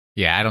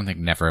 Yeah, I don't think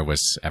never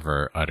was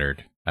ever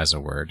uttered as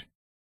a word.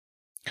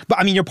 But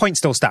I mean, your point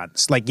still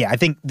stands. Like, yeah, I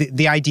think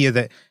the idea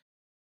that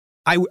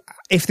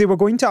if they were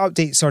going to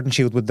update Sword and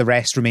Shield with the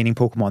rest remaining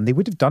Pokemon, they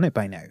would have done it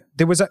by now.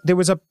 There was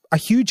a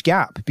huge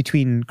gap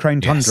between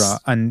Crown Tundra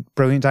and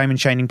Brilliant Diamond,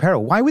 Shining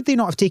Pearl. Why would they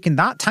not have taken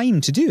that time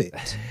to do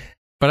it?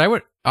 But I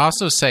would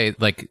also say,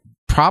 like,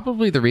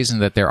 probably the reason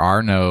that there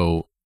are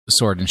no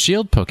Sword and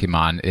Shield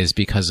Pokemon is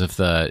because of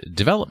the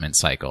development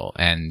cycle.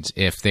 And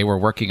if they were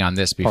working on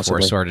this before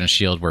Possibly. Sword and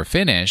Shield were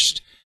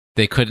finished,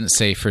 they couldn't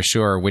say for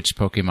sure which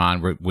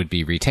Pokemon would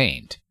be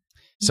retained.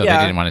 So they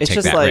didn't want to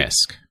take that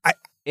risk.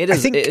 It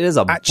is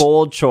a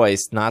bold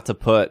choice not to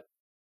put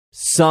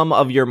some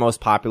of your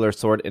most popular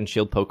Sword and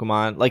Shield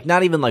Pokemon, like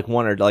not even like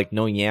one, or like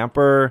no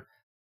Yamper,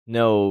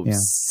 no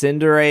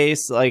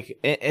Cinderace. Like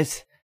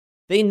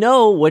they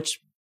know which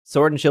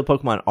Sword and Shield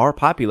Pokemon are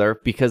popular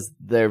because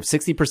they're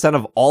 60%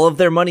 of all of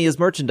their money is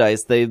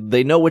merchandise.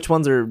 They know which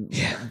ones are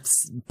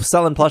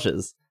selling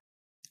plushes.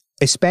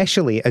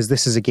 Especially as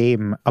this is a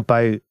game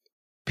about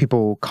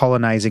people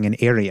colonizing an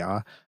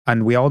area,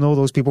 and we all know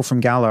those people from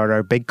Galar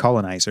are big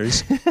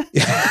colonizers.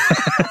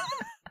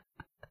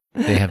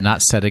 They have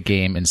not set a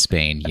game in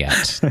Spain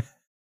yet.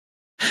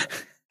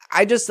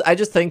 I just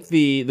think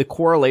the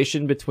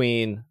correlation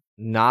between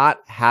not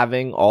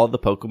having all the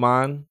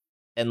Pokemon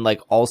and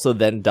like also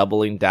then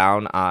doubling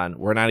down on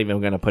we're not even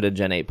going to put a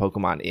Gen 8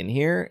 Pokemon in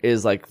here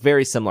is like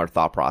very similar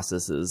thought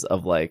processes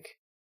of like,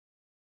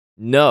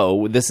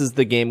 no, this is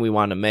the game we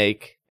want to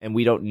make and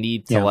we don't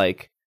need to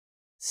like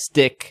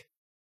stick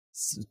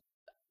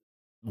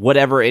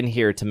whatever in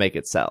here to make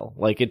it sell.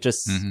 Like it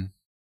just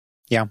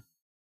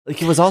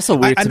like it was also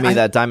weird to me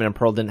that Diamond and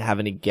Pearl didn't have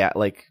any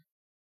like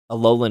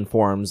Alolan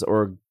forms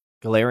or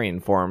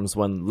Galarian forms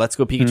when Let's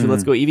Go Pikachu,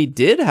 Let's Go Eevee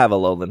did have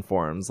Alolan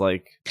forms.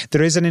 Like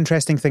there is an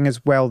interesting thing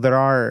as well. There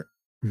are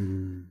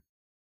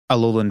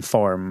Alolan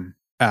form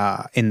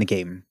in the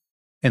game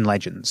in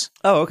Legends.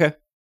 Oh, okay.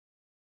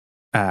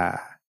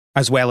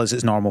 As well as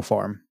its normal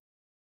form.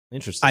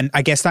 Interesting. And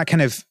I guess that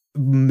kind of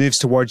moves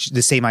towards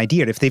the same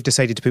idea. If they've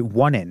decided to put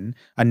one in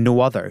and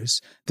no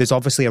others, there's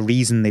obviously a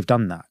reason they've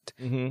done that.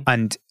 Mm-hmm.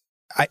 And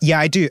I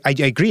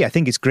agree. I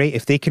think it's great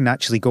if they can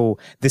actually go,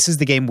 this is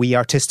the game we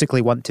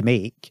artistically want to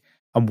make,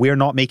 and we're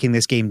not making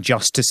this game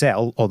just to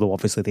sell, although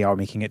obviously they are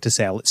making it to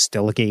sell. It's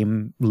still a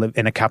game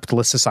in a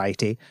capitalist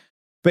society.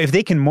 But if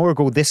they can more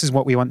go, this is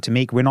what we want to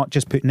make, we're not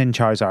just putting in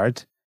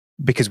Charizard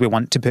because we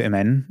want to put him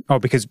in, or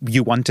because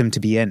you want him to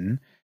be in,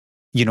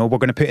 you know, we're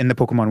going to put in the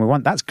Pokemon we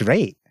want. That's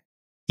great.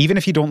 Even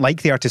if you don't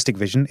like the artistic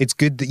vision, it's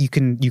good that you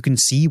can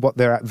see what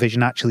their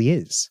vision actually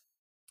is.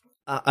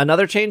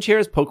 Another change here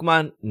is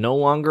Pokemon no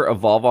longer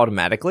evolve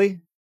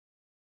automatically.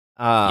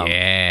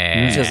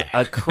 Which is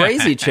a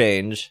crazy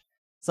change.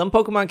 Some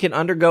Pokemon can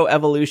undergo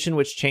evolution,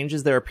 which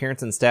changes their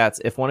appearance and stats.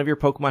 If one of your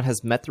Pokemon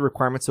has met the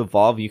requirements to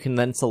evolve, you can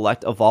then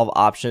select evolve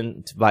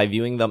option by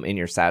viewing them in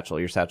your satchel.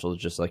 Your satchel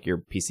is just like your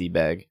PC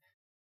bag.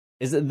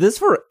 Is this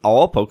for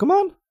all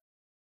Pokemon?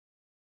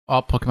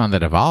 All Pokemon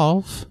that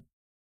evolve.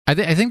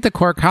 I think the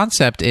core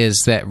concept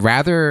is that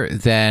rather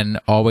than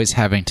always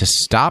having to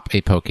stop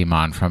a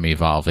Pokemon from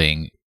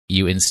evolving,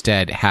 you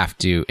instead have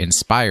to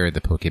inspire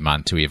the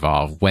Pokemon to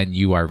evolve when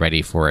you are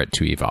ready for it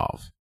to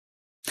evolve.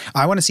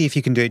 I want to see if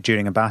you can do it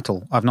during a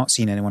battle. I've not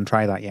seen anyone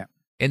try that yet.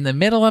 In the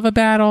middle of a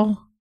battle?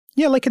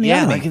 Yeah, like in the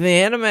anime. Like in the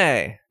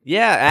anime.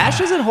 Yeah, Ash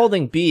isn't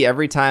holding B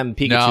every time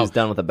Pikachu's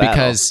done with a battle.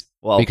 Because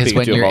when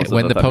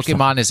the Pokemon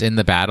stuff. is in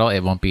the battle, it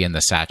won't be in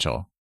the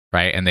satchel.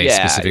 Right, and they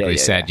specifically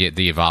said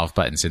the evolve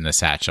button's in the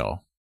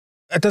satchel.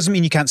 It doesn't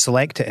mean you can't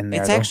select it in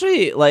there. It's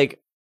actually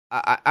like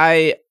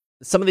I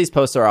some of these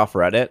posts are off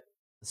Reddit,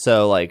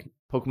 so like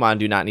Pokemon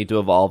do not need to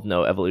evolve,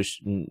 no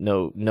evolution,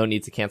 no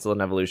need to cancel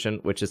an evolution,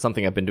 which is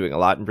something I've been doing a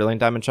lot in Brilliant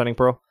Diamond, Shining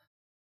Pearl,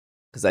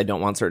 because I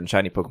don't want certain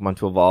shiny Pokemon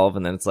to evolve,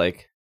 and then it's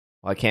like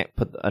well, I can't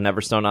put a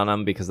Neverstone on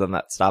them because then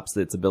that stops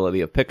its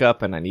ability of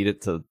pickup, and I need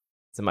it to.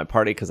 It's in my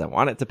party because I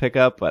want it to pick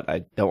up, but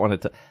I don't want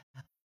it to.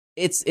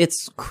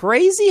 It's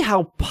crazy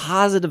how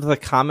positive the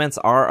comments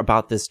are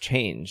about this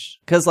change.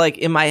 Because like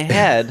in my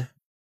head,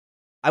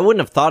 I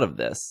wouldn't have thought of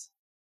this.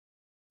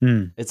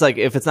 It's like,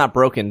 if it's not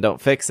broken, don't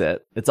fix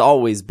it. It's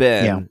always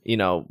been,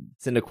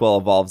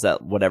 Cyndaquil evolves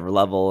at whatever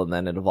level, and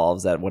then it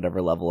evolves at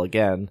whatever level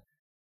again.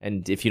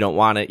 And if you don't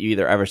want it, you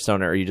either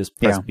Everstone it or you just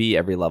press B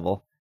every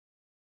level.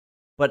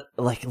 But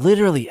like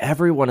literally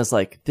everyone is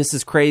like, this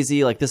is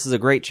crazy. Like, this is a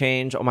great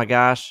change. Oh my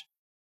gosh.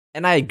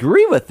 And I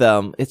agree with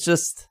them. It's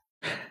just,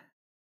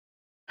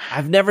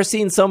 I've never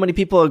seen so many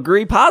people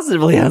agree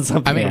positively on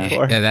something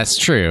before. Yeah, that's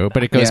true.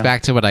 But it goes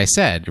back to what I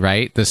said,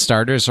 right? The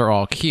starters are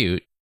all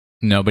cute.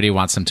 Nobody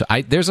wants them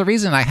to. There's a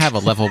reason I have a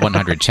level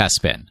 100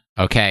 Chespin,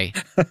 okay?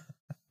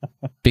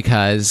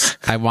 Because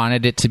I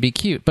wanted it to be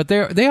cute. But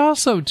they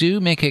also do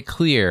make it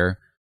clear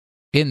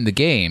in the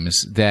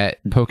games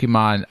that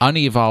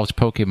unevolved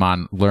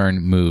Pokemon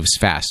learn moves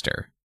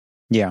faster.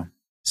 Yeah.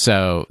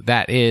 So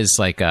that is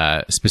like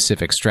a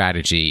specific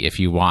strategy if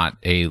you want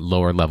a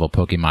lower level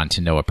Pokemon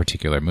to know a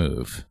particular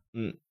move.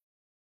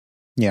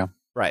 Yeah.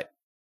 Right.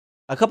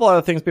 A couple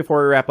other things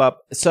before we wrap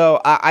up.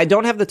 So I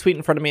don't have the tweet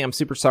in front of me. I'm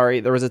super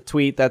sorry. There was a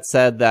tweet that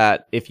said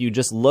that if you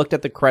just looked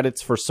at the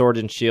credits for Sword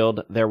and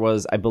Shield, there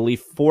was, I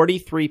believe,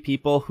 43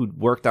 people who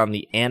worked on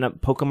the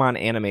Pokemon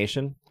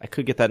animation. I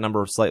could get that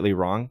number slightly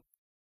wrong.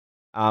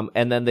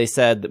 And then they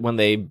said that when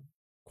they,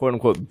 quote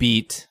unquote,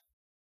 beat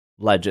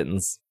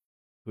Legends,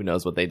 who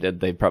knows what they did?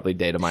 They probably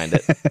data mined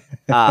it.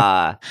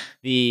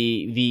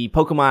 The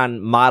Pokemon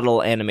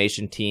model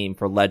animation team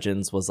for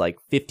Legends was like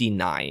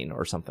 59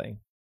 or something.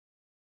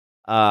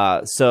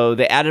 So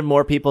they added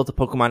more people to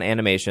Pokemon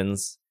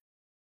animations.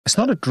 It's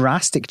not a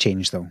drastic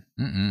change, though.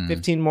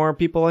 15 more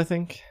people, I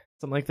think.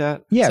 Something like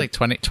that. Yeah. It's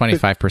like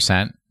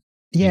 25%.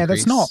 Yeah,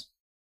 increase. That's not...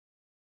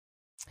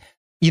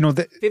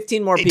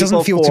 15 more people. It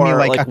doesn't feel to me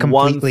like a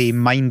completely one...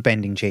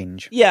 mind-bending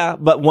change. Yeah,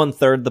 but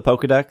 1/3 the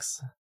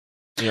Pokedex.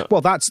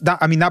 Well,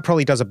 that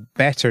probably does a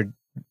better...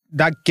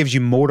 That gives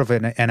you more of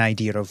an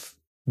idea of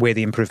where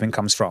the improvement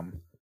comes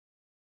from.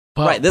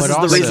 Right, this is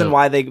the reason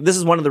why this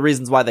is one of the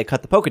reasons why they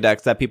cut the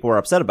Pokedex that people were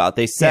upset about.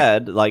 They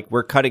said, like,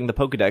 we're cutting the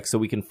Pokedex so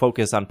we can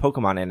focus on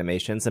Pokemon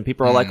animations, and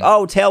people are like,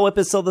 oh, Tail Whip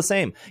is still the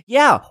same.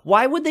 Yeah,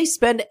 why would they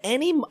spend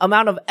any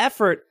amount of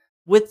effort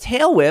with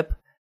Tail Whip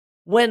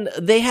when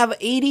they have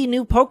 80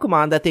 new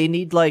Pokemon that they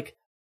need, like,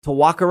 to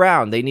walk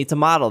around, they need to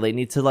model, they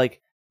need to, like,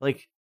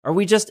 are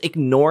we just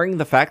ignoring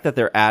the fact that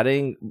they're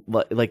adding,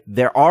 like,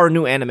 there are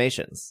new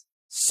animations?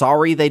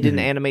 Sorry they didn't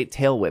animate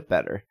Tail Whip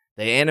better.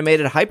 They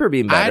animated Hyper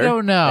Beam better. I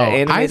don't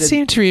know. I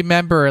seem to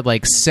remember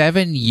like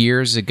 7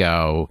 years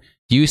ago,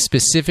 you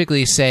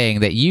specifically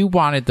saying that you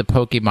wanted the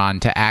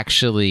Pokemon to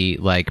actually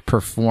like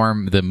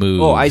perform the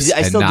moves. I still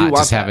and do not want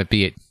just have it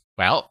be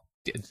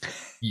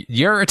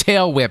you're a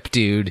Tail Whip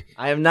dude.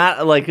 I'm not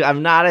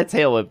a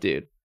Tail Whip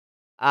dude.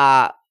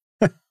 I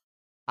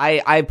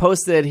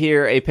posted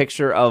here a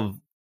picture of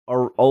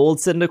old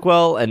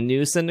Cyndaquil and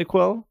new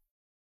Cyndaquil.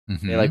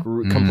 They like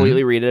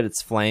completely read it.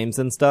 It's flames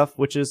and stuff,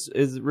 which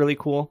is really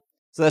cool.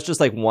 So that's just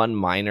like one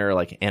minor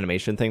like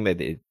animation thing that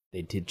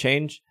they did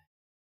change.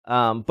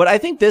 But I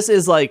think this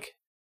is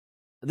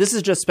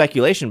just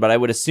speculation, but I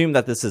would assume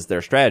that this is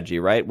their strategy,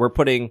 right? We're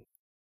putting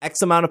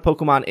X amount of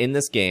Pokemon in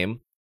this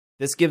game.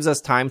 This gives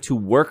us time to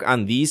work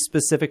on these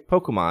specific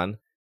Pokemon.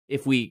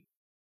 If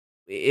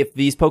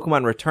these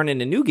Pokemon return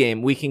in a new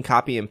game, we can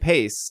copy and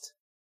paste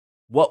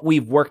what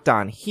we've worked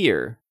on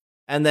here.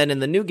 And then in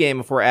the new game,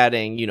 if we're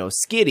adding,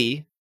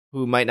 Skitty,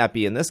 who might not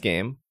be in this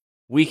game,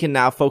 we can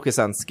now focus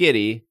on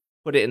Skitty,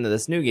 put it into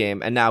this new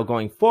game, and now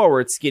going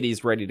forward,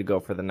 Skitty's ready to go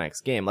for the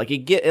next game. Like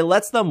it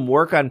lets them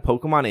work on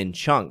Pokemon in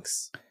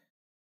chunks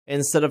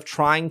instead of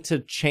trying to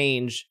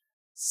change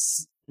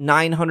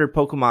 900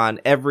 Pokemon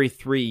every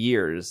 3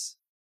 years.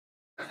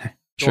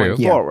 True.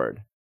 Going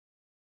forward.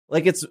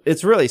 Like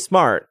it's really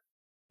smart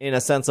in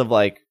a sense of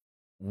like,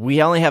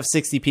 we only have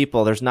 60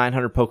 people, there's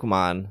 900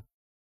 Pokemon.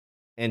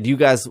 And you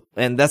guys,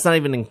 and that's not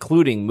even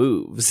including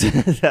moves.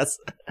 That's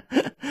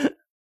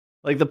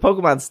like the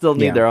Pokemon still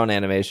need their own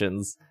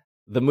animations.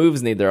 The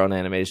moves need their own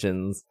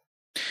animations.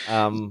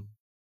 Yeah,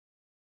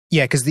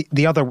 because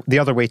the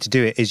other way to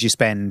do it is you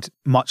spend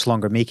much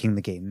longer making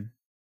the game,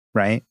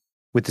 right,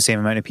 with the same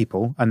amount of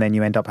people, and then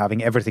you end up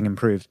having everything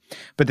improved.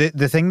 But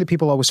the thing that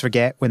people always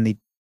forget when they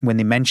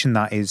mention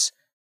that is,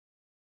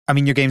 I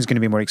mean, your game's going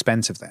to be more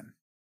expensive then,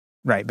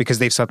 right? Because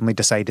they've suddenly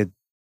decided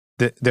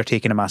that they're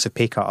taking a massive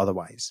pay cut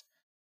otherwise.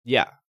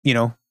 Yeah.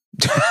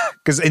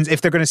 Because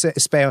if they're going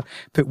to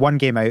put one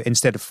game out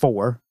instead of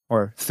 4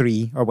 or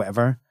 3 or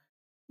whatever,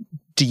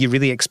 do you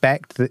really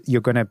expect that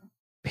you're going to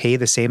pay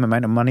the same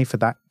amount of money for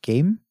that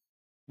game?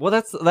 Well,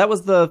 that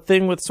was the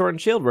thing with Sword and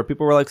Shield, where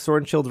people were like,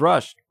 Sword and Shield's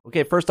rushed.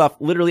 Okay, first off,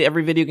 literally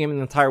every video game in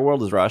the entire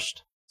world is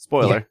rushed.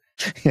 Spoiler.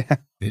 Yeah.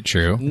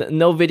 True.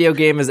 No video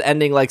game is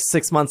ending like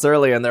 6 months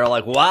earlier, and they're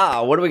like,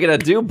 wow, what are we going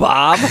to do,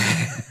 Bob?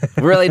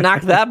 really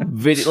knock that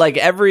video. Like,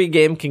 every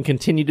game can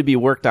continue to be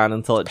worked on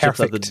until it ships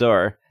out the Perfect.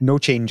 door. No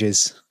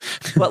changes.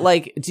 But,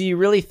 like, do you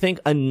really think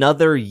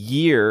another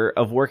year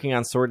of working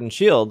on Sword and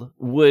Shield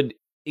would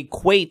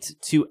equate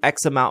to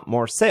X amount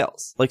more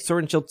sales? Like,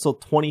 Sword and Shield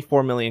sold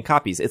 24 million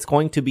copies. It's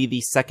going to be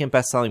the second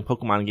best-selling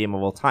Pokemon game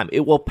of all time.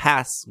 It will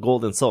pass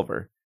Gold and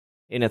Silver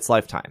in its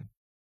lifetime.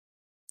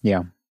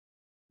 Yeah.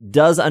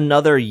 Does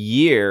another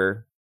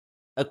year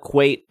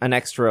equate an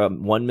extra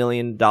 $1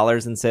 million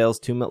in sales?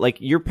 Like,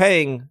 you're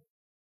paying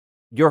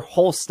your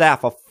whole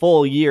staff a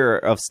full year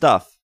of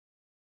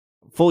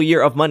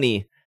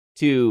money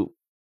to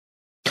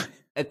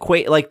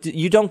equate. Like,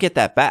 you don't get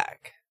that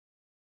back.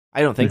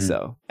 I don't think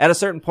so. At a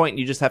certain point,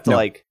 you just have to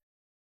like,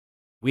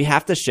 we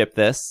have to ship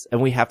this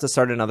and we have to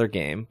start another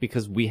game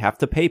because we have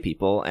to pay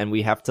people and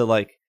we have to,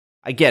 like,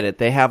 I get it.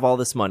 They have all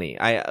this money.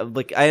 I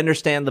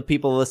understand the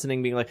people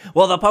listening being like,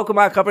 well, the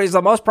Pokemon company is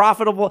the most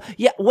profitable.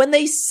 Yeah, when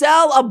they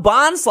sell a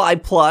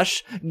Bonsly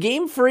plush,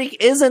 Game Freak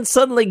isn't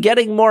suddenly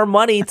getting more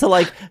money to,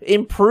 like,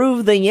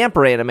 improve the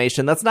Yamper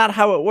animation. That's not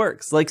how it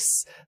works. Like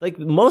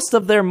most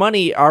of their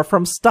money are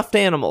from stuffed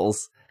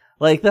animals.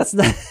 Like, that's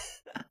not...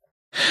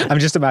 I'm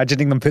just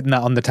imagining them putting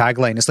that on the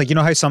tagline. It's like, you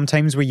know how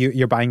sometimes where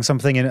you're buying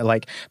something and it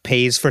like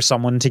pays for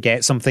someone to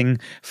get something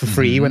for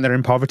free when they're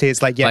in poverty.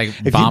 It's like, yeah, like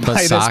if Bomba you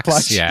buy socks,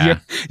 this plush,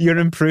 you're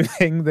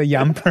improving the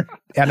Yamper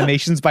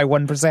animations by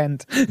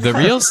 1%. The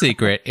real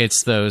secret,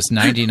 it's those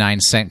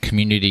 99-cent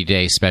Community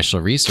Day special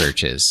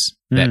researches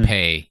that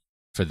pay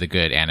for the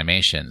good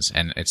animations.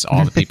 And it's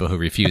all the people who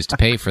refuse to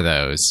pay for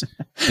those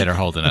that are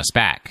holding us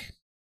back.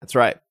 That's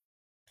right.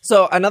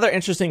 So another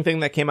interesting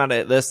thing that came out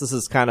of this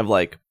is kind of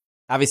like,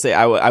 obviously,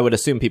 I would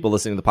assume people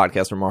listening to the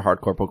podcast are more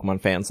hardcore Pokemon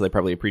fans, so they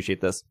probably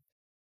appreciate this.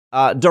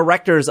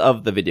 Directors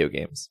of the video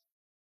games.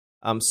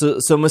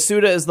 So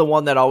Masuda is the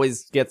one that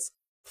always gets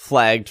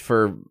flagged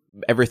for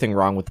everything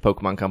wrong with the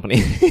Pokemon company.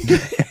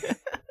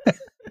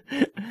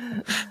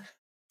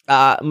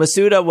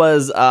 Masuda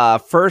was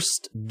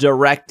first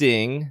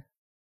directing,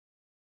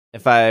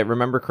 if I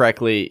remember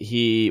correctly,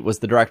 he was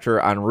the director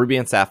on Ruby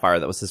and Sapphire.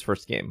 That was his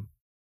first game,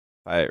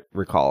 if I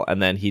recall.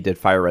 And then he did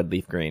Fire Red,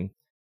 Leaf Green.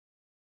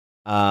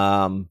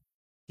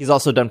 He's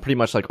also done pretty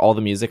much like all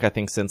the music, I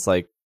think, since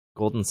like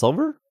Gold and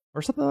Silver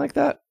or something like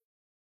that.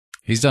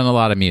 He's done a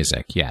lot of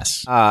music,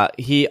 yes.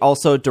 He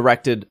also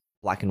directed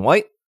Black and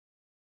White.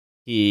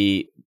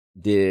 He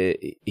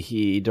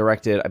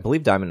directed, I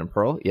believe, Diamond and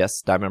Pearl.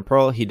 Yes, Diamond and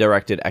Pearl. He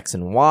directed X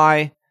and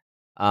Y.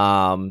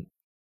 And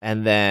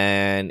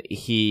then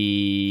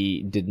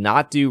he did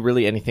not do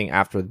really anything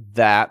after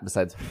that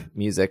besides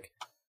music.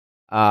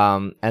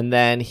 And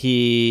then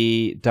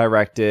he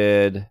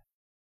directed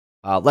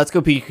Let's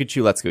Go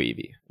Pikachu, Let's Go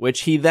Eevee,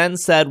 which he then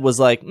said was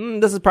like,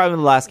 this is probably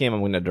the last game I'm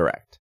going to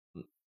direct.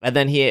 And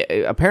then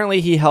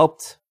he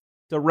helped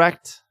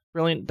direct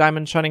Brilliant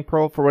Diamond Shining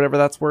Pearl for whatever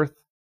that's worth,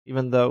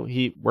 even though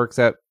he works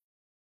at...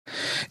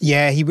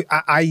 Yeah,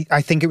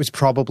 I think it was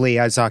probably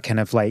as a kind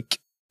of like,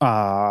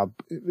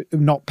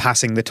 not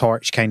passing the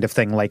torch kind of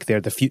thing, like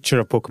they're the future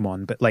of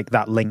Pokemon, but like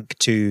that link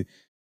to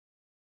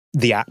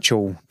the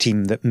actual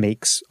team that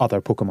makes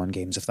other Pokemon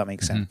games, if that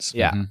makes sense.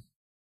 Yeah.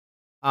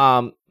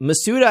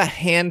 Masuda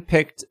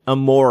handpicked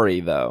Amori,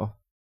 though,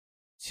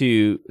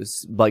 to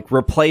like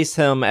replace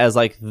him as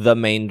like the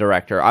main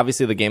director.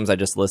 Obviously, the games I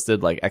just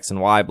listed, like X and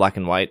Y, Black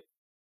and White,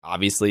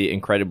 obviously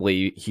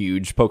incredibly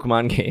huge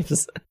Pokemon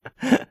games.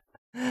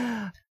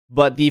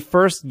 But the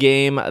first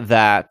game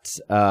that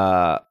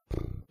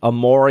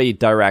Amori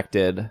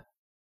directed, if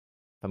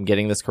I'm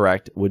getting this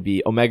correct, would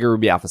be Omega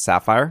Ruby Alpha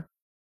Sapphire.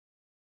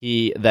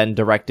 He then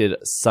directed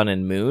Sun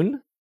and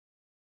Moon.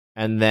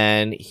 And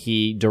then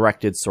he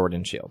directed Sword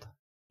and Shield.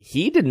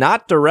 He did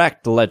not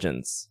direct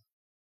Legends.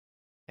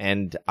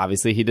 And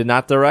obviously he did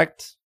not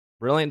direct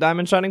Brilliant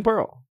Diamond Shining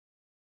Pearl.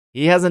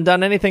 He hasn't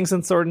done anything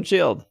since Sword and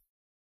Shield.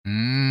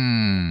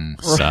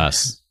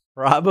 Sus.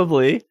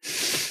 Probably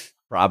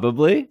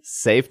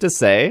safe to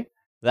say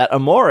that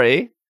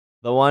Amori,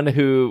 the one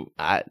who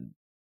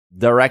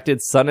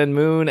directed Sun and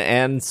Moon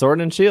and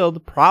Sword and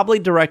Shield, probably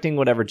directing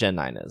whatever Gen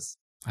 9 is.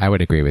 I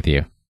would agree with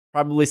you.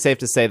 Probably safe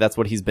to say that's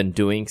what he's been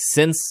doing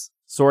since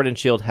Sword and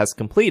Shield has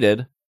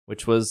completed,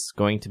 which was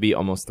going to be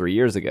almost 3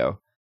 years ago.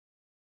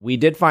 We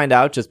did find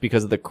out, just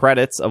because of the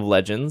credits of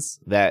Legends,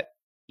 that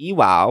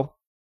Iwao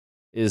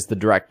is the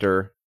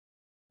director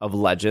of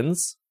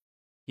Legends.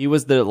 He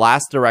was the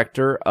last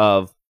director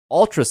of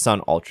Ultra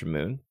Sun, Ultra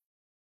Moon.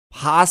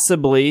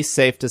 Possibly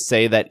safe to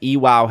say that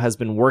Iwao has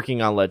been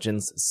working on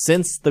Legends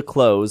since the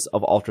close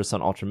of Ultra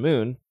Sun, Ultra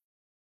Moon,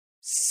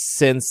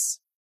 since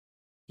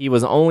he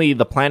was only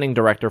the planning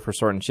director for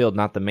Sword and Shield,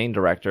 not the main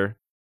director.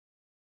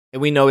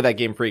 And we know that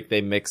Game Freak,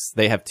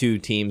 they have two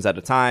teams at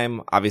a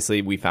time.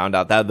 Obviously, we found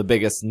out that the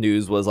biggest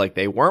news was like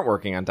they weren't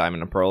working on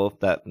Diamond and Pearl.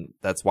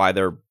 That's why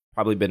they're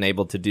probably been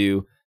able to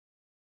do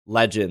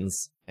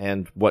Legends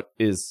and what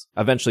is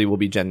eventually will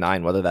be Gen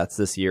 9, whether that's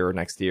this year or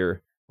next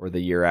year or the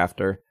year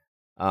after.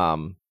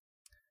 And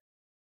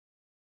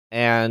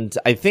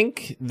I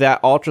think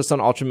that Ultra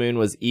Sun, Ultra Moon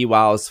was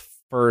Iwao's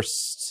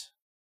first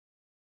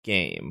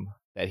game.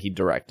 that he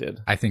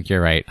directed. I think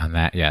you're right on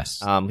that,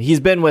 yes. He's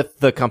been with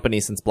the company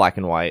since Black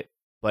and White,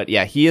 but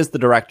yeah, he is the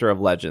director of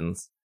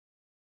Legends.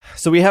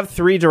 So we have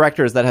 3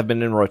 directors that have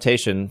been in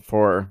rotation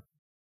for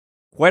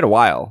quite a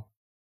while.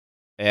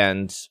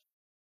 And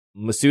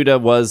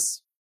Masuda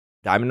was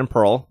Diamond and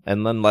Pearl,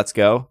 and then Let's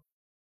Go.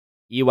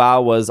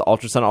 Iwao was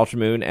Ultra Sun, Ultra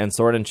Moon, and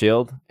Sword and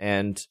Shield.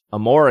 And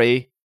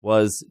Omori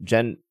was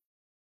Gen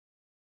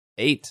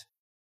 8.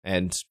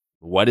 And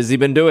what has he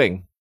been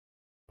doing?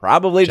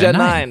 Probably Gen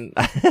 9.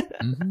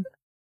 Mm-hmm.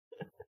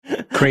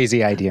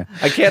 Crazy idea.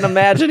 I can't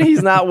imagine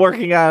he's not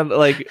working on,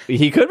 like,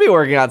 he could be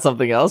working on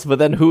something else, but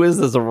then who is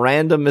this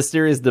random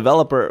mysterious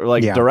developer,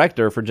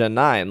 director for Gen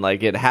 9?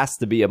 Like, it has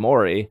to be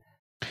Omori.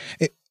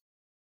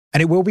 And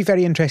it will be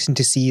very interesting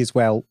to see as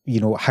well,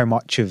 how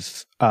much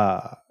of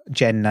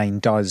Gen 9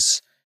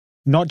 does,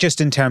 not just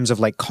in terms of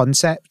like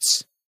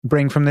concepts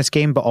bring from this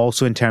game, but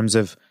also in terms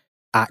of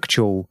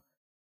actual,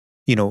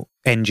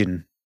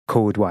 engine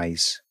code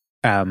wise.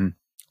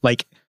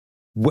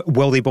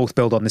 Will they both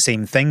build on the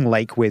same thing,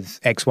 like with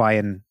XY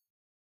and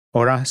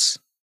Oras?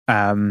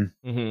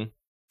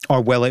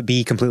 Or will it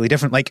be completely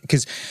different?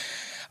 Because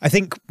I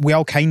think we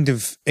all kind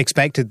of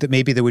expected that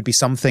maybe there would be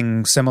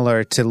something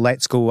similar to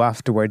Let's Go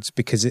afterwards,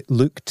 because it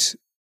looked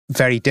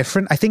very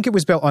different. I think it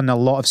was built on a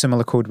lot of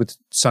similar code with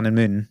Sun and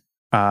Moon,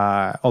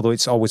 although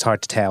it's always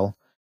hard to tell.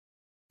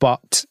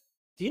 But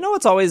do you know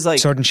what's always like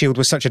Sword and Shield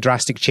was such a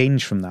drastic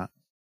change from that?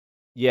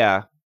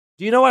 Yeah.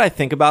 Do you know what I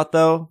think about,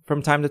 though,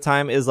 from time to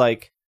time, is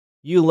like,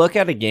 you look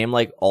at a game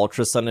like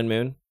Ultra Sun and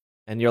Moon,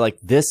 and you're like,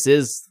 this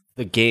is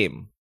the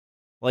game.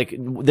 Like,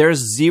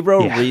 there's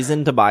zero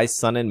reason to buy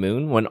Sun and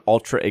Moon when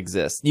Ultra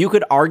exists. You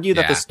could argue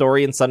that the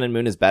story in Sun and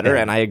Moon is better,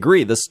 and I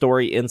agree, the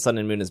story in Sun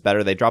and Moon is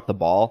better. They dropped the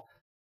ball,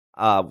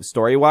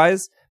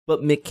 story-wise,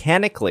 but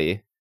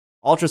mechanically,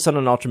 Ultra Sun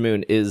and Ultra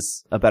Moon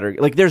is a better...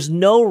 Like, there's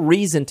no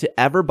reason to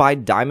ever buy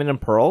Diamond and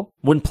Pearl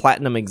when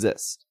Platinum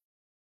exists.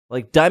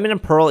 Like, Diamond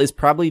and Pearl is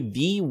probably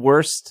the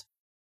worst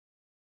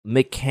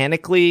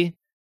mechanically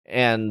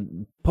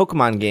and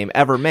Pokemon game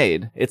ever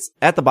made. It's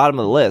at the bottom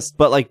of the list,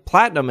 but like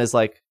Platinum is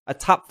like a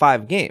top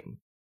 5 game.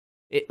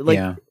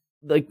 Like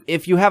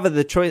if you have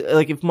the choice,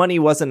 like if money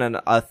wasn't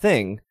a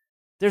thing,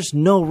 there's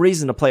no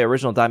reason to play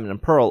original Diamond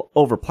and Pearl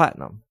over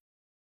Platinum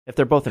if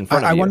they're both in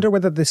front of you. I wonder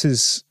whether this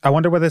is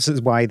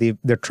why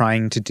they're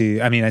trying to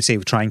do. I mean, I say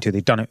trying to.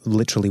 They've done it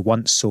literally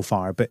once so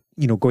far, but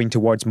going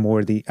towards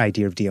more the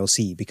idea of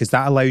DLC, because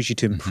that allows you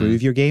to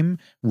improve your game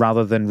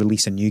rather than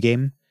release a new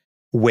game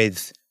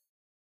with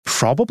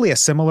probably a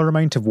similar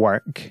amount of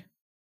work,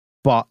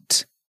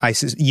 but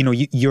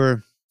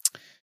you're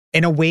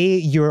in a way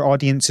your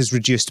audience is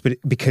reduced, but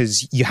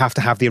because you have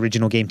to have the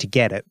original game to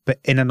get it. But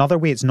in another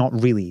way, it's not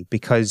really,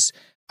 because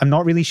I'm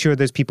not really sure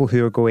there's people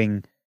who are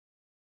going.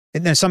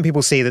 Now, some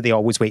people say that they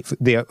always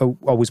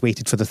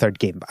waited for the third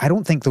game, but I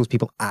don't think those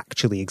people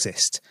actually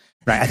exist.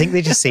 Right? I think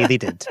they just say they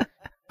did.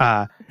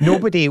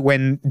 Nobody,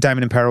 when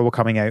Diamond and Pearl were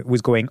coming out,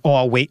 was going, "Oh,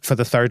 I'll wait for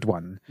the third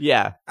one."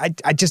 Yeah,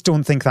 I just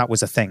don't think that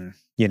was a thing.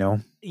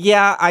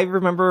 Yeah, I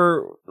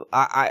remember.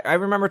 I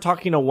remember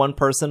talking to one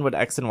person when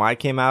X and Y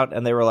came out,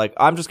 and they were like,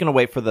 "I'm just gonna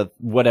wait for the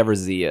whatever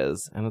Z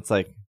is," and it's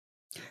like,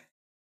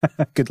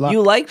 good luck.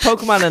 You like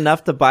Pokemon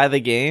enough to buy the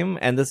game,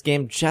 and this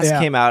game just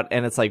came out,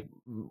 and it's like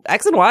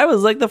X and Y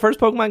was like the first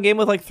Pokemon game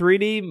with like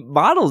 3D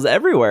models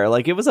everywhere.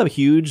 Like it was a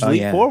huge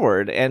leap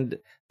forward, and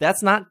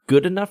that's not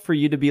good enough for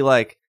you to be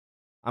like,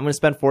 I'm going to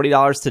spend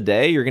 $40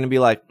 today. You're going to be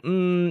like,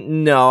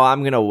 no,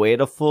 I'm going to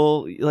wait a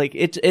full, like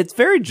it's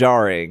very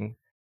jarring.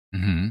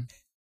 Mm-hmm.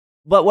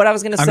 But what I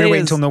was going to say I'm going to wait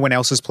is, until no one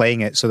else is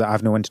playing it so that I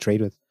have no one to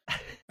trade with.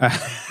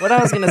 What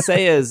I was going to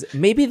say is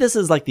maybe this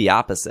is like the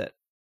opposite.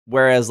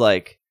 Whereas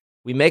like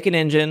we make an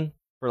engine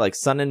for like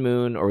Sun and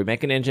Moon, or we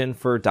make an engine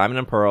for Diamond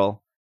and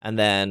Pearl, and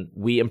then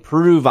we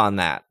improve on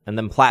that, and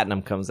then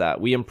Platinum comes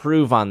out. We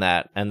improve on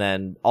that, and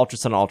then Ultra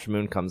Sun, Ultra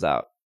Moon comes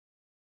out.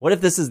 What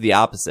if this is the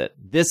opposite?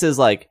 This is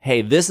like,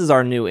 hey, this is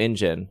our new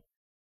engine,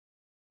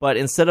 but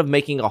instead of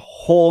making a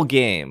whole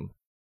game,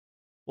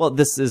 well,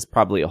 this is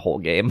probably a whole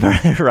game,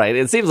 right?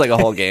 It seems like a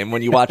whole game.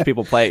 When you watch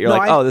people play it,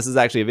 you're oh, this is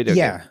actually a video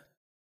game.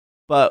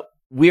 But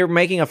we're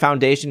making a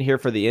foundation here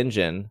for the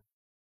engine.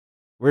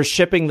 We're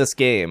shipping this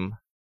game,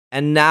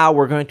 and now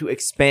we're going to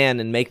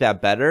expand and make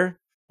that better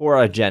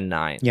for a Gen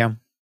 9. Yeah.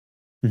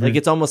 Mm-hmm. Like,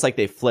 it's almost like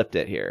they flipped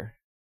it here.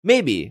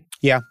 Maybe.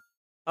 Yeah.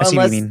 I see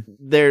what you mean.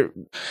 They're...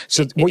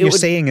 So what you're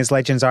saying is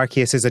Legends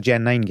Arceus is a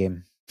Gen 9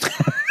 game?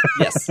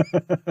 Yes.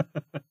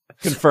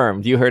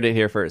 Confirmed. You heard it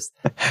here first.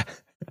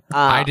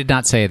 I did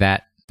not say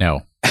that.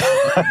 No.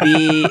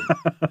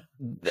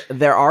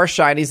 There are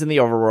shinies in the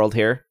overworld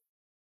here.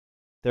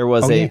 There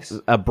was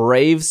a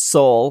brave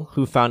soul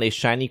who found a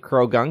shiny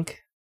Krogunk.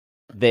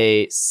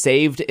 They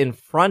saved in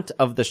front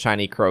of the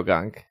shiny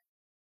Krogunk.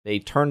 They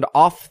turned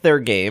off their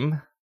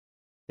game.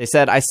 They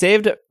said, I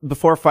saved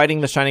before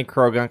fighting the shiny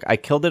Krogunk. I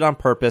killed it on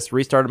purpose,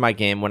 restarted my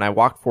game. When I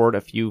walked forward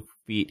a few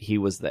feet, he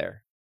was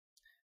there.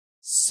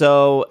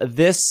 So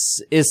this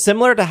is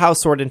similar to how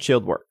Sword and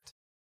Shield worked.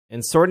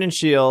 In Sword and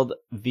Shield,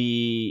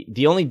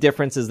 the only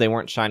difference is they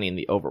weren't shiny in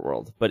the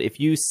overworld. But if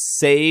you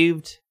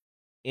saved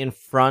in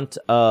front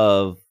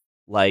of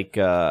like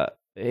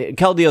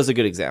Keldeo's a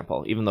good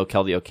example, even though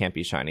Keldeo can't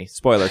be shiny.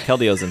 Spoiler,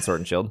 Keldeo's in Sword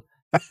and Shield.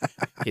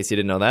 In case you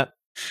didn't know that.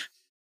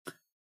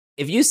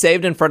 If you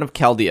saved in front of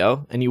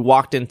Keldeo and you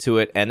walked into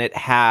it and it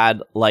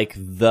had like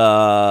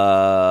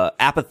the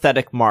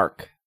apathetic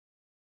mark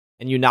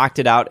and you knocked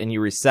it out and you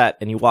reset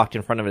and you walked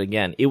in front of it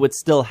again, it would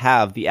still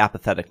have the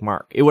apathetic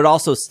mark. It would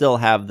also still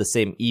have the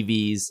same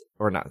EVs,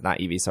 or not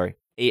EVs, sorry,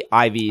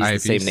 IVs, the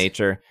same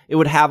nature. It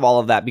would have all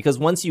of that because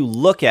once you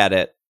look at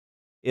it,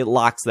 it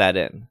locks that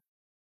in.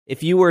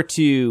 If you were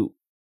to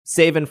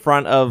save in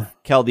front of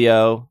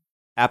Keldeo,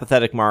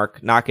 apathetic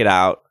mark, knock it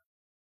out,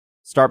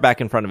 start back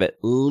in front of it,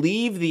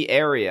 leave the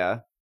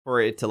area for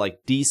it to like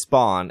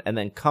despawn and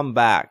then come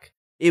back,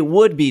 it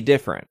would be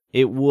different.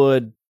 It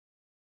would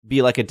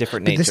be like a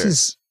different nature.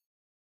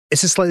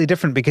 This is slightly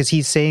different because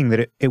he's saying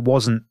that it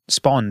wasn't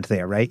spawned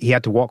there, right? He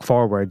had to walk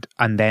forward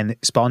and then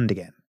it spawned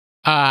again.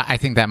 I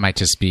think that might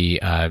just be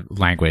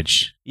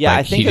language. Yeah, like,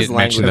 I think he didn't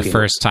mention the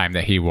first time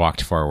that he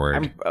walked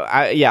forward.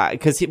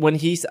 Because when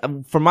he's,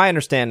 from my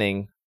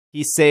understanding,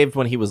 he saved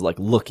when he was like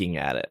looking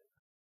at it.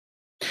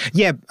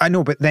 Yeah, I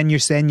know, but then you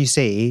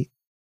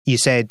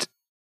said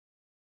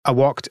I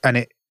walked and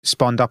it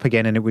spawned up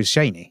again and it was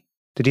shiny.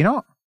 Did he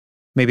not?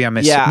 Maybe I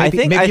missed it.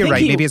 Maybe you're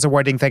right. Maybe it's a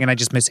wording thing and I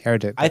just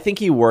misheard it. I think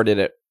he worded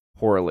it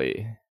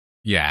poorly.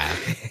 Yeah.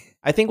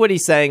 I think what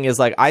he's saying is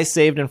like, I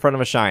saved in front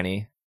of a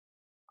shiny.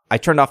 I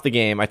turned off the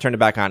game. I turned it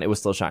back on. It was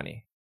still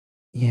shiny.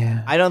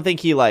 Yeah. I don't think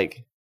he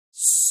like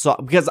saw,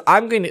 because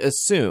I'm going to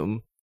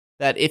assume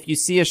that if you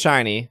see a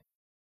shiny,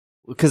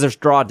 because there's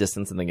draw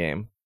distance in the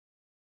game,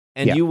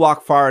 and you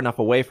walk far enough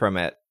away from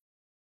it,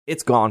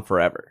 it's gone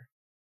forever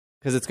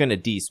because it's going to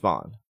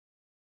despawn.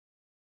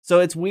 So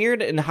it's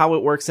weird in how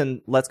it works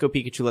in Let's Go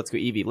Pikachu, Let's Go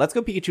Eevee. Let's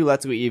Go Pikachu,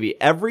 Let's Go Eevee.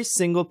 Every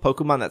single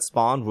Pokemon that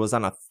spawned was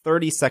on a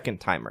 30-second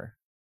timer.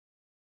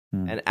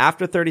 And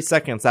after 30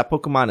 seconds, that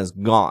Pokemon is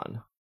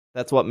gone.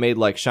 That's what made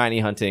like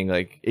shiny hunting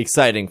like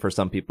exciting for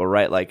some people,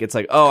 right? Like it's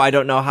like, oh, I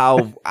don't know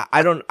how,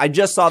 I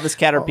just saw this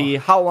Caterpie.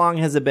 How long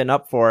has it been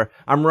up for?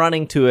 I'm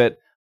running to it.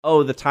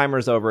 Oh, the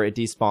timer's over. It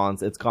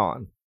despawns. It's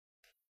gone.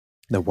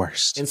 The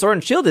worst. In Sword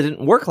and Shield, it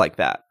didn't work like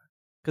that.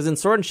 Because in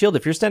Sword and Shield,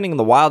 if you're standing in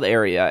the wild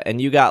area and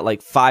you got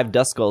like 5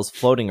 Duskulls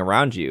floating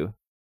around you,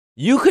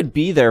 you could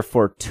be there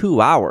for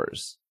 2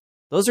 hours.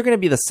 Those are going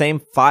to be the same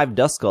 5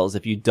 Duskulls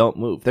if you don't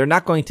move. They're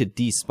not going to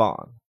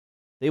despawn.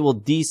 They will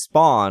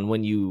despawn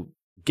when you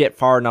get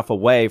far enough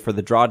away for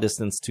the draw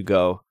distance to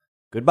go,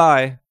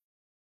 goodbye.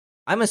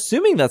 I'm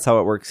assuming that's how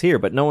it works here,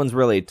 but no one's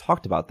really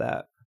talked about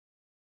that.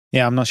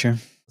 Yeah, I'm not sure.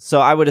 So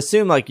I would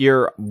assume like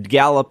you're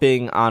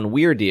galloping on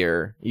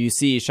Weirdeer, you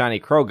see shiny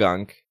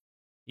Krogunk,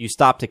 you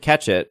stop to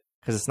catch it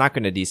because it's not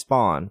going to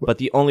despawn. But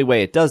the only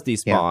way it does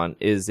despawn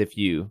is if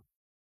you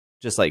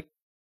just like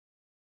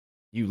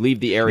you leave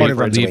the area.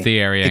 Leave the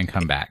area and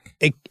come back.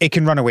 It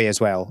can run away as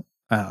well.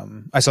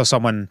 I saw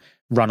someone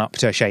run up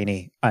to a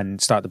shiny and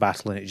start the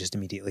battle and it just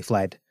immediately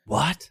fled.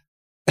 What?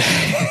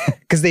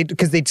 Because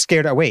they'd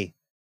scared it away.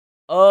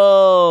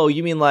 Oh,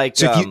 you mean like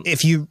so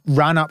if you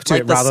ran up to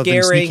like it rather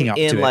than sneaking up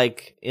to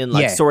it,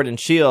 in Sword and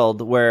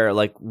Shield, where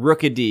like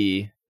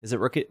Rookidee, is it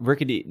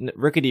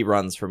Rookidee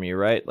runs from you,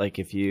 right? Like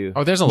if you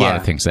there's a lot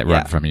of things that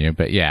run from you,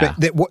 but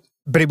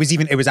but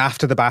it was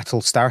after the battle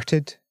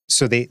started,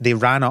 so they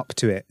ran up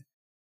to it.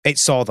 It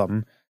saw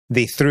them.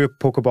 They threw a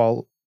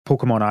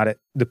Pokemon at it.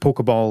 The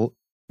Pokeball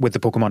with the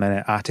Pokemon in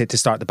it at it to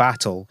start the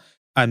battle,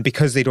 and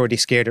because they'd already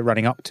scared it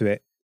running up to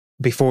it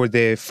before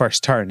the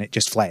first turn, it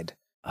just fled.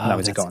 And that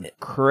was it gone.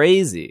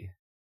 Crazy.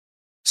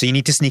 So you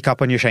need to sneak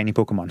up on your shiny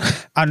Pokemon.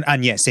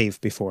 and save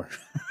before.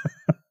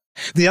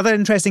 The other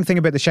interesting thing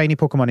about the shiny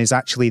Pokemon is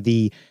actually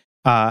they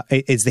have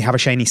a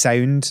shiny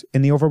sound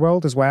in the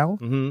overworld as well.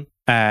 Mm-hmm.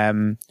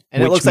 And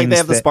it looks like they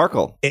have the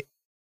sparkle.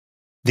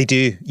 They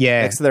do,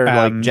 yeah. Next to their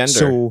like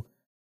gender.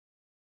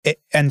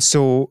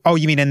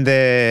 You mean in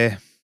the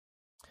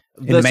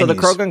so the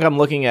Krogunk I'm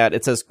looking at,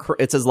 it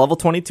says level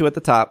 22 at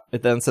the top.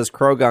 It then says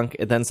Krogunk.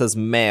 It then says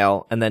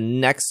male, and then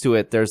next to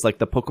it there's like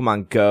the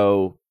Pokemon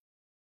Go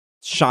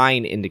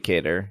shine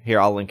indicator. Here,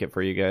 I'll link it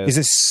for you guys.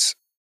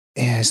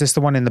 Is this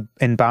the one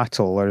in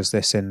battle, or is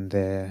this in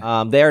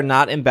the? They are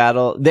not in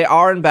battle. They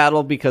are in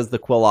battle because the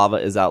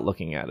Quilava is out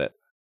looking at it.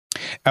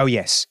 Oh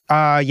yes,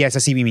 yes, I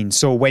see what you mean.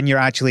 So when you're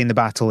actually in the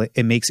battle,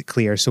 it makes it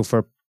clear. So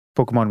for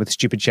Pokemon with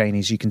stupid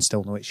shinies, you can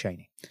still know it's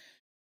shiny.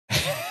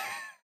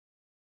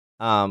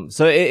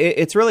 So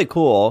it's really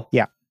cool.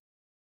 Yeah.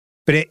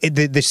 But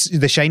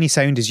the shiny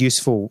sound is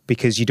useful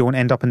because you don't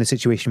end up in the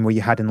situation where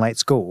you had in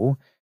Let's Go,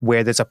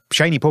 where there's a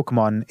shiny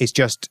Pokemon, it's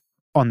just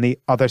on the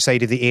other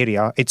side of the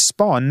area. It's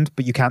spawned,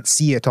 but you can't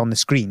see it on the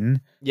screen.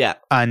 Yeah.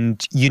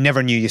 And you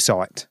never knew you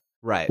saw it.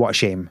 Right. What a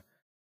shame.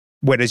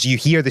 Whereas you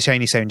hear the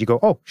shiny sound, you go,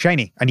 oh,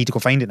 shiny, I need to go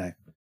find it now,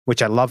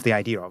 which I love the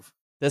idea of.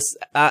 This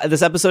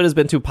episode has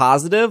been too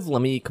positive.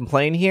 Let me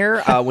complain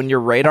here. When you're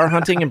radar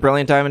hunting in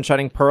Brilliant Diamond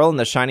Shining Pearl and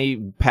the shiny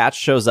patch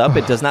shows up,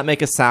 it does not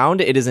make a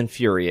sound. It is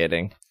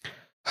infuriating.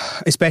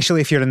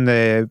 Especially if you're in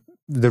the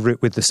the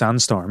route with the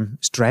sandstorm.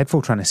 It's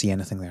dreadful trying to see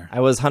anything there. I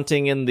was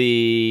hunting in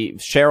the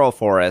Cheryl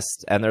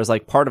Forest, and there's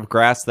like part of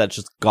grass that's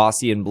just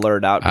gauzy and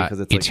blurred out because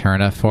it's like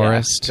Eterna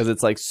Forest. because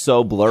it's like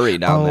so blurry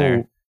down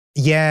there.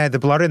 Yeah, the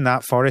blur in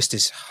that forest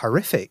is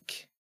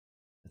horrific.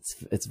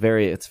 It's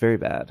very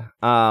bad.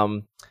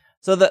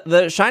 So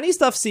the shiny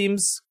stuff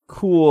seems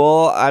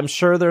cool. I'm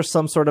sure there's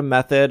some sort of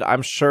method.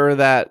 I'm sure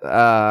that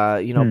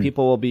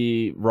people will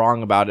be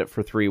wrong about it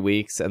for 3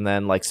 weeks, and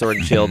then like Sword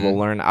and Shield will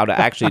learn how to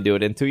actually do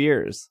it in 2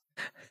 years.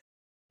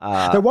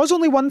 There was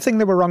only one thing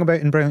they were wrong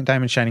about in Brilliant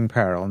Diamond Shining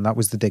Pearl, and that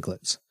was the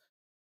Diglets.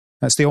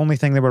 That's the only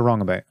thing they were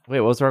wrong about.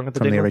 Wait, what was wrong with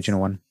from the original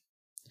one?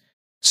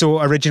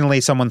 So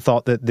originally, someone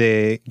thought that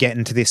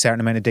getting to the certain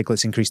amount of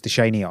Diglets increased the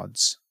shiny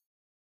odds,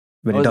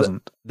 but it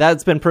doesn't.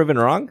 That's been proven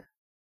wrong?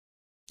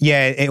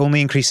 Yeah, it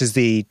only increases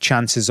the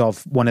chances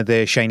of one of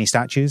the shiny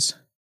statues.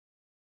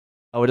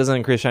 Oh, it doesn't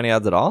increase shiny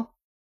odds at all?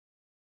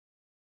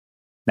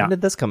 No. When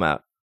did this come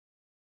out?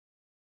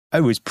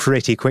 It was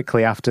pretty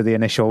quickly after the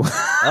initial.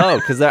 Oh,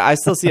 because I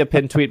still see a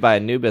pinned tweet by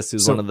Anubis,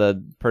 who's one of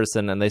the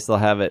person, and they still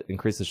have it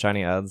increases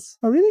shiny odds.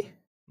 Oh, really?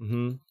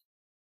 Mm-hmm.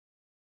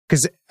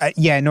 Because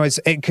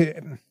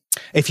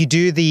if you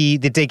do the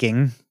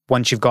digging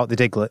once you've got the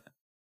Diglett,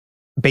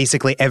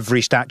 basically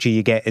every statue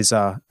you get is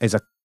a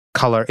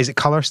color. Is it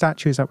color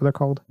statue? Is that what they're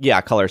called? Yeah,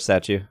 color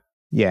statue.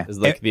 Yeah, is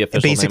like the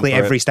official basically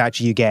name for every it.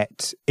 statue you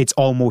get, it's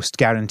almost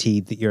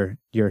guaranteed that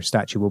your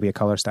statue will be a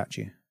color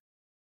statue.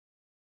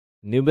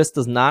 Anubis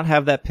does not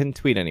have that pinned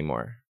tweet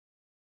anymore.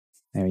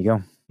 There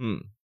you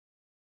go.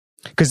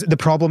 Because the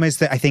problem is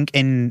that I think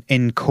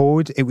in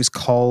code it was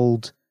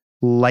called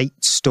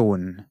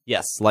Lightstone.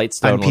 Yes,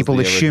 Lightstone. And people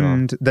was the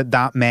assumed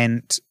that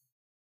meant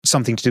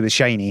something to do with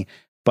shiny,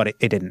 but it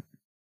didn't.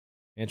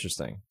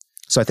 Interesting.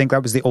 So I think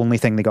that was the only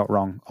thing they got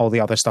wrong. All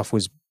the other stuff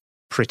was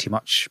pretty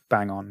much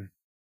bang on.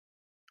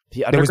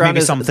 There was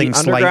maybe something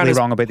slightly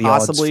wrong about the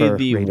odds. Possibly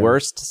the radar.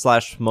 worst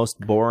 / most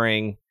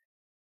boring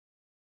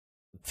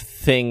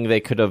thing they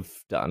could have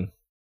done.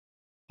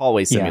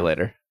 Hallway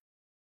simulator.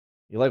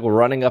 You like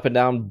running up and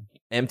down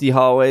empty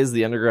hallways?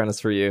 The underground is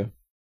for you.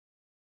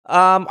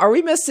 Are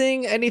we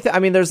missing anything? I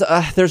mean, there's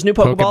new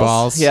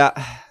Pokeballs. Yeah,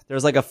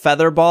 there's like a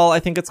feather ball, I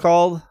think it's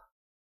called.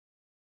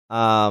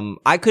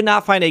 I could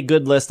not find a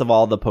good list of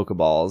all the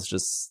Pokeballs.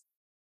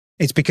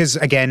 It's because,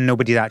 again,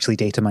 nobody actually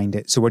data mined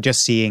it. So we're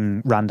just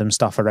seeing random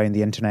stuff around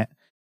the internet.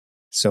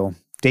 So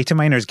data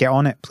miners, get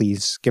on it,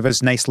 please. Give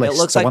us nice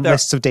lists. I want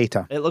lists of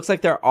data. It looks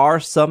like there are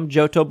some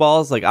Johto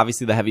balls. Like,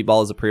 obviously, the heavy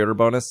ball is a pre-order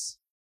bonus.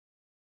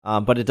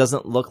 But it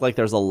doesn't look like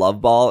there's a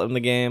love ball in the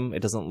game.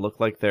 It doesn't look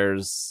like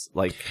there's,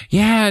 like...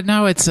 Yeah,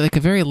 no, it's like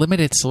a very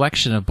limited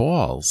selection of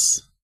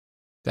balls.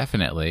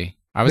 Definitely.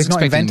 I was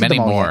expecting many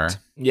more.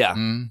 Yeah.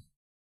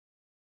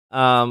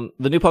 The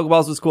new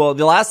Pokeballs was cool.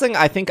 The last thing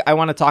I think I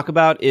want to talk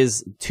about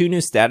is 2 new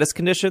status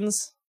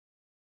conditions.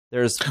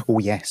 There's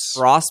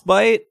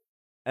Frostbite,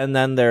 and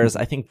then there's,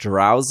 I think,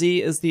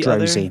 Drowsy is the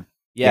other.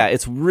 Yeah,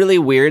 it's really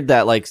weird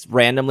that like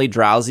randomly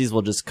Drowsies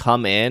will just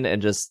come in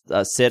and just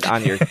sit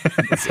on your...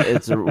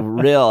 it's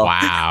real...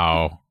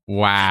 Wow.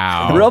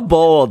 Real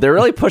bold. They're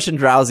really pushing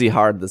Drowsy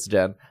hard this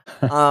gen.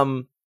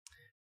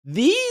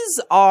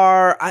 These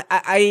are...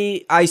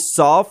 I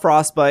saw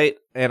Frostbite,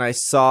 and I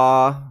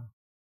saw...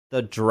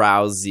 the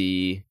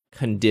Drowsy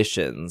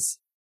conditions.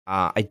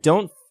 I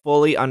don't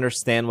fully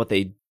understand what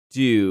they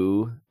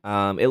do.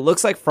 It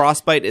looks like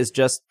Frostbite is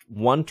just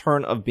 1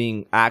 turn of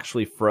being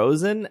actually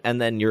frozen, and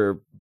then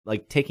you're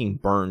like taking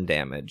burn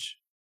damage.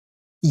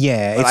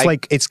 Yeah,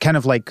 it's kind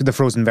of like the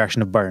frozen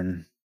version of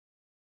burn.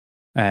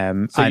 So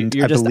and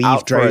you're I just believe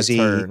out Drowsy.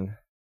 for a turn.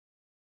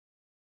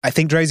 I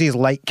think Drowsy is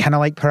kind of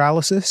like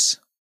paralysis.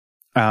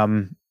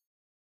 I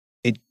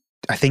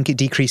think it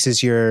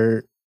decreases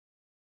your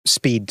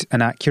speed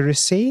and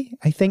accuracy,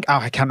 I think.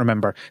 I can't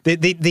remember.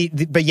 But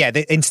yeah,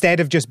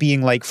 instead of just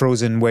being like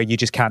frozen where you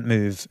just can't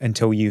move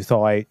until you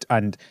thaw out,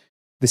 and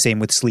the same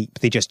with sleep,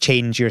 they just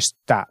change your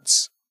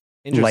stats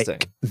like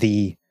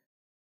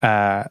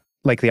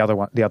the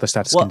other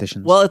status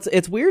conditions. Well,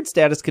 it's weird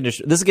status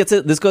condition.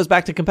 This goes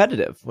back to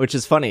competitive, which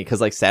is funny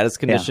because like status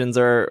conditions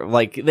are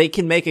like they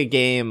can make a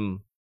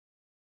game.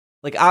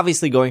 Like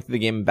obviously going through the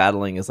game and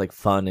battling is like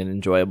fun and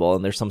enjoyable,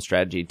 and there's some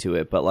strategy to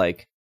it, but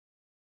like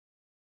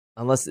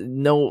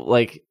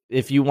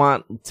if you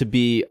want to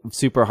be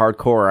super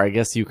hardcore, I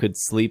guess you could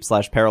sleep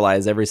 /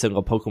 paralyze every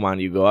single Pokemon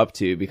you go up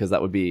to, because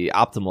that would be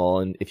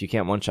optimal. And if you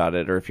can't one shot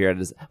it, or if you're at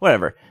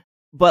whatever.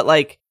 But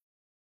like,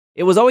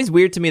 it was always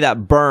weird to me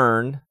that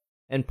burn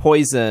and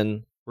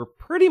poison were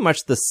pretty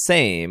much the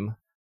same,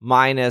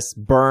 minus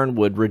burn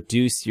would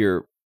reduce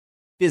your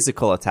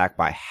physical attack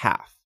by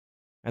half.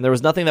 And there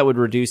was nothing that would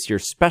reduce your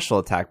special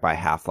attack by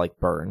half like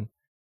burn.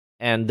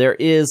 And there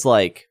is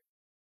like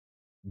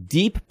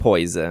deep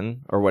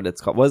poison, or what it's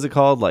called. What is it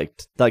called? Like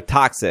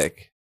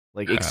toxic,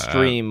 like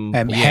extreme,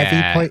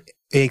 heavy,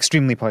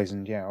 extremely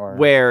poisoned. Yeah, or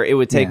where it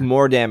would take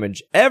more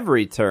damage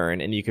every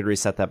turn, and you could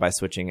reset that by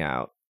switching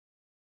out.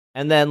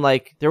 And then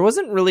like there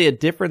wasn't really a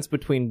difference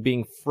between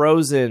being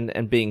frozen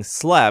and being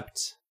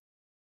slept,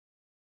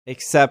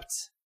 except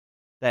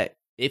that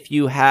if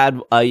you had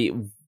a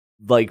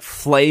like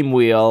flame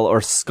wheel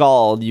or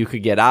scald, you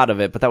could get out of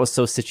it, but that was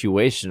so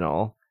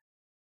situational.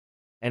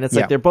 And it's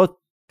like they're both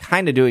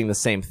kind of doing the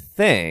same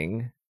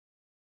thing.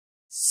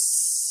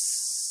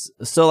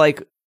 So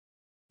like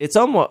it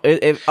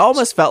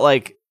almost felt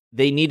like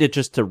they needed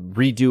just to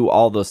redo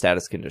all those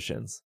status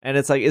conditions. And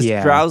it's like, is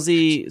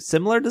drowsy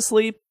similar to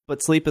sleep,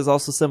 but sleep is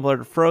also similar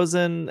to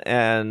frozen,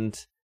 and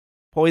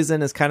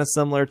poison is kind of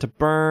similar to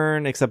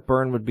burn, except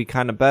burn would be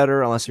kind of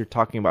better unless you're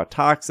talking about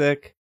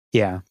toxic.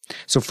 Yeah.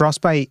 So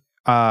frostbite,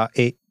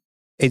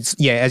 it's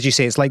as you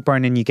say, it's like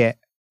burn, and you get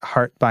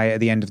hurt by it at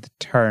the end of the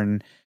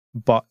turn,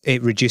 but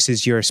it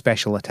reduces your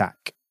special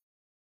attack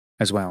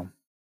as well.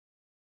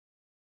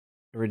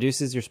 It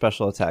reduces your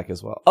special attack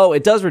as well. Oh,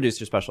 it does reduce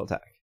your special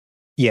attack.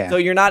 Yeah. So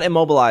you're not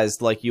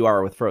immobilized like you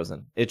are with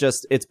frozen.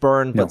 It's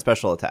burn, but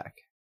special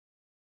attack.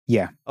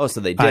 Yeah. Oh,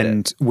 so they did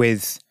it.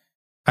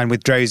 And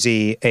with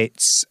drowsy,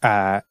 it's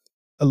I'm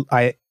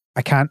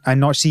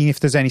not seeing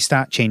if there's any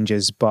stat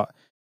changes, but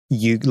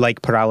you,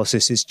 like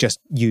paralysis, is just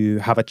you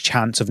have a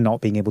chance of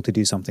not being able to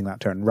do something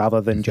that turn,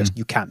 rather than just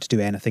you can't do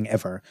anything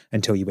ever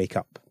until you wake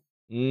up.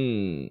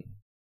 The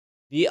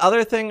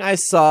other thing I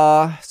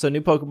saw, so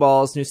new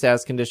Pokeballs, new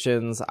status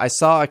conditions, I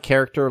saw a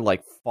character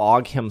like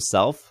fog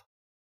himself.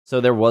 So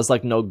there was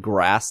like no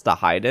grass to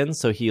hide in,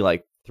 so he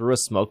like threw a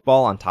smoke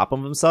ball on top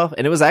of himself,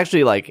 and it was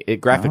actually like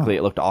it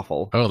looked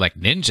awful. Oh, like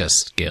ninja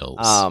skills.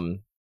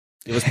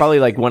 It was probably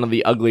like one of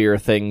the uglier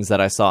things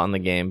that I saw in the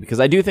game, because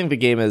I do think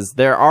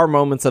there are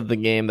moments of the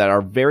game that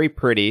are very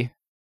pretty.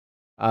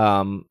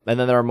 And then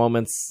there are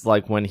moments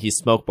like when he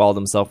smoke balled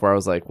himself where I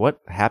was like, what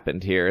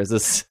happened here? Is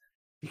this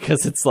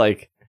because it's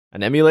like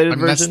an emulated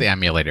version? That's the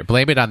emulator.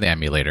 Blame it on the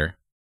emulator.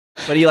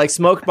 But he like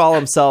smoked ball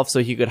himself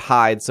so he could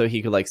hide, so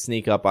he could like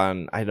sneak up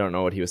on, I don't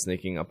know what he was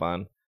sneaking up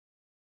on.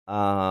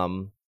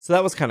 So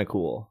that was kind of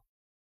cool.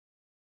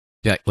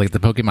 Yeah, like the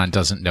Pokemon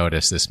doesn't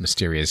notice this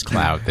mysterious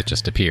cloud that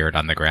just appeared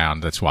on the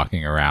ground that's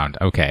walking around.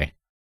 Okay.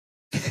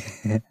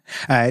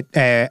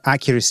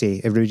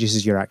 Accuracy. It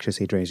reduces your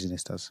accuracy,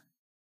 drowsiness does.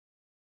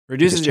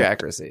 Reduces your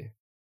accuracy.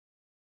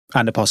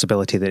 And the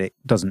possibility that it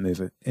doesn't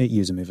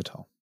use a move at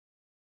all.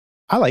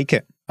 I like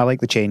it. I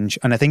like the change.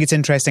 And I think it's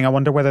interesting. I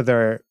wonder whether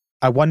they're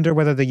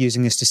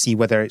using this to see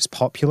whether it's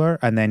popular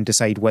and then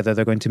decide whether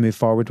they're going to move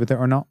forward with it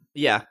or not.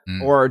 Yeah.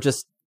 Or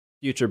just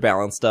future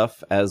balance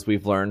stuff, as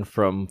we've learned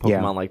from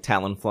Pokemon like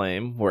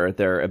Talonflame, where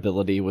their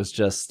ability was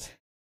just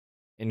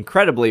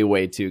incredibly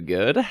way too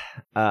good.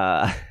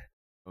 There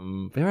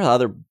were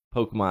other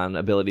Pokemon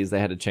abilities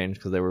they had to change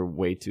because they were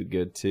way too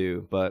good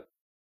too. But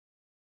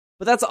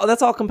that's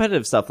all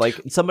competitive stuff. Like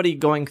somebody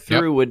going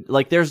through would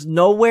like, there's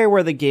nowhere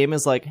where the game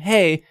is like,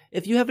 hey,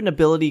 if you have an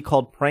ability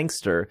called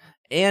Prankster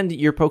and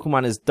your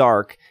Pokemon is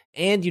dark,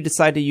 and you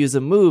decide to use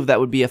a move that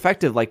would be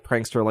effective like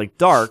Prankster, like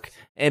Dark,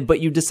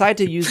 but you decide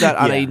to use that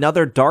on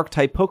another Dark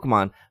type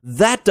Pokemon,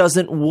 that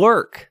doesn't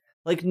work.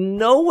 Like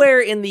nowhere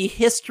in the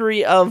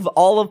history of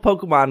all of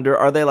Pokemon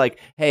are they like,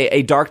 hey,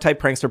 a Dark type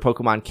Prankster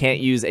Pokemon can't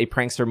use a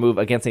Prankster move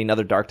against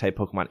another Dark type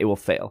Pokemon. It will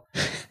fail.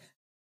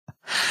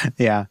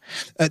 Yeah.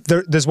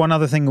 There's one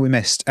other thing we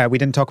missed. We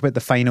didn't talk about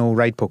the final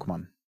ride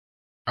Pokemon.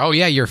 Oh,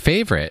 yeah, your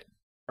favorite.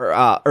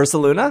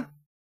 Ursaluna?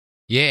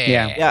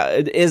 Yeah.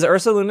 Is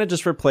Ursaluna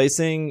just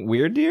replacing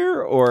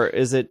Weirdeer, or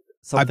is it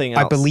something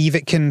else? I believe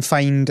it can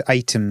find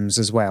items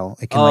as well.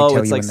 It can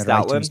tell you when there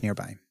are items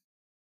nearby.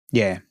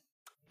 Yeah.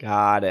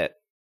 Got it.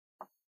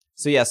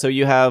 So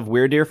you have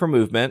Weirdeer for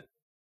movement.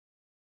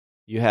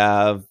 You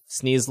have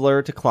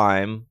Sneasler to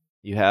climb.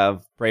 You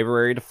have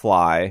Braviary to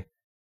fly.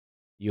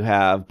 You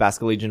have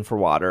Basculegion for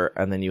water,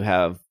 and then you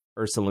have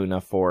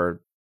Ursaluna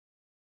for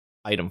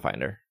item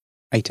finder.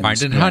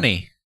 Finding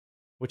honey.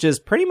 Which is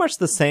pretty much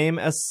the same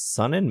as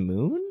Sun and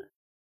Moon?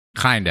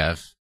 Kind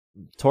of.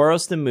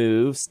 Tauros to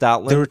move,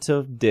 Stoutland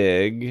to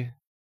dig,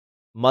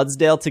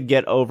 Mudsdale to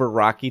get over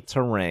rocky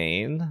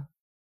terrain.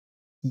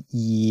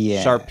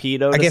 Yeah.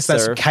 Sharpedo to I guess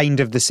surf. That's kind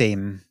of the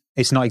same.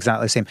 It's not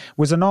exactly the same.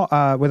 Were there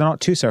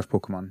not two surf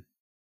Pokemon?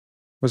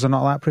 Was there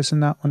not Lapras in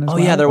that one as well? Oh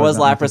yeah, there was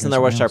Lapras and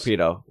there was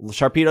Sharpedo.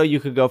 Sharpedo,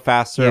 you could go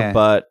faster,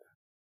 but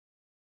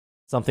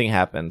something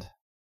happened.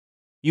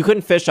 You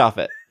couldn't fish off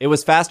it. It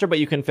was faster, but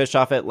you couldn't fish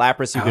off it.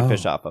 Lapras, you could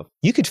fish off of.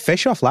 You could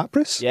fish off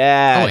Lapras?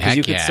 Yeah, because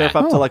you could surf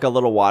up to like a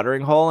little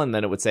watering hole, and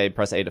then it would say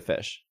press A to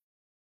fish.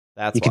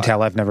 That's you can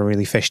tell I've never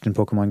really fished in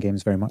Pokemon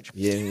games very much.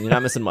 You're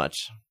not missing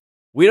much.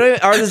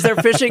 Is there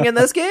fishing in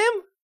this game?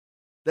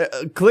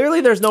 Clearly,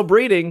 there's no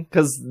breeding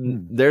because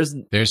there's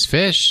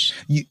fish.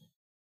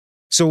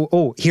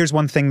 Here's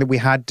one thing that we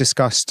had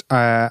discussed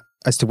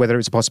as to whether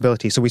it's a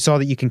possibility. So we saw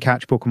that you can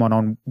catch Pokemon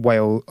on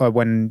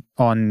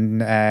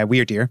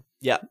Weirdeer.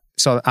 Yeah.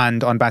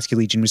 And on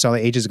Basculegion, we saw that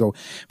ages ago.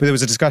 But there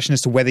was a discussion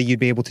as to whether you'd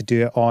be able to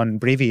do it on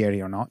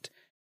Braviary or not.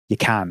 You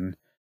can.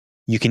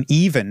 You can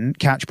even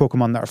catch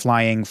Pokemon that are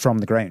flying from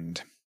the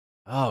ground.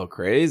 Oh,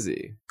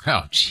 crazy.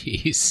 Oh,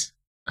 jeez.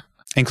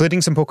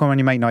 Including some Pokemon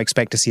you might not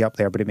expect to see up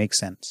there, but it makes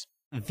sense.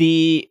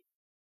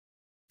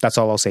 That's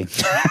all I'll say.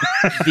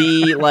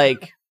 The,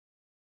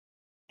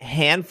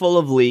 handful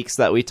of leaks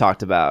that we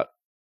talked about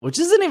which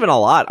isn't even a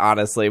lot,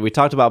 honestly. We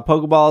talked about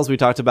Pokeballs, we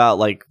talked about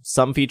like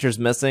some features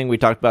missing, we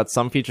talked about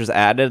some features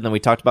added, and then we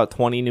talked about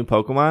 20 new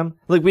Pokemon.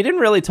 Like, we didn't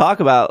really talk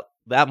about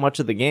that much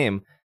of the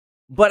game.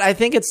 But I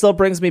think it still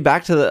brings me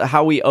back to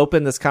how we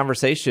opened this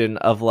conversation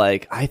of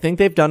like, I think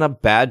they've done a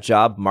bad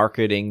job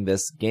marketing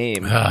this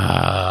game.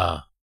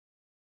 Well,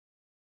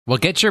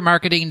 get your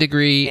marketing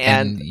degree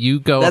and you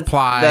go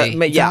apply.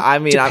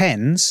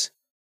 Depends.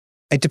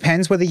 It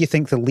depends whether you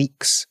think the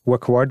leaks were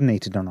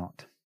coordinated or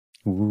not.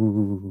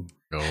 Ooh.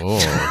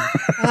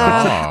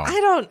 I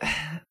don't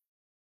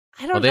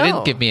Well, they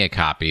didn't give me a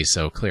copy,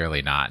 so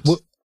clearly not.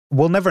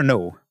 We'll never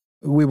know.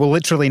 We will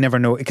literally never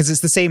know, because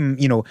it's the same,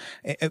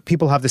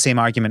 people have the same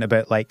argument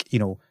about like,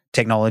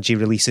 technology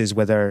releases,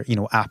 whether,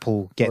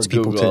 Apple gets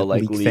people to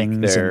leak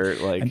things.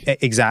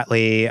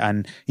 Exactly.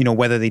 And,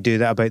 whether they do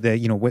that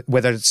about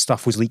whether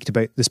stuff was leaked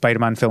about the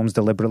Spider-Man films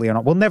deliberately or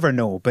not. We'll never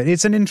know, but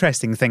it's an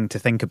interesting thing to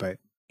think about.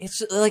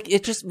 It's like,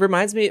 it just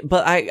reminds me,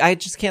 but I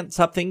just can't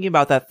stop thinking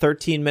about that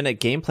 13-minute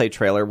gameplay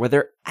trailer where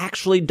they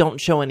actually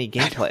don't show any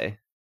gameplay.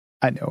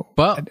 I know.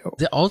 Well,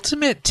 the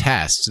ultimate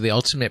test, the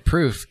ultimate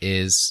proof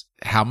is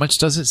how much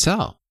does it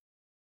sell?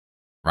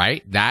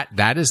 Right?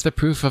 That is the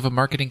proof of a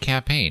marketing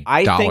campaign.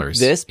 I think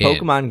this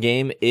Pokemon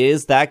game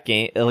is that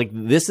game. Like,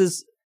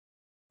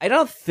 I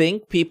don't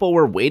think people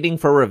were waiting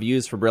for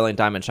reviews for Brilliant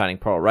Diamond Shining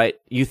Pearl, right?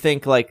 You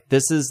think like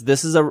this is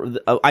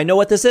I know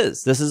what this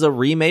is. This is a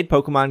remade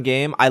Pokemon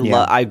game.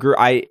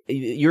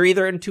 You're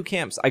either in two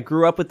camps. I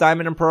grew up with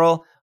Diamond and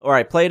Pearl, or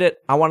I played it,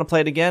 I want to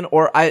play it again,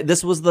 or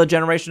this was the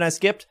generation I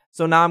skipped,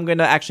 so now I'm going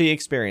to actually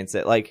experience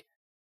it. Like,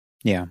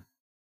 yeah.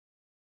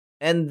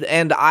 And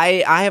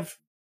I have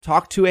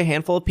talked to a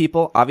handful of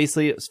people,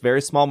 obviously it's a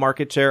very small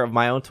market share of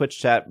my own Twitch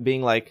chat,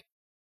 being like,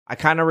 I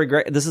kind of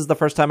regret, this is the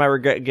first time I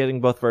regret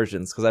getting both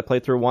versions, because I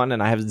played through one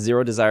and I have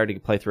zero desire to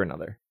play through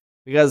another.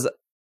 Because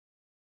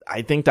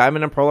I think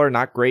Diamond and Pearl are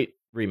not great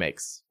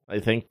remakes. I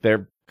think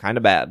they're kind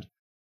of bad.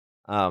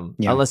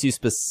 Unless you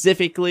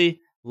specifically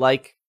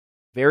like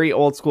very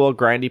old school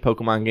grindy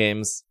Pokemon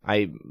games.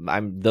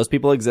 Those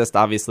people exist,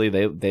 obviously.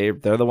 They're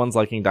the ones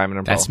liking Diamond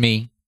and Pearl. That's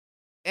me.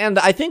 And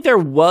I think there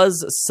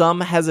was some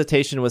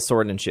hesitation with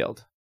Sword and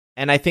Shield.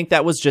 And I think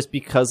that was just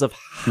because of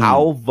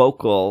how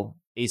vocal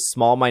a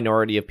small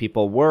minority of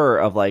people were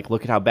of like,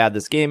 look at how bad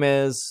this game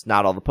is,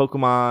 not all the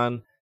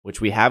Pokemon,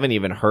 which we haven't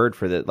even heard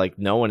for the, like,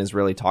 no one is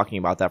really talking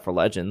about that for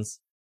Legends.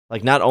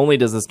 Like, not only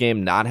does this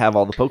game not have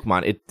all the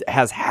Pokemon, it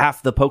has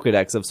half the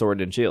Pokedex of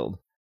Sword and Shield.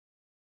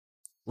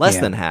 Less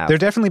than half. There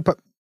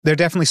are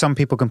definitely some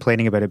people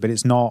complaining about it, but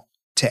it's not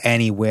to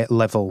any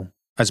level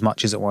as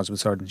much as it was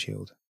with Sword and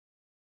Shield.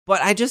 But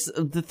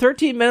the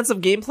 13 minutes of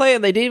gameplay,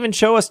 and they didn't even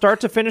show a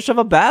start to finish of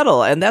a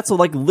battle. And that's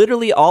like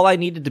literally all I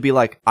needed to be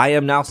like, I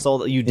am now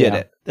sold. You did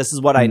it. This is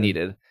what I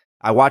needed.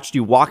 I watched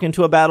you walk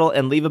into a battle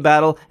and leave a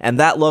battle, and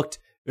that looked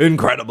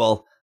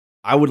incredible.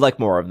 I would like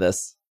more of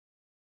this.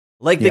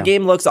 Like, the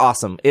game looks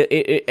awesome.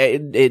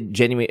 It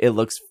genuinely, it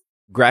looks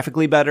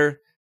graphically better.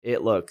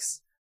 It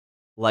looks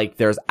like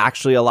there's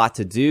actually a lot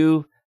to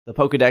do. The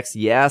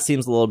Pokedex,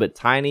 seems a little bit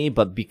tiny,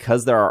 but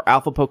because there are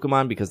alpha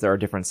Pokemon, because there are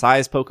different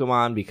size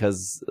Pokemon,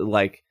 because,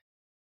 like,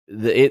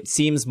 it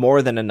seems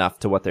more than enough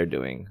to what they're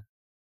doing.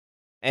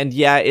 And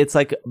it's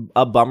like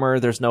a bummer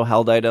there's no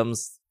held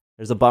items.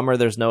 There's a bummer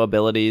there's no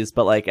abilities,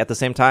 but, like, at the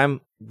same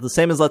time, the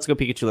same as Let's Go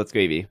Pikachu, Let's Go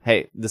Eevee.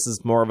 Hey, this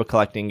is more of a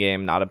collecting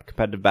game, not a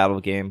competitive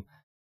battle game.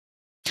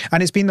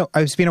 And it's been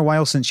a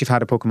while since you've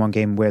had a Pokemon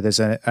game where there's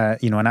an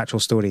actual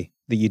story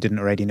that you didn't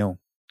already know.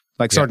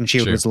 Like, Sword and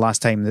Shield was the last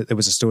time that there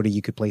was a story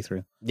you could play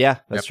through. Yeah,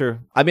 that's true.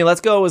 I mean,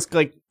 Let's Go was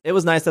like, it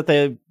was nice that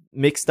they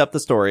mixed up the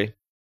story.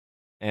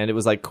 And it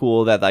was like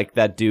cool that like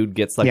that dude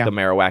gets like the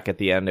Marowak at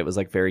the end. It was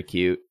like very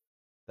cute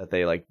that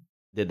they like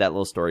did that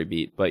little story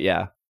beat. But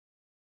yeah,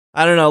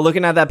 I don't know.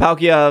 Looking at that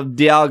Palkia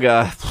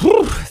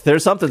Dialga,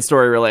 there's something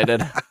story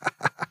related.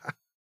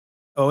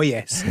 Oh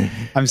yes,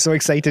 I'm so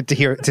excited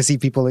to see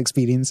people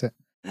experience it.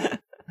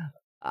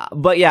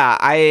 But yeah,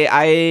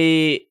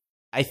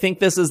 I think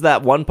this is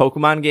that one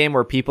Pokemon game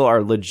where people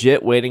are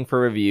legit waiting for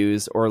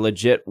reviews or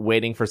legit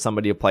waiting for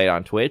somebody to play it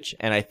on Twitch.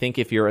 And I think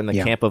if you're in the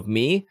camp of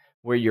me,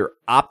 where you're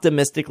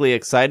optimistically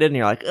excited and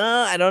you're like,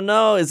 I don't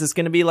know, is this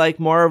going to be like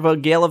more of a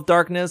Gale of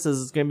Darkness?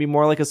 Is this going to be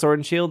more like a Sword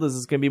and Shield? Is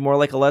this going to be more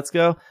like a Let's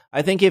Go?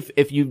 I think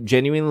if you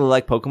genuinely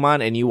like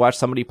Pokemon and you watch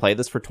somebody play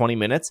this for 20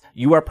 minutes,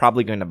 you are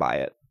probably going to buy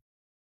it.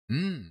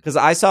 Because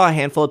I saw a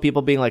handful of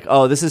people being like,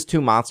 oh, this is too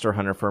Monster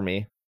Hunter for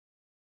me.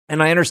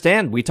 And I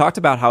understand. We talked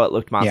about how it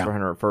looked Monster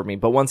Hunter for me.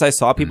 But once I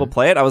saw people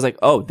play it, I was like,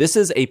 oh, this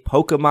is a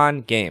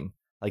Pokemon game.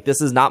 Like,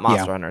 this is not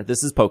Monster Hunter.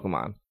 This is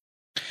Pokemon.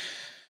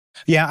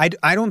 Yeah,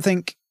 I don't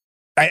think...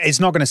 it's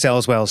not going to sell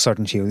as well as Sword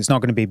and Shield. It's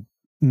not going to be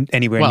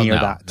anywhere near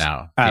that.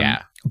 No,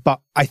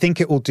 But I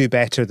think it will do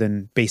better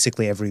than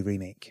basically every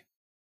remake.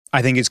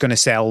 I think it's going to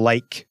sell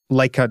like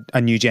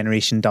a new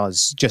generation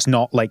does, just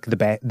not like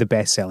the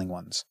best-selling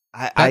ones.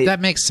 That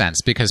makes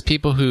sense, because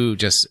people who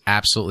just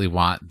absolutely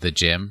want the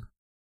gym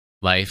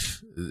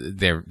life,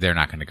 they're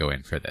not going to go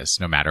in for this,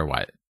 no matter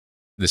what.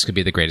 This could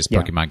be the greatest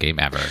Pokemon game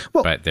ever,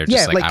 but they're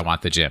just I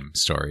want the gym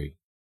story.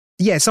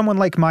 Yeah, someone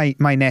like my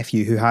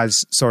nephew who has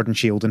Sword and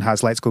Shield and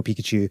has Let's Go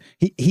Pikachu,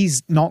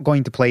 he's not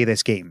going to play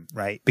this game,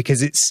 right?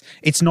 Because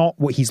it's not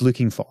what he's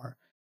looking for.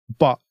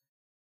 But,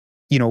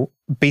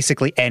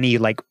 basically any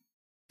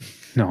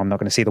no, I'm not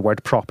going to say the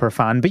word proper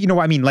fan, but you know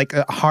what I mean? Like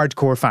a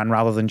hardcore fan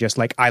rather than just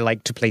I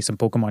like to play some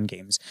Pokemon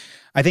games.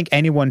 I think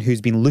anyone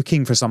who's been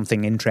looking for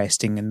something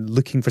interesting and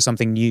looking for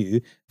something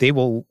new, they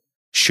will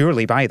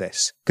surely buy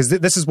this because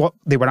this is what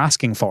they were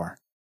asking for.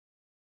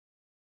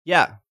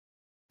 Yeah.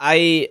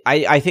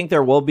 I think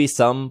there will be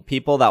some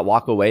people that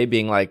walk away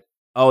being like,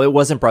 "Oh, it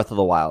wasn't Breath of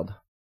the Wild,"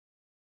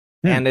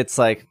 and it's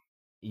like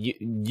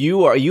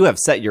you have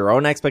set your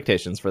own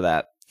expectations for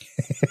that.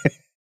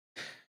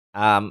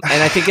 And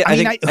I think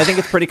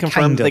it's pretty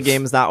confirmed the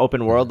game is not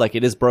open world. Like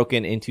it is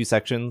broken into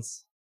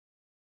sections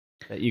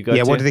that you go.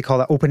 Yeah, to. What do they call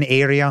that? Open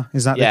area?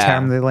 Is that the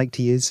term they like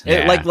to use?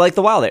 Yeah. Like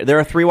the wild area. There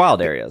are 3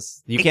 wild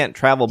areas. You can't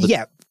travel.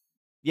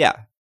 Yeah,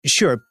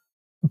 sure.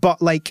 But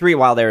 3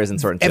 wild areas in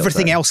Sword and Shield.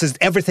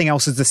 Everything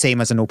else is the same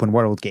as an open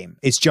world game.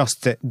 It's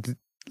just that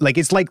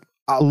it's like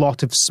a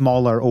lot of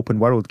smaller open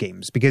world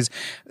games, because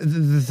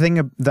the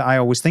thing that I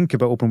always think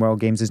about open world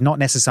games is not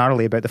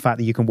necessarily about the fact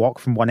that you can walk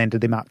from one end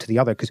of the map to the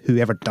other, because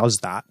whoever does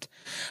that,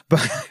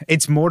 but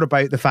it's more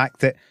about the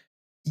fact that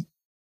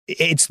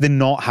it's the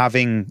not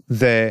having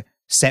the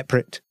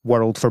separate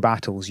world for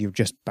battles. You're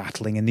just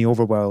battling in the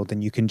overworld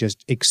and you can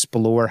just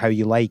explore how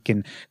you like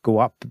and go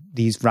up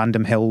these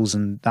random hills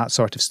and that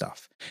sort of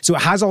stuff. So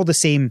it has all the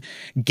same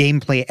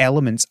gameplay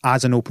elements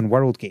as an open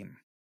world game.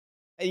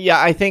 Yeah,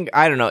 I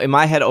don't know. In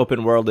my head,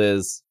 open world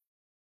is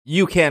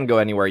you can go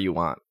anywhere you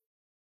want.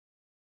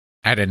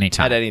 At any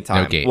time.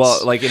 No gates.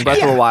 Well, like in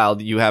Breath of the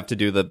Wild, you have to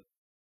do the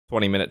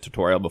 20-minute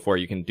tutorial before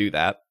you can do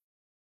that.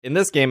 In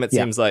this game, it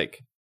seems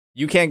like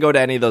you can't go to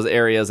any of those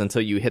areas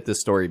until you hit the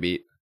story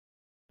beat.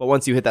 But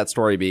once you hit that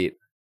story beat,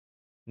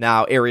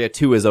 now Area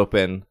 2 is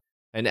open,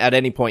 and at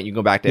any point you can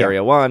go back to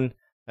Area 1,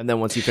 and then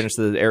once you finish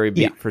the area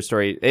beat for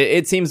story,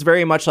 it seems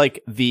very much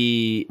like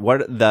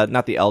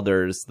not the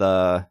Elders,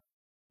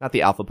 not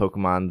the Alpha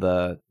Pokemon,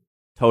 the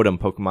Totem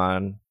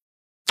Pokemon,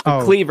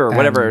 Cleaver,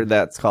 whatever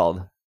that's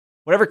called.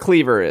 Whatever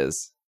Cleaver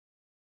is.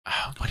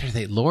 Oh, what are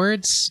they?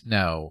 Lords?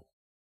 No.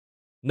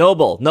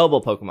 Noble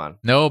Pokemon.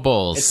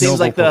 Nobles. It seems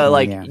Noble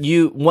like Pokemon,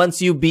 you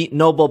once you beat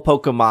Noble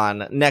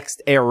Pokemon,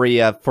 next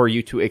area for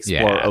you to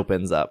explore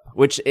opens up.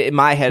 Which in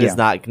my head is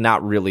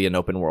not really an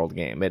open world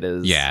game. It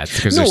is. Yeah, it's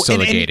because there's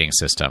still a gating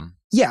system.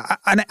 Yeah,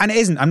 and it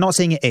isn't. I'm not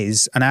saying it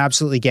is, and I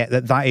absolutely get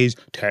that is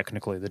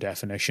technically the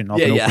definition of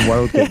an open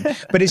world game.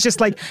 But it's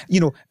just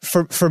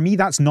for me,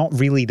 that's not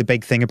really the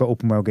big thing about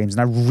open world games,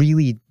 and I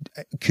really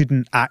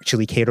couldn't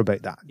actually care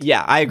about that.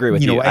 Yeah, I agree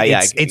with you.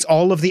 It's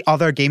all of the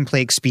other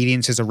gameplay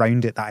experiences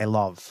around it that I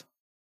love.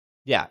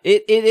 Yeah,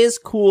 it is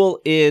cool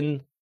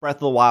in Breath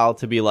of the Wild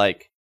to be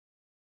like,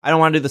 I don't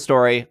want to do the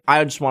story.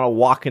 I just want to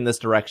walk in this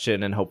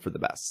direction and hope for the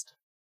best.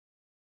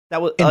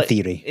 That was in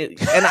theory,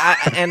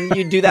 and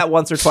you do that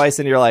once or twice,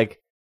 and you're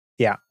like,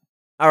 yeah,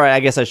 all right,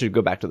 I guess I should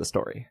go back to the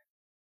story.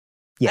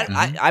 Yeah,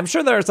 I'm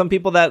sure there are some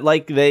people that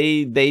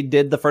they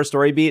did the first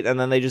story beat, and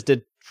then they just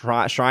did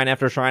shrine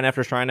after shrine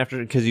after shrine after,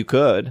 because you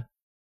could,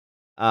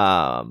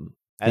 and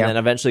then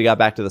eventually got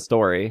back to the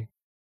story.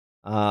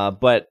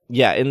 But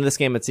yeah, in this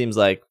game, it seems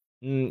like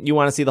you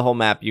want to see the whole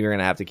map, you're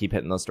gonna have to keep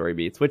hitting those story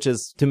beats, which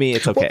is, to me,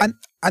 it's okay.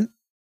 Well,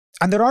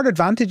 and there are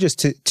advantages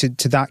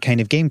to that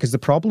kind of game, because the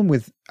problem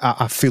with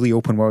a fully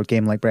open world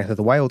game like Breath of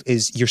the Wild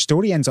is your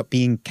story ends up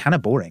being kind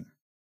of boring,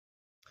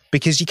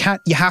 because you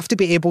have to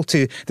be able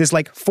to, there's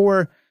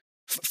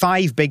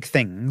 5 big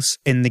things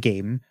in the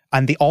game,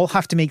 and they all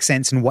have to make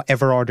sense in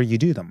whatever order you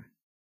do them.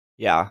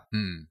 Yeah.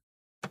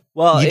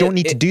 Well, you don't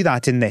need to do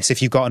that in this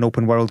if you've got an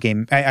open world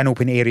game, an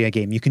open area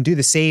game. You can do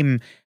the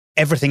same,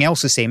 everything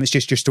else the same, it's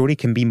just your story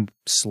can be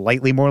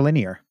slightly more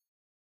linear.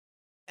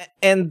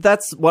 And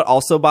that's what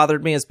also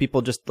bothered me, is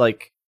people just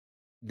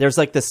there's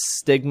this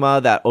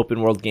stigma that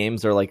open world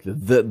games are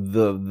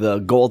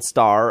the gold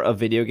star of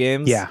video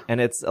games. Yeah.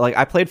 And it's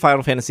I played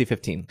Final Fantasy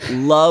 15.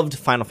 Loved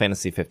Final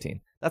Fantasy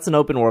 15. That's an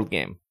open world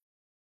game.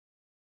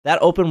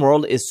 That open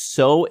world is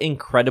so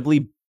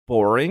incredibly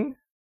boring.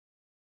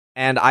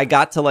 And I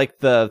got to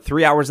the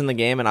 3 hours in the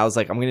game, and I was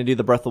like, I'm going to do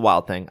the Breath of the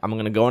Wild thing. I'm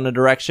going to go in a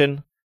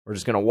direction. We're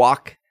just going to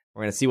walk.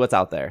 We're going to see what's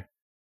out there.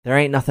 There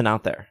ain't nothing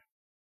out there.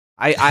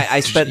 I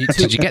spent.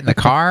 Did you get in the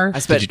car? I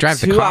spent Did you drive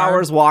 2 the car?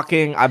 hours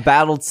walking. I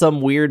battled some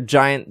weird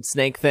giant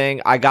snake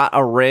thing. I got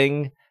a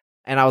ring,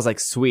 and I was like,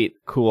 "Sweet,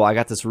 cool! I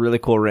got this really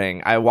cool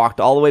ring." I walked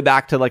all the way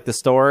back to the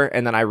store,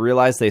 and then I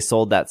realized they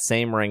sold that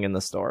same ring in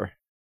the store.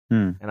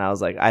 And I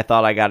was like, I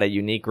thought I got a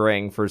unique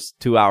ring for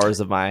 2 hours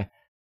of my.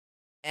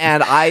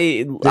 And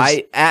I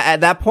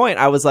at that point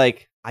I was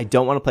like, I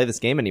don't want to play this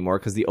game anymore,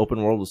 because the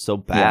open world was so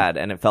bad,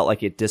 and it felt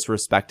like it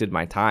disrespected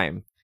my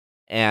time.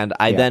 And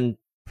I then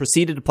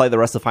proceeded to play the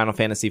rest of Final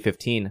Fantasy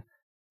 15,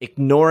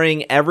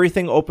 ignoring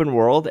everything open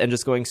world and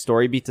just going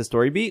story beat to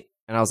story beat.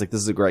 And I was like,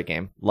 this is a great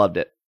game. Loved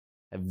it.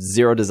 I have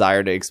zero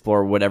desire to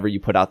explore whatever you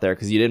put out there,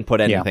 because you didn't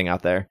put anything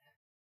out there.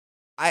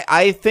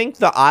 I think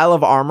the Isle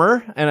of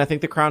Armor and I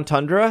think the Crown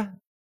Tundra,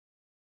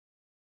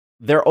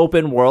 they're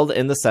open world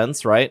in the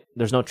sense, right?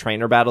 There's no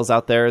trainer battles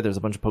out there. There's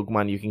a bunch of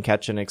Pokemon you can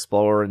catch and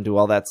explore and do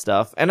all that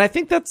stuff. And I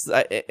think that's,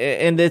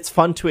 and it's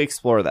fun to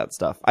explore that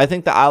stuff. I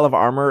think the Isle of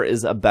Armor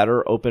is a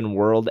better open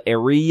world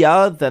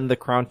area than the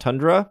Crown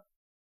Tundra.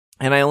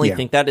 And I only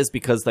think that is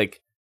because,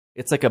 like,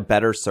 it's like a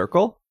better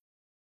circle,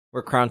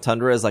 where Crown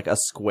Tundra is like a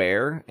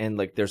square, and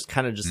like there's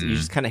kind of just, you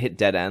just kind of hit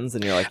dead ends,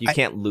 and you're like, you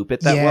can't loop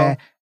it that well.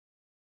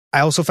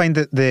 I also find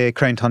that the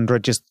Crown Tundra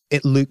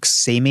it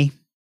looks samey.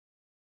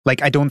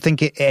 Like, I don't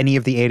think any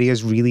of the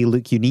areas really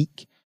look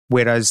unique,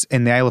 whereas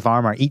in the Isle of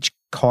Armor, each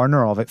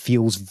corner of it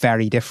feels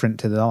very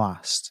different to the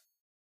last.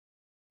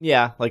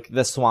 Yeah, like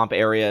the swamp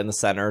area in the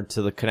center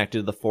connected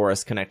to the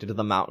forest, connected to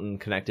the mountain,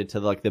 connected to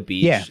like the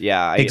beach.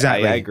 Yeah,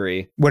 exactly. I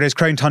agree. Whereas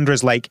Crown Tundra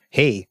is like,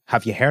 hey,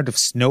 have you heard of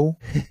snow?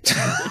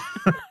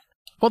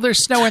 Well,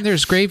 there's snow and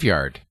there's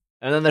graveyard.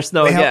 And then there's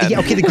snow again. Yeah,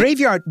 okay,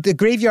 the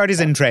graveyard is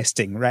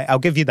interesting, right? I'll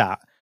give you that.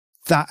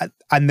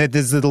 And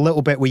there's the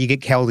little bit where you get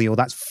Keldeo,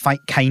 that's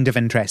kind of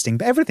interesting,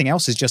 but everything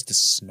else is just the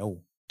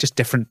snow, just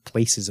different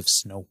places of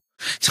snow.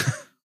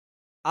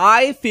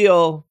 I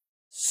feel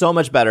so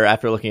much better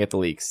after looking at the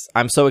leaks.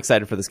 I'm so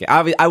excited for this game.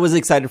 I was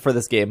excited for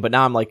this game, but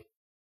now I'm like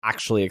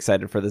actually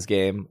excited for this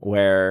game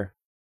where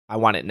I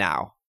want it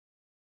now.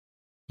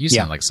 You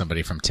sound like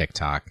somebody from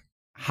TikTok.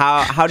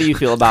 How do you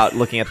feel about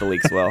looking at the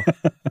leaks, Will?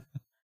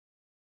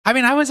 I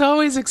mean, I was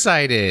always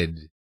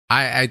excited.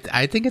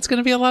 I think it's going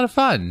to be a lot of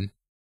fun.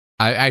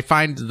 I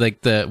find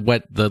like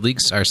what the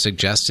leaks are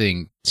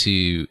suggesting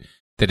that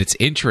it's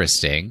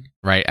interesting,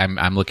 right?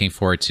 I'm looking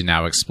forward to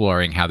now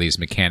exploring how these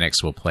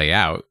mechanics will play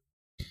out.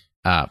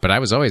 But I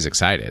was always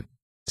excited.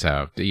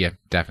 So yeah,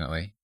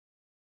 definitely.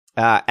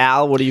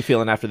 Al, what are you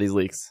feeling after these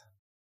leaks?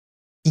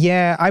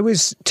 Yeah, I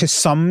was to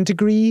some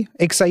degree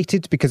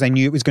excited because I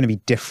knew it was going to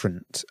be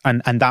different,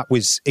 and that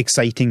was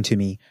exciting to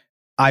me.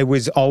 I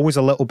was always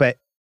a little bit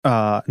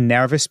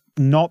nervous,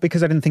 not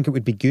because I didn't think it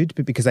would be good,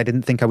 but because I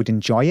didn't think I would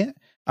enjoy it.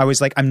 I was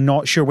like, I'm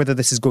not sure whether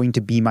this is going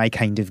to be my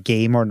kind of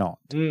game or not.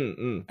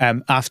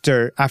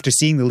 After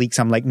seeing the leaks,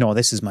 I'm like, no,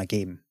 this is my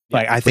game.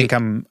 Like, I think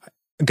I'm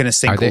going to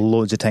sink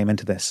loads of time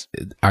into this.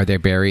 Are there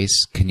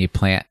berries? Can you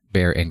plant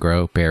and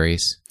grow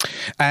berries?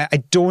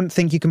 I don't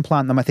think you can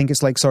plant them. I think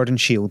it's like Sword and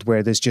Shield,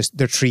 where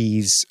they're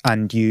trees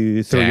and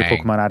you throw your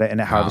Pokemon at it and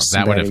it harvests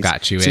that berries. Would have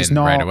got you in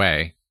right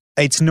away.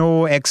 It's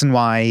no X and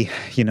Y,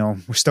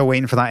 we're still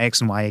waiting for that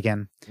X and Y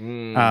again.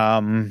 We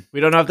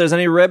don't know if there's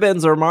any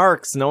ribbons or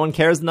marks. No one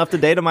cares enough to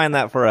data mine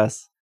that for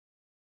us.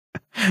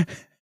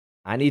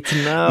 I need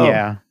to know.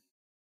 Yeah.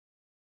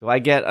 Do I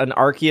get an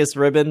Arceus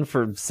ribbon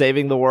for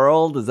saving the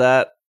world? Is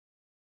that...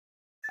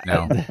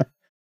 No.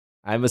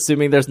 I'm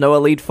assuming there's no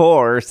Elite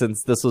Four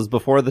since this was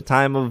before the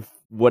time of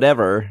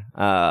whatever.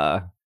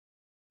 But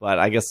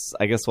I guess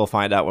we'll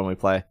find out when we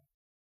play.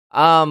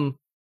 I'm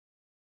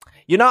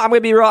going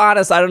to be real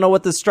honest. I don't know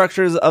what the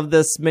structures of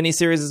this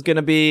miniseries is going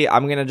to be.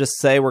 I'm going to just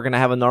say we're going to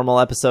have a normal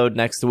episode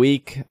next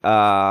week.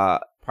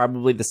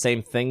 Probably the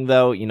same thing,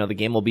 though. The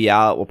game will be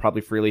out. We'll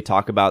probably freely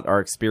talk about our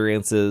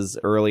experiences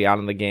early on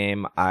in the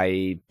game.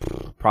 I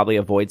probably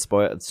avoid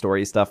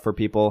story stuff for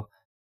people.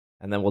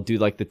 And then we'll do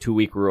like the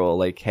 2-week rule.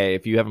 Like, hey,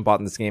 if you haven't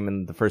bought this game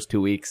in the first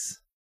 2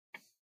 weeks,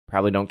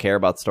 probably don't care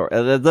about story.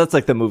 That's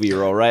like the movie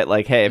rule, right?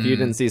 Like, hey, if you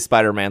didn't see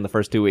Spider-Man the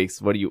first 2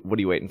 weeks, what are you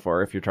waiting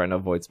for if you're trying to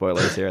avoid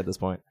spoilers here at this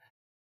point?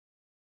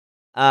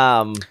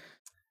 Will,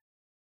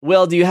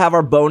 do you have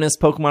our bonus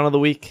Pokemon of the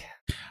week?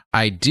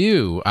 I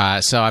do.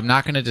 So I'm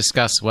not going to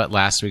discuss what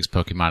last week's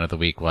Pokemon of the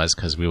week was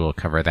because we will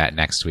cover that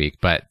next week.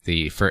 But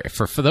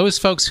for those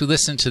folks who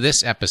listen to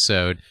this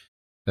episode,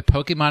 the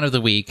Pokemon of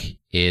the week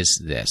is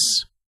this.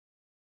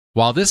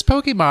 While this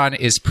Pokemon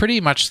is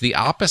pretty much the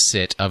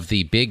opposite of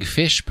the big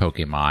fish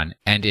Pokemon,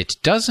 and it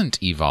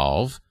doesn't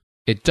evolve,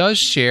 it does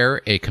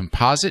share a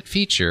composite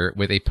feature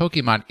with a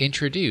Pokemon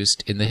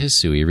introduced in the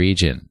Hisui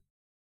region.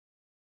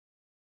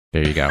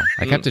 There you go.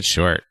 I kept it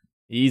short.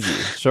 Easy.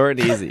 Short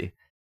and easy.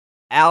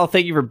 Al,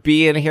 thank you for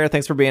being here.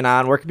 Thanks for being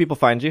on. Where can people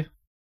find you?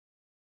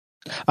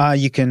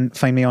 You can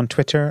find me on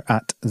Twitter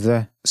at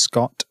the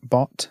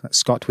ScottBot. That's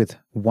Scott with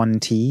 1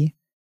 T.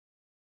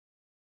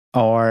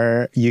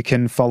 Or you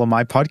can follow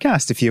my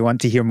podcast if you want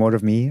to hear more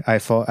of me. I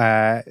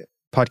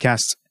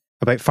podcasts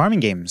about farming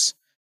games,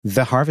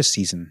 The Harvest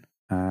Season.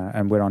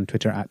 And we're on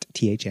Twitter at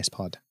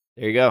THSPod.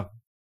 There you go.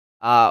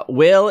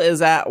 Will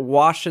is at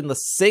Wash in the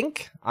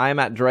Sink. I'm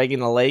at Dragging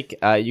the Lake.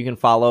 You can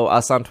follow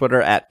us on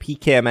Twitter at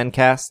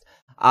PKMNcast.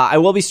 I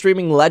will be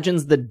streaming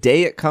Legends the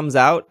day it comes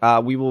out.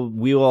 We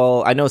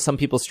will. I know some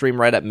people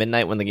stream right at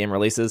midnight when the game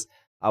releases.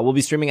 We'll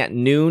be streaming at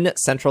noon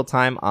Central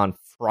Time on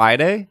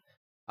Friday.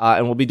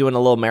 And we'll be doing a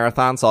little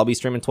marathon. So I'll be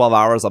streaming 12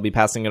 hours. I'll be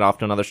passing it off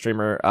to another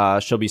streamer.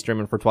 She'll be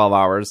streaming for 12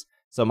 hours.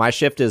 So my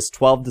shift is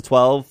 12 to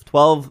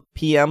 12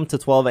 p.m. to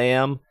 12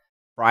 a.m.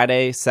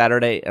 Friday,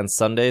 Saturday, and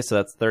Sunday. So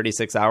that's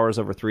 36 hours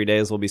over 3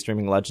 days. We'll be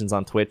streaming Legends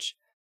on Twitch.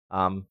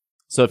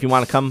 So if you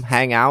want to come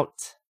hang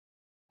out,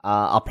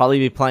 I'll probably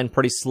be playing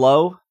pretty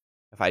slow.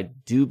 If I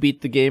do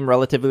beat the game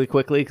relatively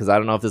quickly, because I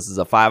don't know if this is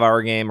a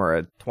 5-hour game or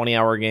a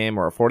 20-hour game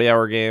or a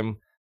 40-hour game.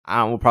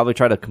 We'll probably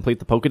try to complete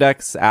the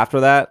Pokedex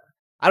after that.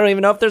 I don't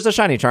even know if there's a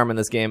shiny charm in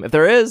this game. If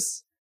there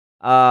is,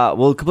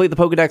 we'll complete the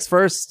Pokedex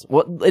first.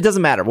 Well, it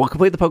doesn't matter. We'll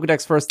complete the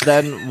Pokedex first,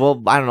 then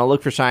we'll, I don't know,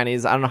 look for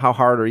shinies. I don't know how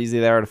hard or easy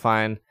they are to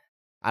find.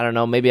 I don't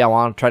know. Maybe I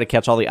want to try to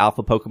catch all the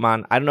alpha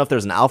Pokemon. I don't know if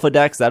there's an alpha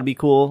dex. That'd be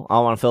cool. I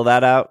want to fill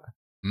that out.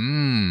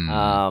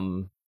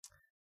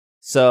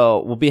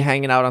 So we'll be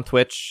hanging out on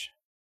Twitch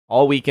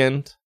all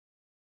weekend,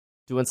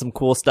 doing some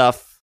cool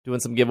stuff, doing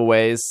some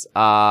giveaways.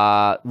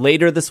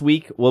 Later this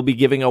week, we'll be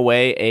giving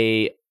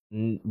away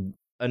an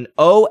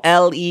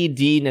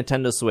OLED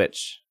Nintendo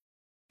Switch.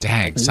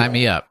 Dang, sign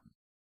me up.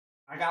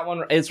 I got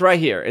one. It's right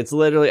here. It's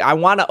literally, I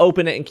want to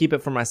open it and keep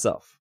it for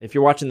myself. If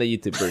you're watching the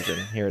YouTube version,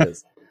 here it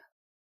is.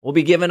 We'll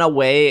be giving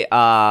away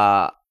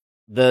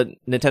the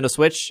Nintendo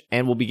Switch,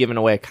 and we'll be giving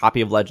away a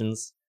copy of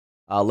Legends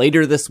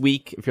later this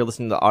week. If you're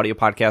listening to the audio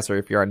podcast or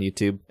if you're on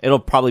YouTube, it'll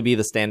probably be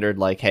the standard,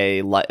 like,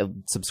 hey,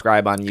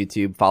 subscribe on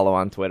YouTube, follow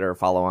on Twitter,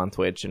 follow on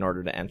Twitch in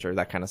order to enter,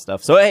 that kind of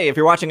stuff. So, hey, if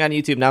you're watching on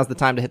YouTube, now's the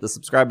time to hit the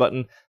subscribe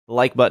button, the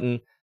like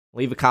button,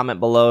 leave a comment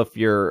below if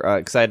you're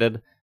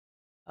excited.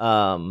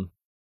 Don't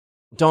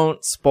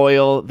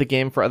spoil the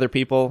game for other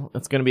people.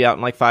 It's going to be out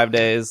in like 5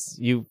 days.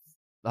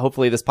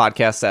 Hopefully this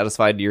podcast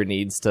satisfied your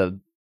needs to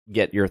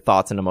get your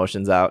thoughts and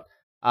emotions out.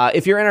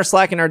 If you're in our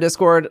Slack and our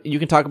Discord, you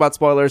can talk about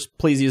spoilers.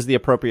 Please use the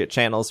appropriate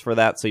channels for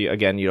that. So you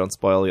don't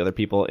spoil the other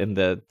people in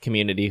the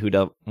community who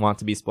don't want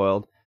to be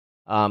spoiled.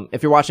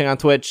 If you're watching on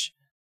Twitch,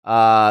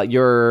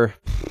 you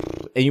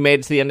made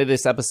it to the end of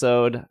this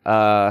episode.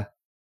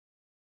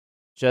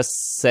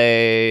 Just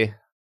say,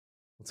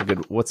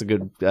 what's a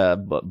good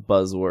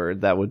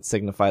buzzword that would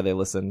signify they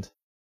listened?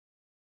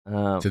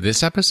 To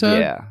this episode?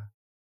 Yeah.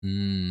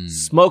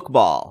 Smoke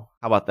ball.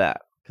 How about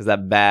that? Because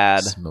that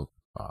bad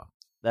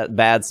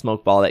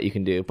smoke ball that you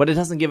can do, but it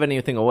doesn't give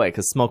anything away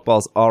because smoke ball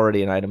is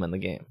already an item in the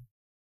game.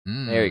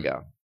 There you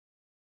go.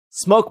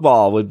 Smoke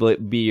ball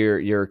would be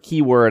your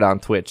keyword on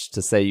Twitch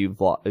to say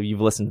you've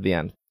listened to the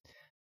end.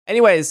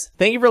 Anyways,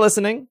 thank you for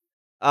listening.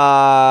 We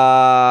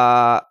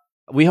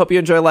hope you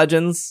enjoy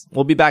Legends.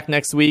 We'll be back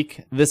next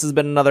week. This has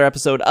been another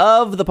episode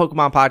of the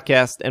Pokemon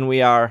Podcast, and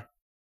we are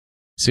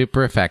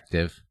super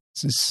effective,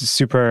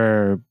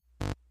 super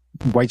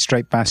white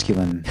stripe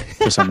masculine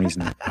for some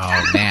reason.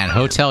 Oh man,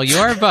 Hotel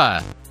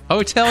Yorba.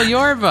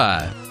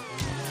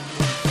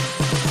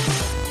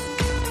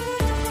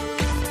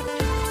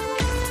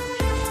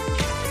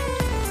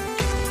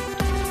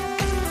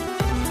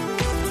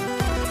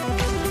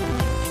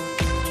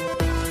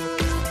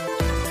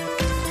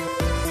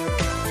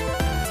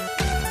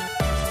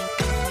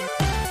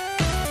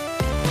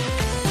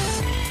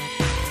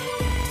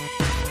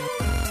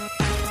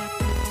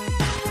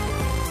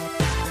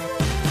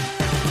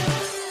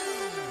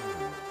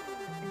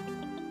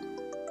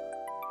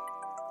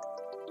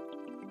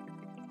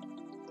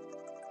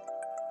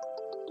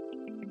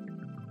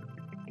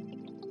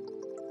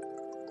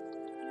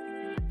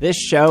 This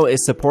show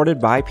is supported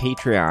by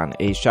Patreon.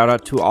 A shout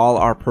out to all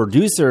our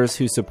producers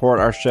who support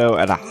our show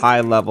at a high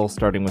level,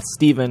 starting with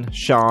Steven,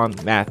 Sean,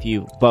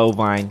 Matthew,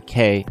 Bovine,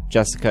 Kay,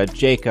 Jessica,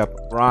 Jacob,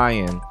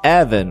 Ryan,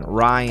 Evan,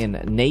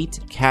 Ryan, Nate,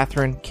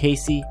 Catherine,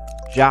 Casey,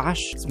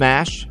 Josh,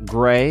 Smash,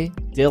 Gray,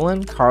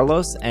 Dylan,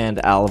 Carlos,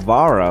 and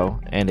Alvaro.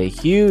 And a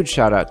huge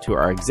shout out to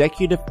our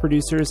executive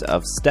producers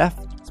of Steph,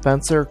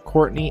 Spencer,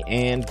 Courtney,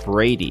 and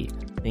Brady.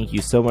 Thank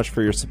you so much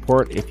for your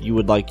support. If you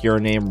would like your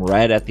name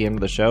read at the end of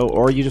the show,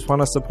 or you just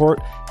want to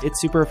support, it's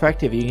super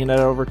effective. You can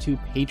head over to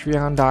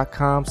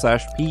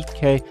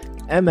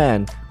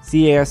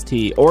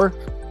patreon.com/PKMNCAST or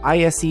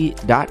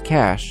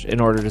ISE.cash in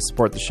order to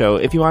support the show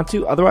if you want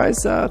to. Otherwise,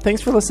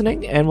 thanks for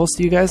listening, and we'll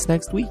see you guys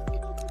next week.